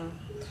right.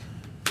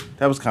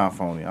 That was kind of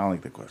phony. I don't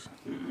like that question.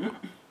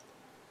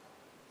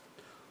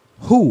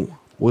 Who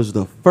was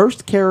the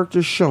first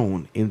character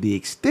shown in the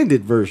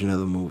extended version of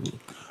the movie?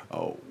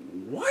 Oh,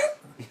 what?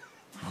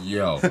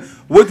 Yo.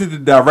 What did the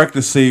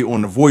director say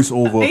on the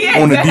voiceover Yeah,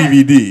 on the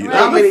exactly. DVD?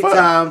 How What many the fuck?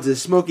 times did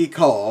Smokey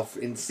cough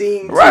in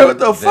scene? Right, what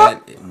the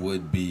fuck? That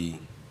would be.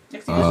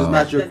 This is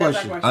not your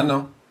question. I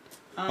know.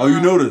 Oh, you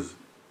know this?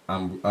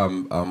 I'm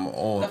on The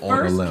on the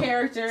first limb.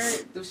 character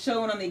that was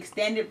shown on the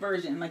extended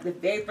version, like the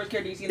very first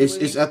character you see in the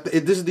It's movie.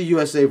 this is the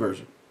USA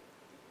version.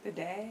 The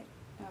dad?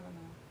 I don't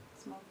know.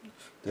 Smoking?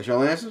 That's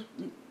your answer?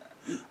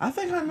 I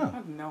think I I know.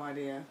 have no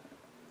idea.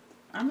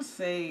 I'm gonna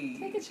say.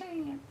 Take a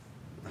chance.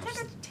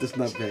 That's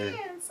not bad.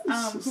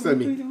 Send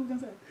me. Who's gonna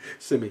say?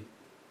 Send me.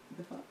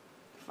 The fuck?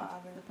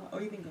 Father. Oh,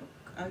 you think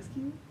Ice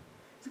Cube?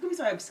 It's gonna be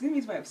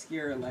so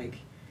obscure. Like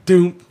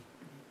Doom.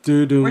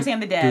 Doom. We're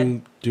saying the dad.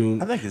 Doom.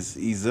 Doom. I think it's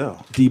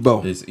Ezel.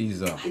 Debo. It's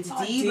Ezo. it's Oh,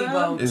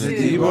 Devo. Is it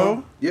too.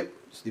 Debo? Yep.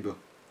 It's Debo.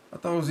 I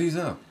thought it was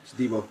Ezo. It's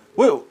Debo.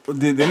 Wait,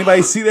 did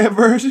anybody see that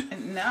version?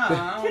 No. I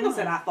don't Kendall know.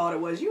 said I thought it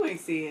was. You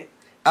ain't see it.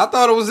 I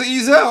thought it was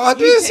Ezo. I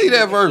did see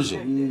that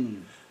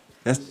version.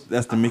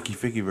 That's the Mickey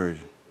Ficky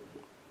version.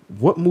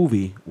 What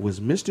movie was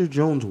Mr.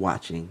 Jones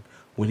watching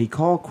when he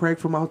called Craig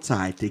from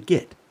outside to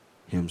get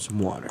him some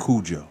water?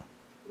 Cujo.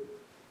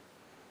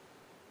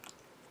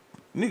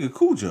 Nigga,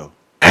 Cujo.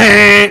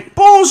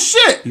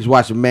 Bullshit. He's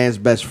watching Man's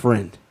Best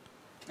Friend.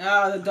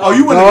 Oh, the dog. Oh,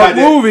 you wouldn't Dog have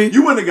got that. movie.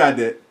 You wouldn't have got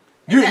that.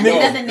 You, Is that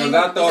nigga, the name?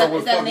 I thought it was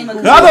Is that the name of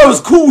fucking the I movie? thought it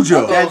was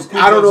Cujo. thought it was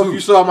I don't know too. if you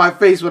saw my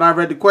face when I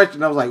read the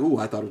question. I was like, ooh,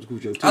 I thought it was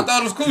Cujo too. I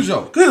thought it was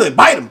Cujo. Cause like,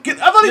 bite him. I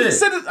thought he Yeah.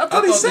 said it. I I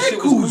thought he thought the said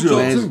shit was Cujo.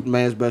 Cujo.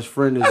 Man's Best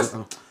Friend is.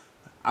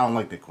 I don't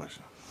like that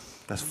question.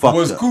 That's fucked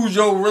Was up.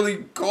 Cujo really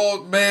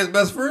called Man's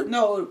Best Friend?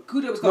 No,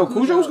 Cujo was No, called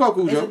Cujo. Cujo was called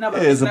Cujo. It's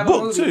another, Yeah, it's a another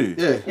book movie.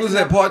 too. Yeah. Was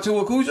that part 2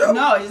 of Cujo?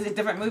 No, it's just a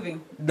different movie.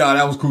 No,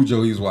 that was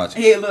Cujo he was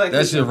watching. He looked like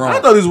That Cujo. shit wrong. I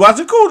thought he was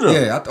watching Cujo.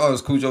 Yeah, I thought it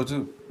was Cujo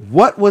too.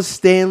 What was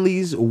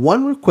Stanley's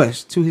one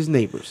request to his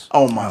neighbors?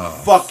 Oh my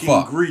fucking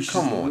Fuck. Greece.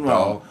 Come on, No.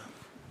 dog.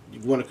 You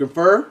want to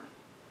confer? Girl,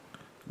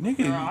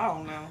 Nigga, I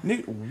don't know.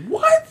 nigga,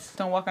 what?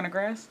 Don't walk on the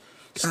grass.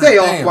 Stay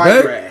off damn, white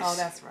man. grass. Oh,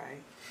 that's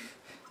right.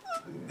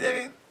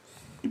 Nigga,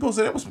 you supposed to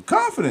say that with some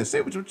confidence. Say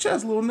it with your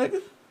chest, little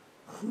nigga.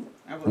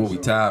 I Well, we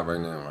sure. tied right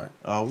now, right?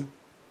 Oh,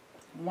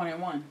 1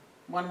 and 1.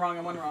 1 wrong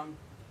and 1 wrong.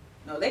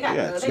 No, they got.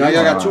 Yeah, they Now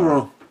y'all got got two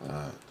wrong. we're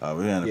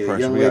under Yeah, pressure.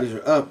 young We got- ladies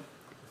are up.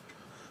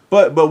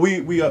 but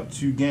we up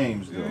 2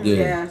 games though. Yeah.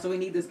 Yeah, so we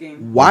need this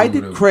game. Why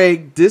Whatever. did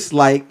Craig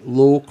dislike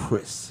Lil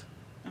Chris?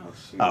 Oh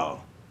shoot.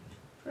 Oh,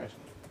 trash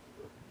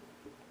can.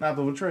 Not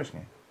the trash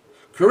can.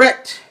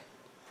 Correct.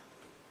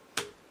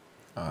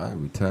 All right,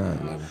 we tied,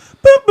 nigga.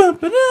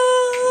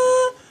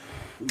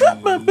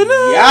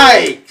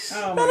 Yikes.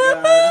 Oh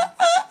my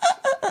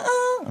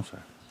god. I'm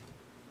sorry.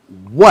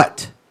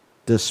 What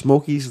does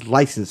Smokey's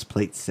license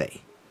plate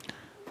say?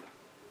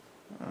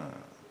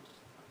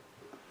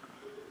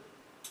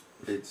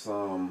 It's I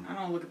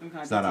don't look at them kind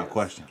of It's not details. our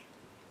question.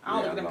 I don't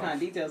Yeah, look at them no. kind of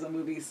details in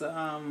movies. So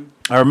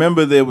I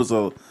remember there was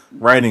a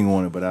writing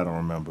on it, but I don't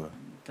remember.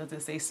 does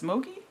it say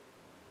Smokey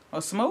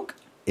or Smoke?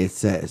 It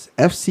says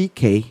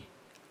FCKIT.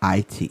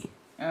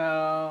 Oh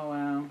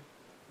wow.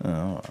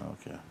 Oh,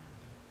 okay.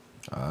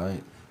 all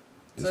right.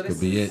 This So could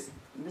be is, it.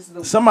 This is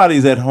the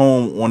Somebody's at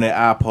home on their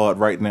iPod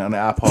right now, on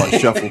their iPod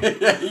shuffle.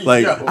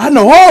 Like, I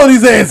know all of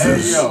these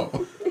answers.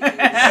 Yo.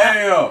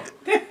 Hey, yo.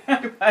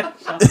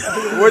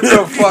 What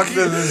the fuck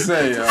does it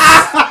say, yo?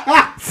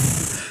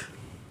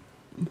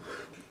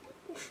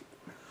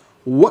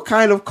 What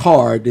kind of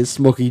car did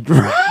Smokey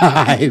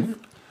drive?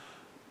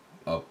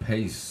 A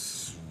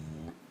pace.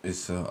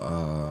 It's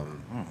a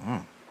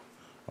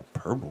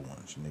Purple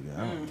ones, nigga. I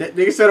don't- That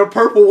nigga said a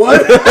purple one.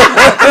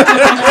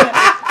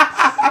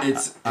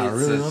 It's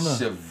really a don't know.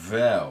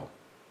 Chevelle.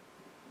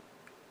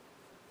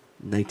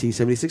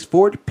 1976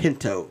 Ford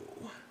Pinto.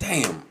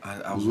 Damn,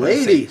 I was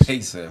Ladies. gonna say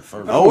pace at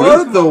first.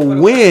 Oh, For the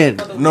win.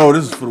 No,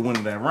 this is for the win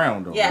of that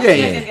round, though. Yeah, Yeah,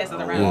 yeah, yeah. yes, of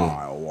the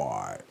round.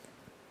 Why?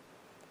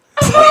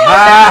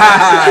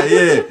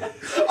 Yeah.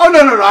 Oh,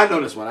 no. I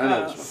know this one. I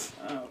know this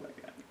one. Oh my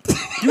god.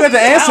 You got the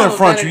answer in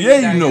front of you.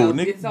 Yeah, you know,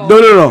 nigga. It's all No.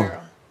 girl.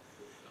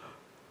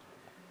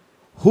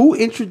 Who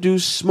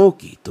introduced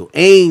Smokey to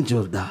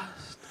Angel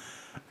Dust?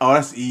 Oh,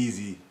 that's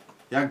easy.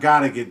 Y'all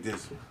gotta get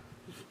this one.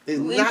 It's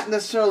not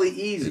necessarily It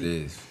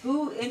easy. is.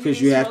 Who introduced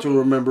Because you have to Smokey?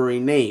 remember a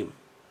name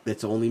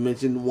that's only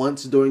mentioned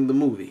once during the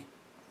movie.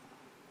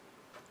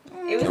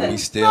 It was Can we a,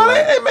 steal No,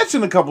 that? they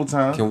mentioned a couple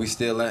times. Can we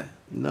steal that?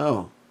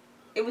 No.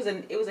 it was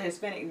a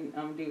Hispanic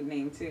dude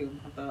name too.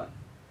 I thought.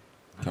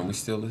 Can we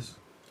steal this?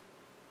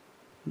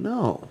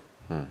 No.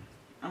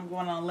 I'm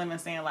going on a limb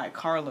and saying like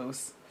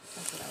Carlos.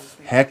 That's what I was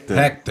thinking. Hector.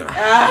 Hector.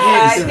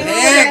 I knew it.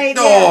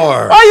 Hector.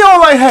 Why you don't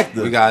like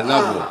Hector? We got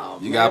another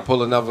one. You gotta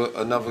pull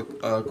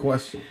another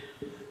question.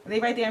 They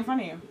right there in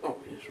front of you.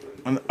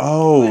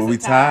 Oh, we We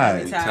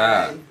tied.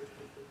 tied.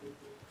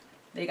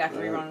 They got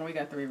 3 wrong. We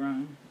got 3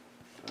 wrong.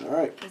 All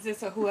right. Is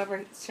this a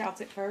whoever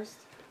shouts it first?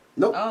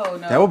 Nope. Oh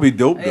no. That would be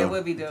dope, It though.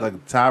 would be dope. Like a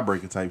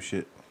tiebreaker type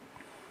shit.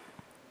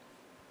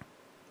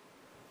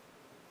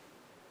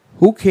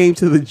 Who came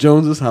to the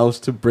Joneses' house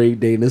to braid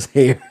Dana's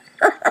hair?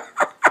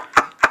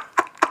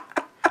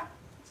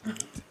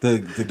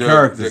 The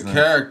characters. The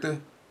character.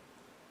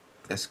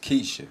 That's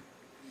Keisha.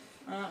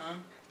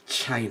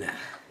 China.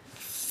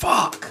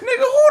 Fuck. Nigga,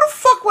 who the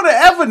fuck would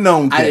have ever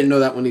known that? I didn't know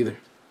that one either.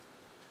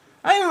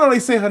 I didn't know they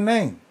say her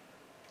name.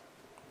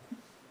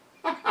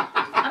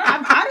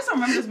 I just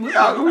don't remember this movie.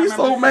 Y'all gonna be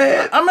so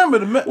mad. I remember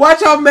the...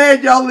 Watch how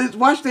mad y'all is.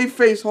 Watch their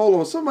face. Hold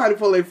on. Somebody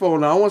pull their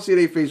phone out. I want to see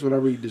their face when I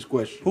read this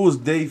question. Who was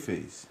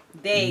Dayface?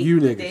 You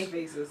niggas. Day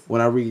faces.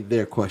 When I read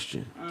their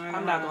question.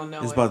 I'm not gonna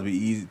know It's it. about to be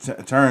easy.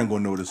 Turn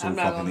gonna know this so I'm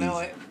not fucking gonna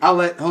know easy.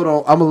 it. Hold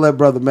on. I'm gonna let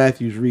Brother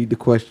Matthews read the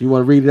question. You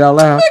want to read it out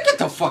loud? Man, get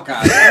the fuck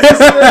out of here.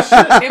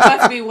 It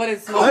must be what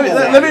it's Come smoking.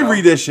 on. Let me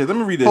read that shit. Let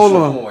me read that Hold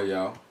shit. on. Come on,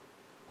 y'all.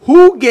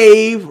 Who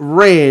gave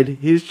Red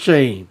his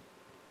chain?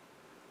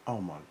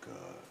 Oh my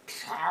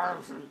god.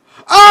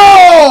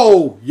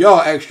 Oh!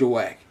 Y'all extra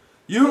whack.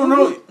 You don't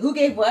know. Who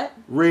gave what?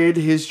 Red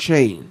his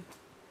chain.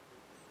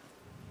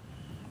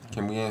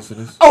 Can we answer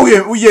this? Oh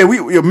yeah,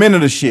 we're men of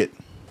the shit.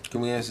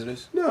 Can we answer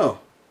this? No.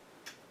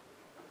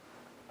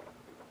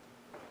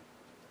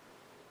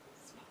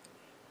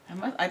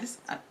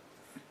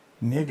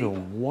 Nigga,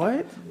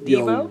 what?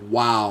 Yo, Devo?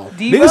 wow.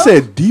 Nigga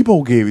said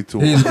Debo gave it to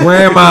him. His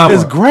grandmama.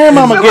 His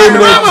grandmama gave me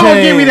that Mama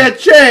chain. give me that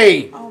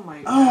chain. Oh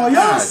my god. Oh,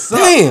 y'all suck.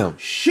 Damn.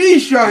 She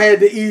sure had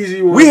the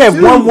easy one. We have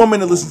too. one woman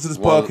that listens to this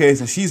One.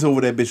 podcast, and she's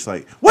over that bitch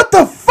like, what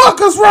the fuck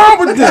is wrong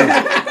with them?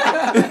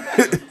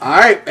 All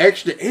right,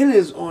 extra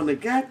innings on the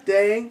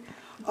goddamn.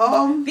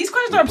 These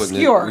questions are We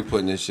obscure.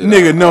 putting this shit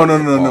Nigga, out.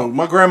 no.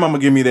 My grandmama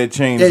gave me that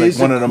chain. Yeah, It's it's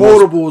like one the of the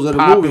most quotables of the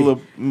popular.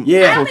 movie.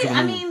 Yeah. quotes of the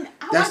movie.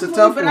 I That's watch the the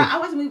tough movie, but one. I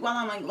watch the movie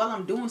while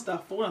I'm doing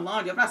stuff, folding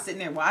laundry. I'm not sitting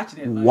there watching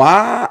it. Like,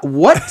 Why?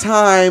 What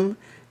time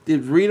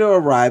did Rita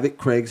arrive at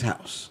Craig's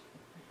house?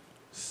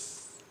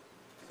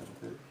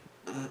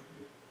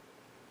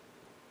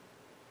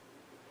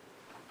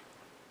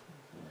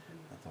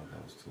 I thought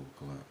that was 2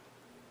 o'clock.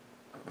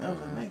 That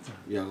was at nighttime.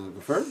 Y'all gonna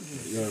confirm?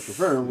 Y'all gonna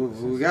confirm? What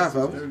we got,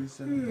 fellas? It was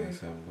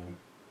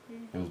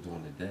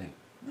during the day.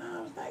 No,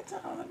 it was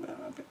nighttime.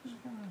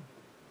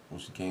 When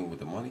she came with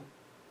the money.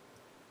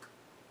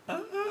 I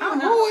don't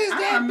know. Who is I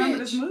that don't remember bitch?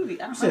 this movie. I You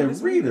don't said remember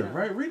this Rita, movie.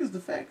 right? Rita's the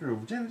fat girl,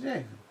 Janet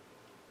Jackson.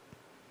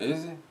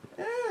 Is it?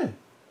 Yeah,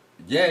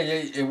 Yeah,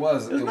 it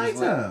was. It was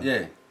nighttime. Like,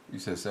 yeah. You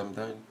said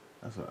 7:30?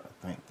 that's what I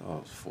think. I thought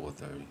it was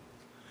 4:30.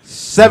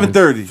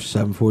 7:30.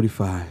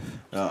 7:45.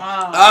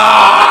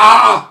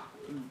 I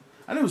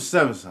knew it was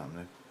 7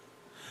 something.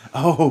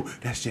 Oh,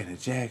 that's Janet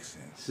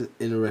Jackson. It's an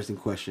interesting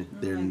question.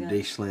 my God.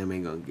 They slam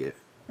ain't gonna get.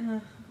 I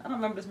don't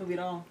remember this movie at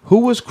all. Who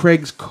was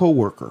Craig's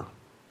coworker?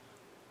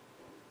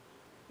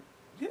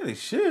 Yeah, they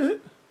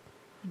should.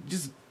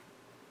 Just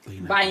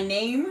By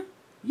name?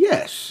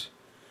 Yes.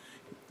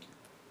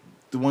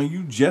 the one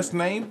you just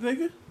named,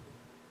 nigga.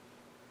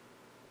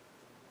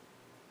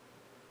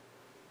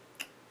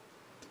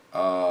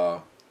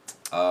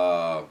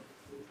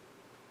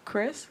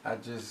 Chris? I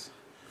just.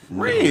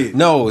 Red.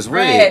 No, it's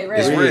red. Red.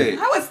 It's red.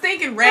 I was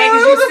thinking red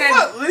because you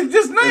said They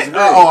just named. red.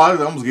 Oh, I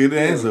almost gave the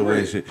answer It was away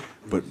and red. shit.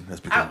 But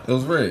that's because. It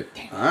was red.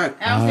 All right.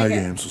 I was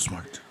thinking, yeah, I'm so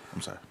smart.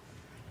 I'm sorry.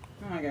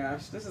 oh my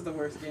gosh, this is the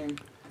worst game.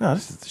 No,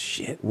 this is the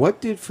shit.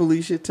 What did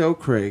Felicia tell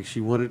Craig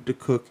she wanted to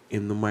cook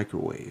in the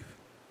microwave?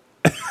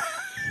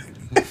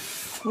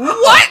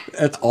 what?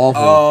 That's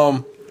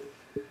awful.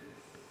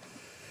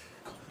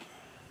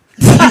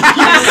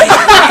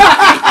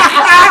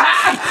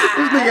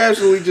 This nigga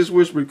actually just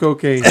whispered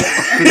cocaine.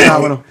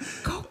 Phenomenal.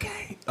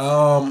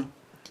 Cocaine.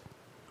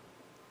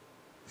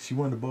 She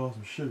wanted to borrow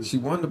some sugar. She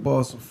wanted to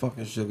borrow some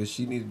fucking sugar.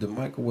 She needed the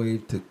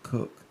microwave to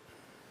cook.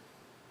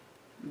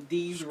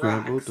 These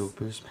Scrambled rocks.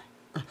 dope and smack.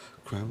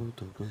 Scrambled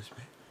dope and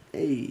smack.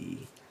 Hey.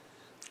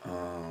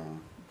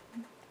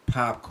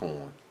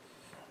 Popcorn.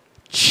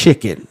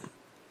 Chicken.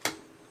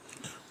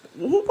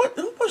 Who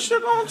put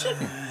sugar on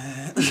chicken?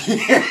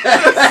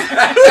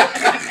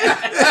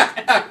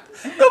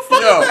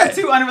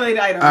 Two unrelated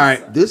items. All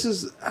right, this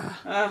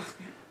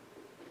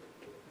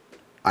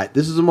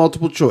is a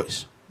multiple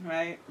choice.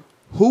 Right.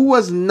 Who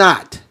was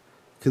not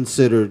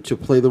considered to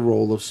play the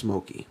role of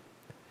Smokey?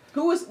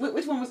 Who was?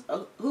 Which one was?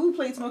 Who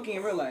played Smokey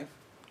in real life?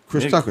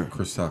 Chris Nick. Tucker.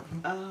 Chris Tucker.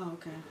 Oh,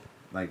 okay.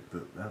 Like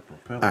that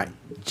propeller. All right,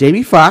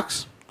 Jamie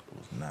Foxx,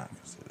 Was not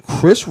considered.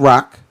 Chris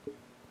Rock,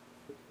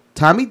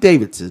 Tommy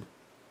Davidson,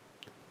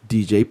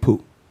 DJ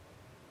Pooh.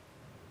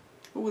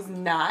 Who was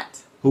not?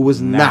 Who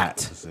was not.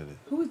 considered.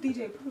 Who was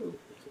DJ Pooh?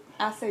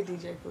 I say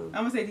DJ Pooh.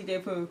 I'm gonna say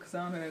DJ Pooh because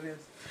I don't know who that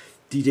is.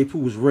 DJ Pooh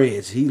was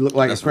Reds. He looked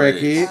like That's a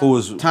crackhead. Reds. Who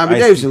was Tommy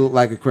Ice Davidson Cube? looked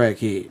like a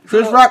crackhead.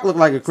 Chris So- Rock looked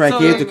like a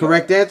crackhead. so- The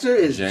correct answer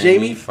is Jamie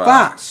Jamie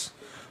Foxx. Foxx.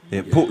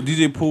 Yeah,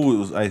 DJ Pooh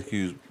was Ice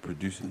Cube's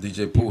producer,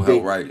 DJ Pooh They-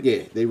 helped write it.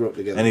 Yeah, they wrote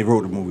together. and they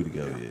wrote the movie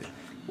together. Yeah.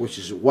 Which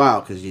is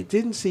wild because you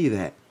didn't see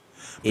that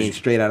in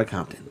Straight Outta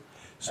Compton.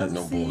 So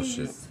no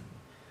bullshit.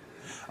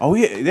 Oh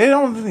yeah, they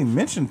don't really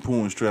mention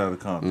Pooh and Straight Outta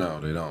Compton No,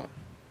 they don't.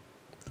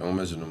 Don't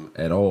mention them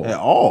at all. at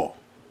all.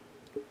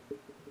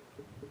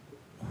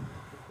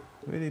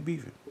 Where they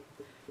beefing?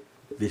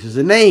 This is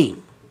a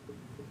name.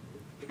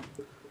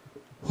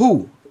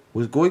 Who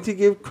was going to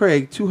give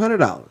Craig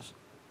 $200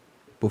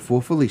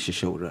 before Felicia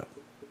showed up?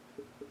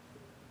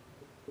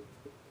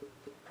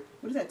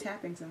 What is that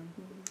tapping sound?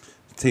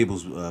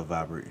 Tables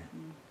vibrating.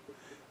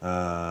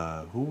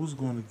 Who was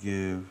going to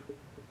give?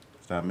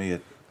 It's not me.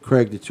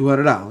 Craig the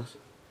 $200.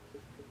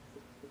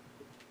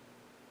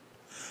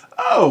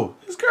 Oh,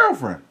 his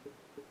girlfriend.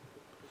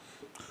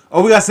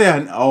 Oh, we gotta say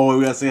her. Oh,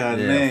 we gotta say her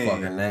name.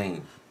 Fucking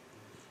name.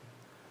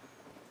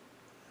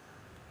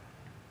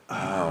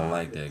 I don't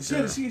like that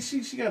girl.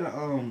 She got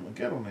a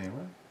ghetto name,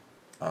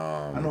 right?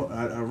 I know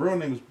her real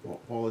name is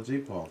Paula J.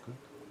 Parker.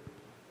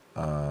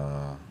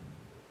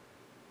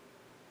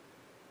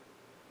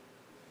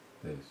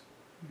 This.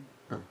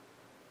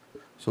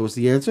 So what's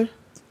the answer?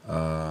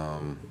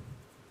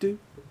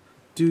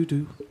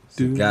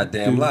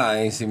 Goddamn lie. I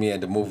ain't see me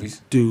at the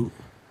movies.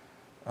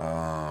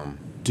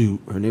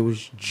 Her name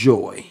was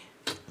Joy.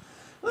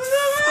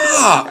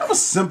 That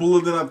was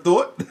simpler than I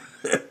thought.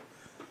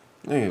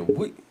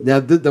 Now,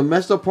 the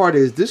messed up part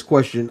is this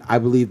question I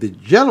believe the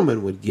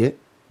gentleman would get,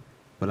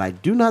 but I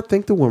do not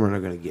think the women are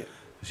going to get.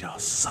 Y'all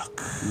suck.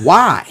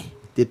 Why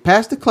did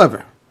Pastor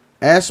Clever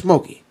ask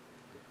Smokey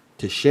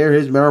to share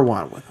his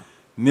marijuana with him?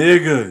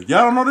 Nigga,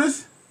 y'all don't know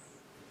this?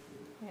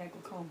 Yeah,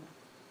 glaucoma.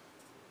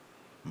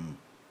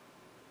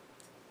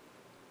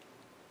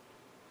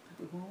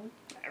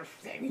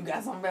 You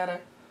got something better?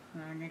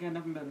 I got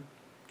nothing better.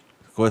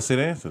 Go ahead, say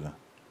the answer then.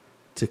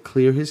 To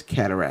clear his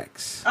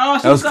cataracts. Oh,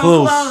 she's That was so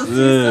close. close. She's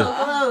Yeah.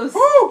 so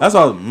close. That's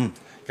all. God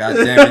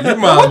damn it. You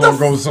might as well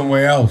go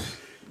somewhere else.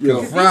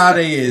 Yo,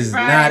 Friday is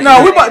not.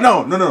 No, we about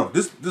no.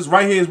 This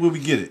right here is where we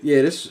get it.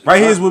 Yeah, this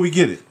Right here is where we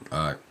get it. All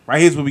right.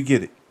 Right here's where we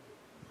get it.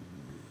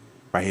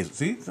 Right here.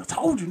 See, I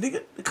told you,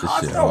 nigga. The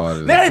cards shit know. hard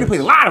as Now I a need to play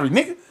the lottery,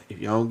 nigga. If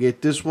y'all don't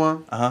get this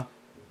one, Uh-huh.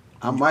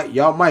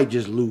 y'all might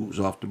just lose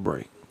off the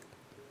break.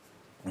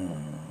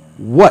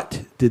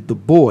 What did the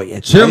boy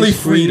at Chili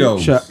Ice Cream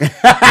Fritos.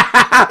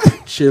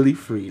 Truck- Chili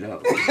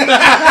Fritos.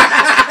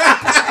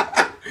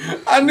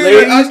 I knew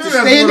Ladies, to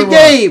stay in the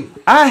game.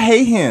 I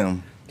hate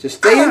him. To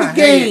stay in the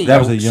game. That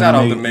was a Shout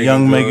out to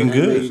young Megan Megan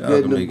Good. Big Shout out good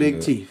to and the Megan big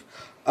Good. teeth.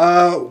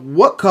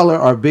 What color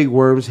are Big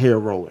Worm's hair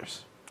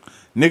rollers?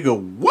 Nigga,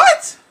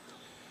 what?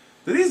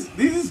 Do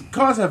these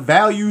cards have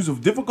values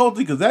of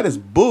difficulty? Because that is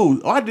bull.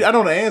 Oh, I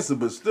know the answer,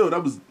 but still,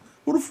 that was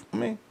who the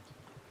man.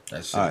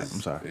 That shit All right, is,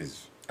 I'm sorry.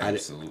 is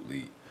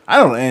absolutely I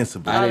know the answer,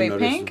 but Are didn't they know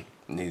this pink?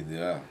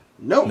 neither.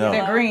 Nope. No.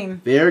 They're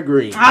green. They're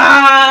green.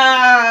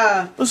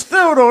 Ah! but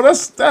still though,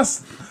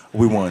 that's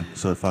we won.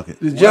 So fuck it.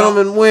 The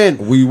gentlemen win.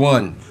 We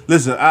won.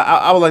 Listen,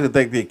 I would like to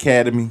thank the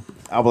Academy.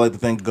 I would like to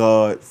thank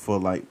God for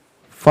like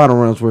Final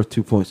round's worth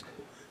 2 points.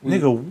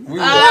 nigga. We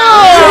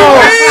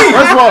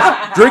First of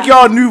all, drink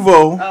y'all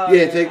Nuvo.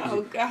 Yeah, take.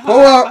 Oh, God. Pull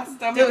up. My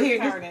stomach Do is here,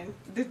 just- turning.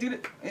 Just do the.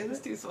 Is It's this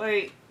too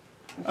sweet.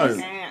 Oh,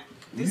 Can't.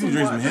 you can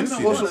drink some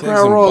Hennessy. Pour some though.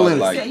 Crown Royal in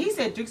Like- it. He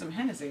said drink some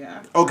Hennessy.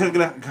 Oh, can I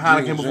get a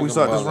Heineken before we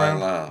start this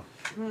round?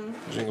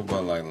 Drink a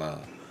Bud Light Lime.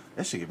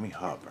 That shit get me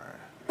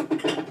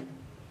heartburn.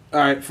 All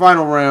right,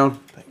 final round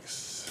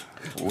Thanks.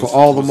 for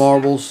all the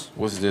marbles.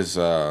 What's this?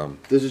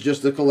 This is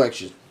just the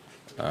collection.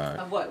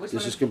 Of what? Which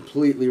This one? is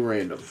completely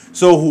random.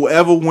 So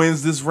whoever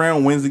wins this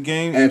round wins the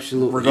game.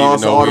 Absolutely.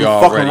 Regardless of Even though all we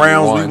the fucking already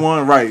rounds won. we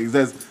won. Right.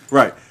 That's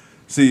right.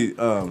 See this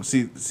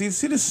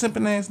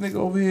simping ass nigga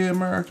over here in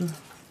America.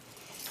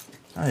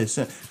 I just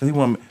said he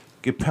want to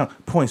get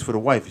points for the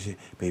wife and shit.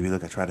 Baby,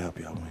 look, I tried to help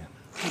y'all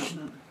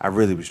win. I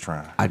really was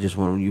trying. I just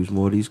want to use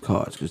more of these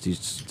cards because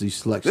these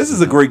selections. This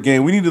is a great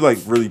game. We need to like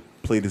really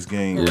play this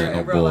game. Yeah,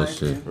 no real life,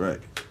 bullshit. Right.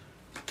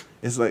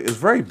 It's like it's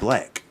very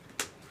black.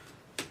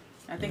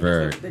 I think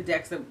Very. it's the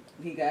decks that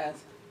he got.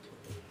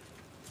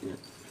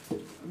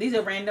 These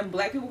are random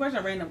black people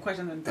questions or random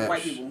questions for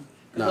white people?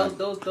 'Cause Nah.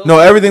 those No,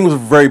 everything was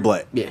very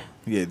black. Yeah.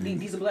 Yeah.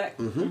 these are black.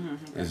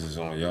 This is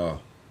on y'all.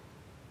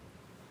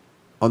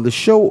 On the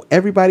show,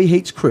 Everybody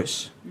Hates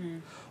Chris.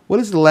 What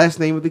is the last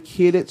name of the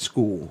kid at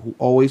school who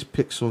always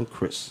picks on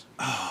Chris?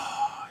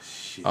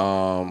 Shit.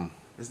 Um.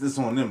 It's this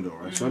on them though,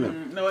 right?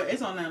 No,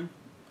 it's on them.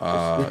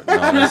 No,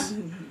 it's-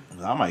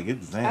 I might get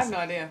this I have answer. no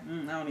idea.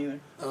 I don't either.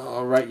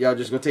 All right, y'all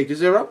just gonna take the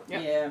zero?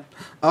 Yep. Yeah.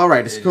 All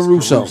right, it's It's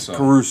Caruso. Caruso.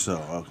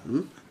 Caruso.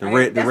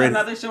 Okay. That's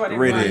another show I didn't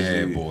red watch. hair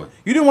Yeah, dude. boy.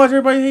 You didn't watch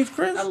Everybody Hates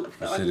Chris? I It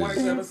like Shit one or two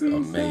is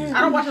episodes. amazing. I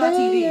don't watch it on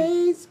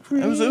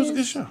TV. was a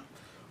good show.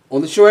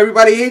 On the show,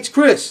 Everybody Hates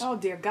Chris. Oh,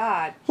 dear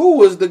God. Who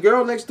was the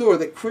girl next door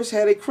that Chris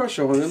had a crush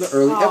on in the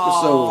early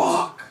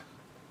episodes?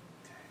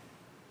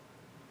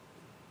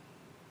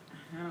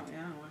 I don't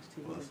watch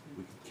TV.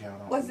 We can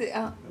count on. Was it?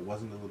 It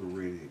wasn't the little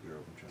redhead girl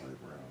from Charlie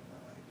Brown.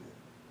 Not like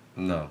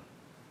No.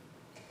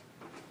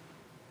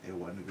 that. It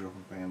wasn't the girl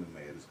from Family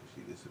Matters because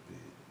she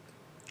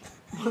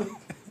disappeared.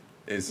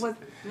 It's No,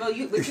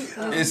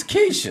 it's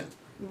Keisha.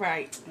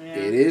 Right. Yeah.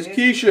 It is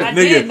Keisha. I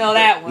did know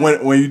that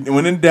one.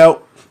 When in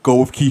doubt, go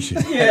with Keisha.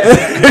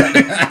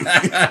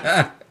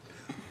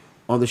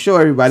 On the show,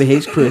 Everybody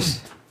Hates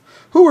Chris.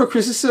 Who were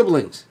Chris's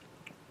siblings?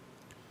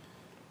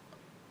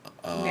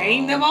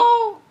 Name them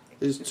all.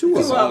 There's two of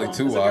It's them. only It's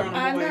two a of girl them.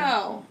 I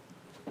know.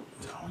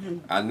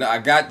 I know. I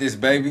got this,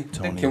 baby.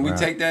 Tony Can we Rock.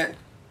 take that?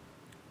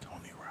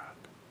 Tony Rock.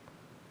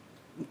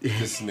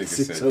 This nigga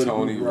said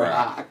Tony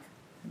Rock.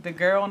 The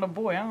girl and the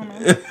boy. I don't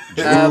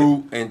know.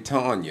 Drew and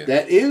Tanya.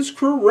 That is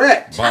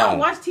correct. I don't Boom.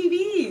 watch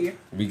TV.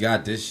 We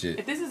got this shit.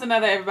 If this is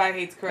another Everybody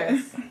Hates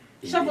Chris.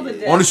 Shuffle the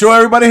deck. On the show,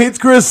 everybody hates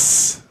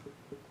Chris.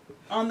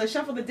 On the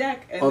shuffle the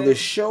deck. And On the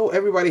show,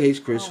 Everybody Hates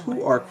Chris. Oh Who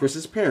my are God.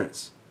 Chris's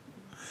parents?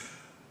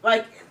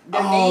 like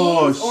their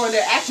names or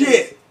their actions.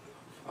 shit.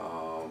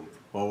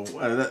 Well,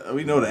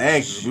 we know the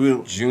actors.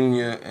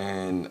 Junior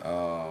and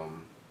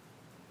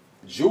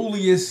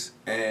Julius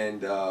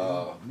and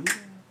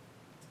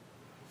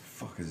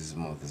fuck is his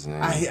mother's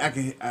name?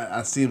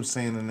 I see him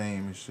saying the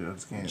name and shit. I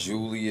just can't.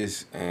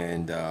 Julius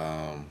and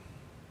nah,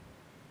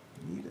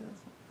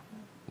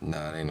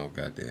 they ain't no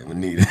goddamn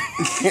Anita.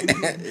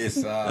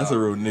 It's That's a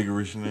real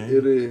niggerish name.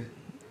 It is.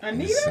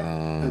 Anita?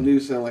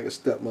 Anita sound like a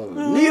stepmother.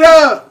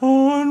 Anita!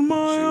 On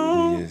my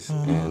Julius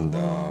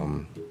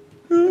and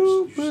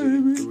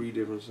Three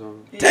different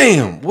songs.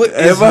 damn, what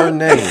is her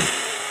name?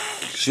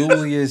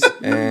 Julius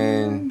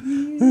and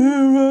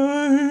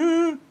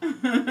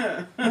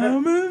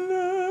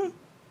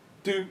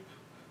Dude.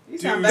 You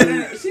sound better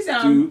than she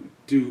sound.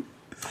 Dude.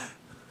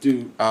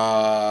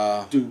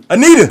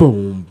 Anita.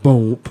 Boom,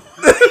 boom.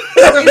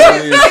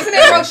 Isn't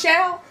it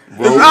Rochelle?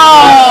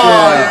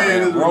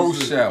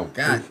 Rochelle.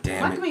 God Why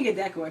damn can it. we get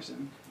that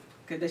question?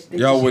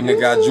 Y'all wouldn't have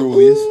got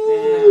Julius.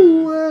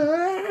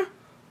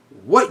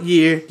 What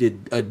year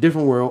did A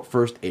Different World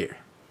first air?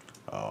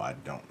 Oh, I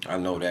don't. I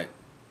know that.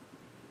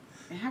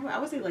 I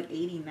would say like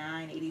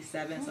 89,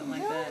 87, something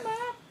like that.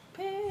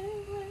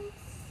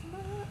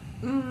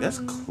 That's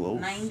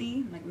close.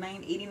 90, like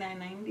 89,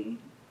 90.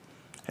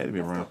 Had to be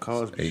around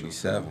Cosby.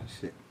 87.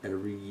 Shit,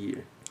 every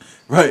year.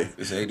 Right.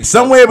 It's 87.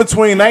 Somewhere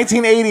between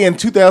 1980 and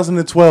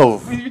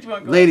 2012. Which one you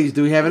want to go Ladies,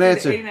 do we have an Is it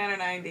answer? 89 or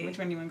 90? with? Which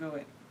one do you want to go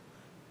with?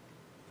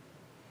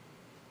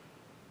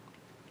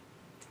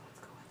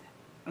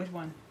 Which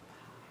one?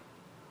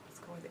 Let's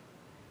go with it.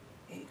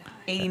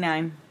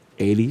 89.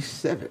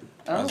 87.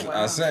 Oh,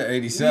 wow. I said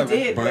 87,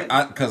 You did, but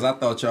but- because I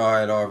thought y'all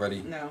had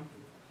already. No.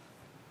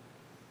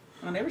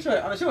 On the show,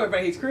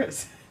 everybody hates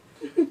Chris.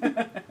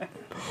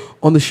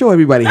 On the show,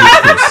 Everybody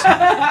Hates Chris.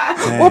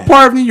 What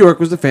part of New York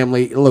was the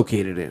family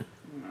located in?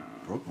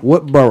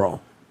 What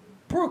borough?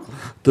 Brooklyn.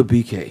 The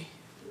BK.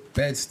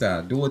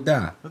 Bed-Stuy, do or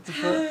die. What the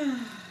fuck?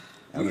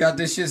 We got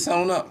this shit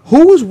sewn up.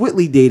 Who was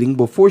Whitley dating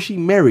before she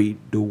married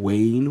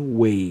Dwayne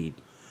Wade?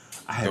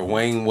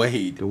 Dwayne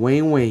Wade.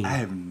 Dwayne Wade. I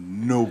have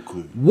no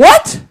clue.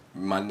 What?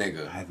 My I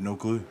nigga. have no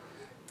clue.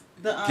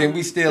 Can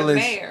we steal The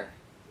this? mayor.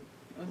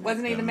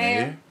 Wasn't he the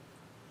mayor?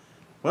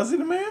 Was he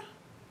the mayor?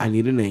 I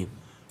need a name.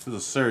 He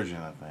was a surgeon,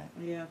 I think.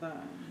 Yeah, I thought.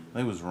 I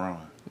think it was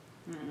Ron.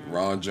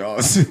 Ron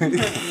Johnson.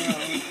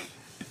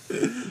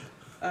 The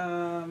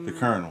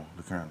Colonel.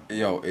 The Colonel.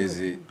 Yo, is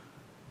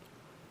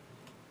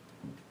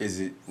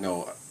it,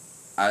 no,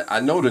 I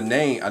know the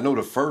name, I know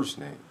the first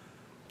name.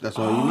 That's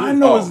all you need. I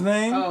know Oh. his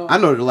name. Oh. I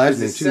know the last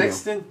Is name it too. Though.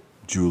 Sexton?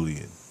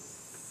 Julian.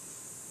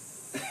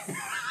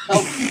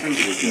 I'm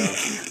stupid, yo.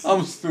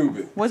 I'm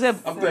stupid. Was it?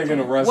 I'm thinking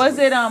of wrestling. Was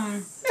it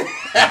Byron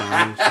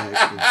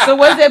Saxton. So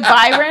was it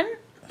Byron?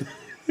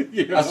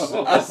 I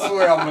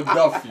swear I'm a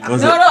Duffy.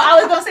 Was No, it? I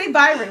was gonna say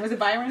Byron. Was it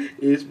Byron?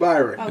 It's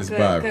Byron. Oh, It's good,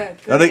 Byron. good.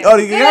 Oh,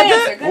 you got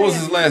that? What was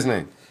his last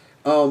name?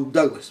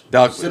 Douglas.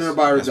 Douglas. Senator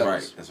Byron That's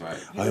Douglas. right. That's right.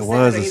 Oh, it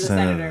was a He's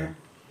senator.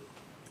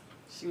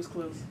 She was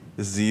close.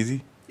 This is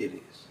easy. It is.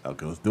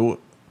 Okay, let's do it.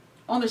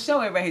 On the show,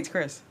 everybody hates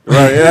Chris.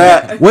 Right,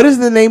 yeah. What is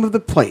the name of the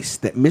place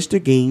that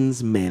Mr.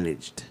 Gaines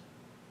managed?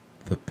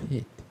 The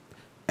Pit.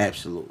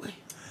 Absolutely.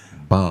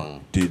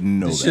 Bong. Didn't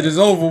know This that. shit is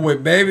over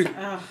with, baby.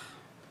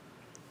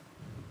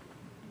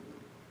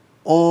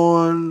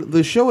 On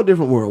the show A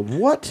Different World,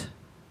 what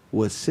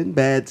was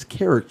Sinbad's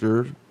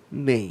character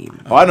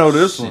name? Oh, I know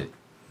this Shit. one.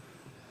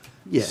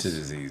 Yes. Shit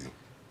is easy.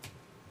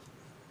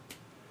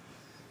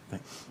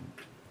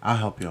 I'll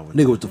help y'all with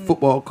Nigga was the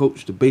football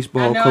coach, the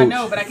baseball I coach.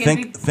 know, but I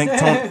can't Think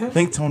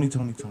Tony.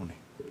 Tony.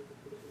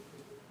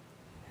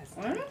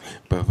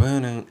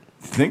 Ba-ba-dum,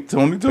 Think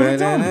Tony.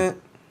 ba-da-da,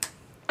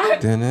 I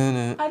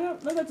da-da-da.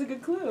 don't know. That's a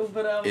good clue,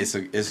 but It's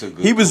a good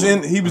He was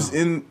clue.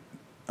 in.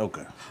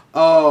 Okay.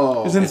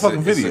 Oh. He's in the It's a-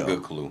 fucking video. It's a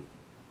good clue.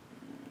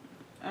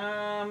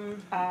 I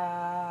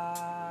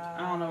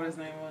don't know what his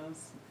name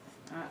was.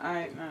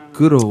 I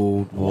Good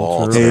old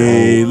Walter.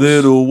 Hey,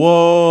 little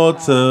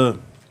Walter.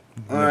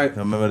 All right.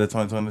 Remember that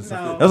 2020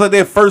 song? No. That was like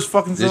their first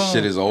fucking song. This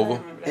shit is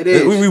over. It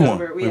is. We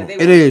won.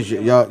 It is.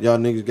 Y'all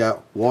niggas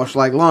got washed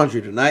like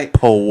laundry tonight.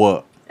 Pull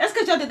up. That's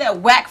because y'all did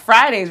that whack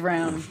Friday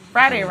round.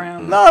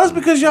 No, that's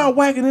because y'all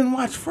whacking didn't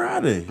watch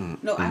Friday.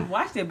 No, I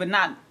watched it, but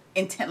not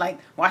intent like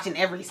watching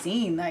every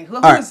scene. Like who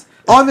All right. was?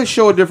 On the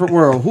show A Different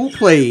World, who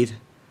played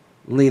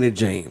Lena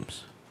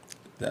James?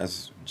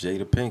 That's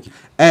Jada Pinkett.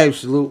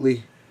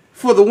 Absolutely.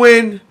 For the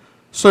win,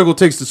 circle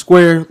takes the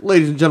square.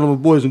 Ladies and gentlemen,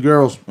 boys and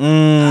girls. If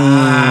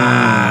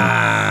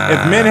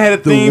men had a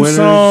The theme winners.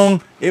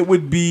 song, it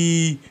would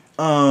be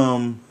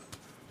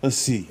let's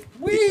see.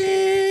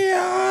 We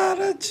are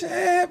the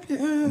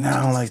champions. No,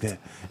 I don't like that.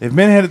 If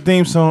men had a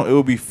theme song, it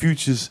would be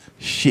Future's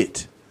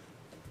Shit.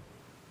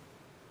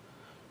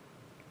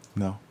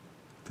 No.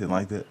 Didn't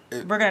like that.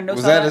 We're gonna no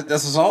Was sell that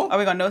that's a song? Are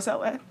we gonna no sell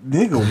that?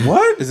 Nigga,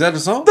 what? Is that a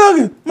song?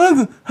 Thuggin',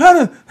 mother, how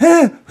to,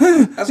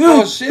 That's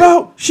called shit.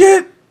 About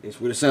shit.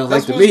 It's what it sounds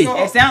like That's to what it's me. called.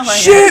 It sounds like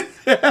Shit.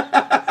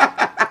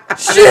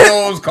 Shit.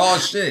 That was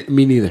called shit.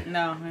 Me neither.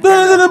 No.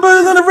 Better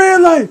than the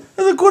red light.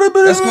 That's a quarter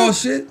better. That's called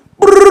shit.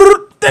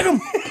 Stick 'em.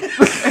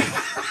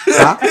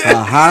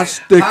 Ha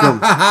stick 'em.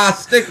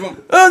 Stick 'em.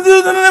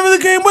 Dude, I never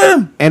came with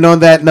him. And on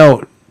that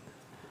note,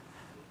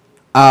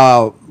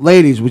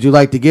 ladies, would you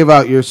like to give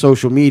out your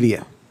social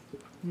media?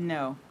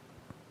 No.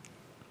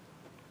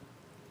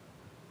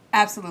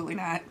 Absolutely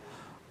not.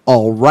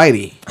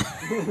 Alrighty.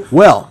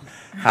 Well,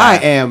 I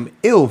am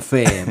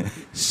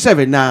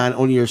IllFam79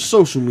 on your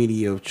social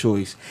media of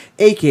choice,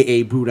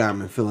 a.k.a. Brew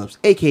Diamond Phillips,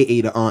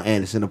 a.k.a. the Aunt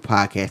Anderson of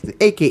podcasting,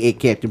 a.k.a.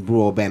 Captain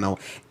Brew Albano,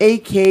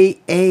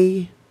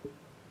 a.k.a.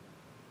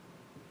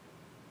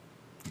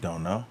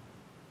 Don't know.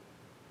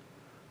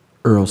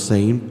 Earl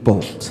Saint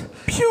Bolt.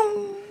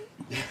 Pew.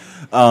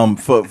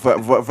 For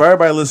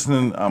everybody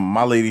listening,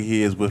 my lady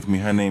here is with me.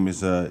 Her name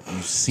is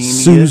Eugenia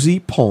Susie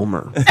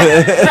Palmer.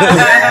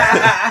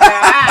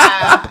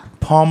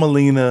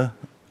 Palmelina.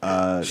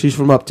 She's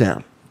from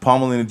Uptown.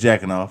 Palmelina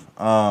Jackanoff.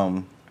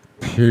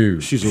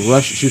 She's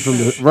She's from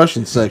the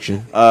Russian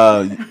section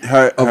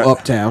Her of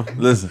Uptown.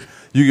 Listen,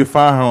 you can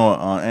find her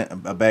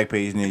on a back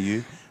page near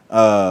you.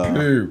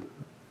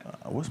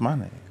 What's my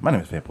name? My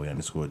name is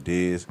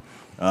Fatboy_Diz.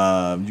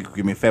 You can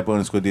give me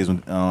Fatboy_Diz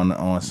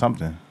on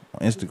something on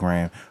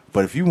Instagram.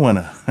 But if you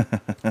wanna,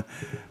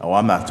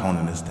 I'm not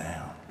toning this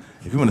down.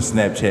 If you wanna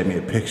Snapchat me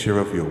a picture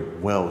of your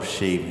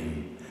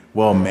well-shaven,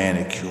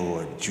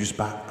 well-manicured juice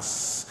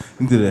box,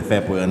 you can do that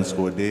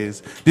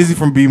Fatboy_Diz. Dizzy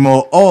from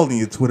BMO, all in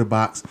your Twitter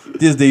box.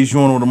 This day's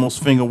journal, the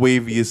most finger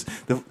waviest,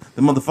 the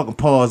motherfucking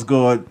pause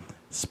guard,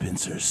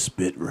 Spencer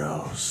Spit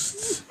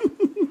Roast.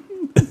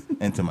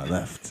 And to my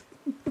left.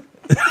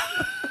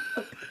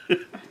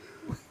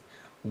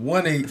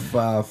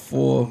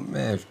 1854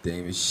 Math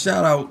Damon.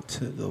 Shout out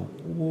to the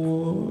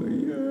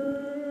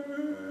Warrior.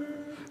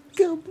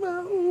 Come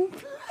on.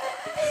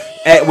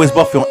 At Wiz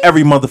Buffy on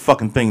every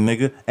motherfucking thing,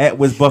 nigga. At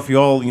Wiz Buffy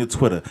all on your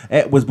Twitter.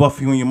 At Wiz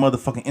Buffy on your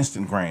motherfucking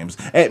Instagrams.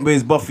 At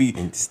Wiz Buffy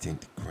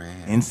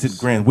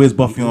Instagram. Wiz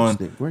Buffy on.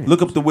 Instagram.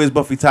 Look up the Wiz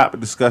Buffy topic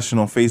discussion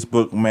on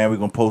Facebook. Man, we're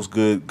gonna post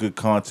good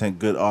content,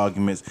 good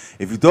arguments.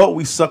 If you thought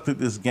we sucked at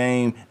this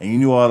game and you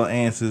knew all the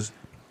answers,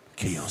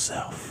 kill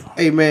yourself.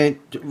 Hey man,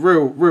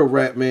 real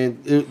rap man.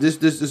 This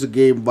is a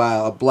game by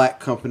a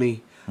black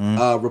company,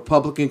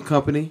 Republican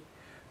company.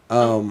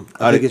 I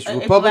think it's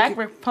Republican. Black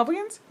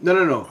Republicans?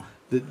 No.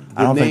 The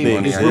I don't think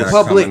name they is exist.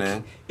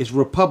 Republic. It's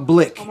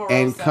Republic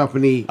and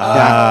Company. Money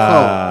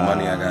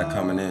I got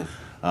coming in.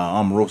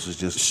 Omarosa is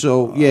just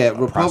So yeah,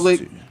 Republic.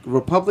 prostitute.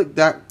 Republic.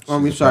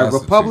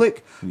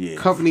 Republic Yeah,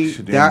 Company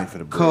she damn near for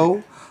the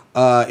 .co.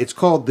 It's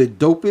called the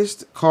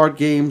dopest card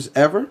games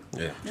ever.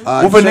 Yeah.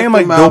 With a check name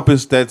like them out.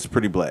 Dopest, that's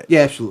pretty black.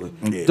 Yeah, absolutely.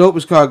 Yeah.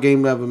 Dopest card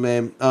game ever,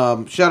 man.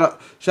 Shout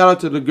out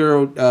to the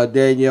girl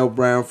Danielle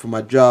Brown from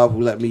my job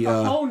who let me.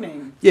 Whole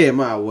name. Yeah,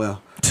 might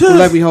well. Who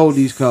let me hold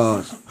these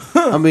cards?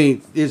 I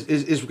mean,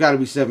 it's got to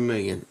be 7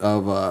 million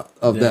of that.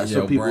 So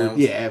Danielle people, Brown.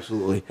 yeah,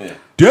 absolutely. Yeah.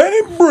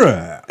 Danny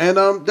Brown. And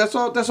that's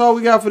all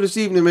we got for this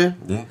evening, man.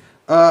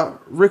 Yeah.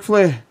 Ric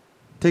Flair,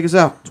 take us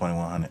out.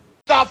 2100.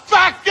 The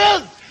fact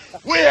is,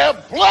 we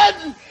have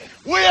bled,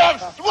 we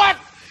have sweat,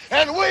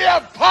 and we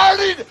have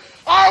partied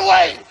our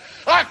way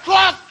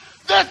across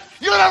this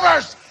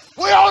universe.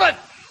 We own it.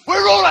 We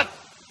rule it.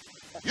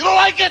 You don't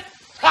like it?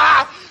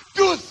 Ha!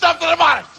 Do something about it.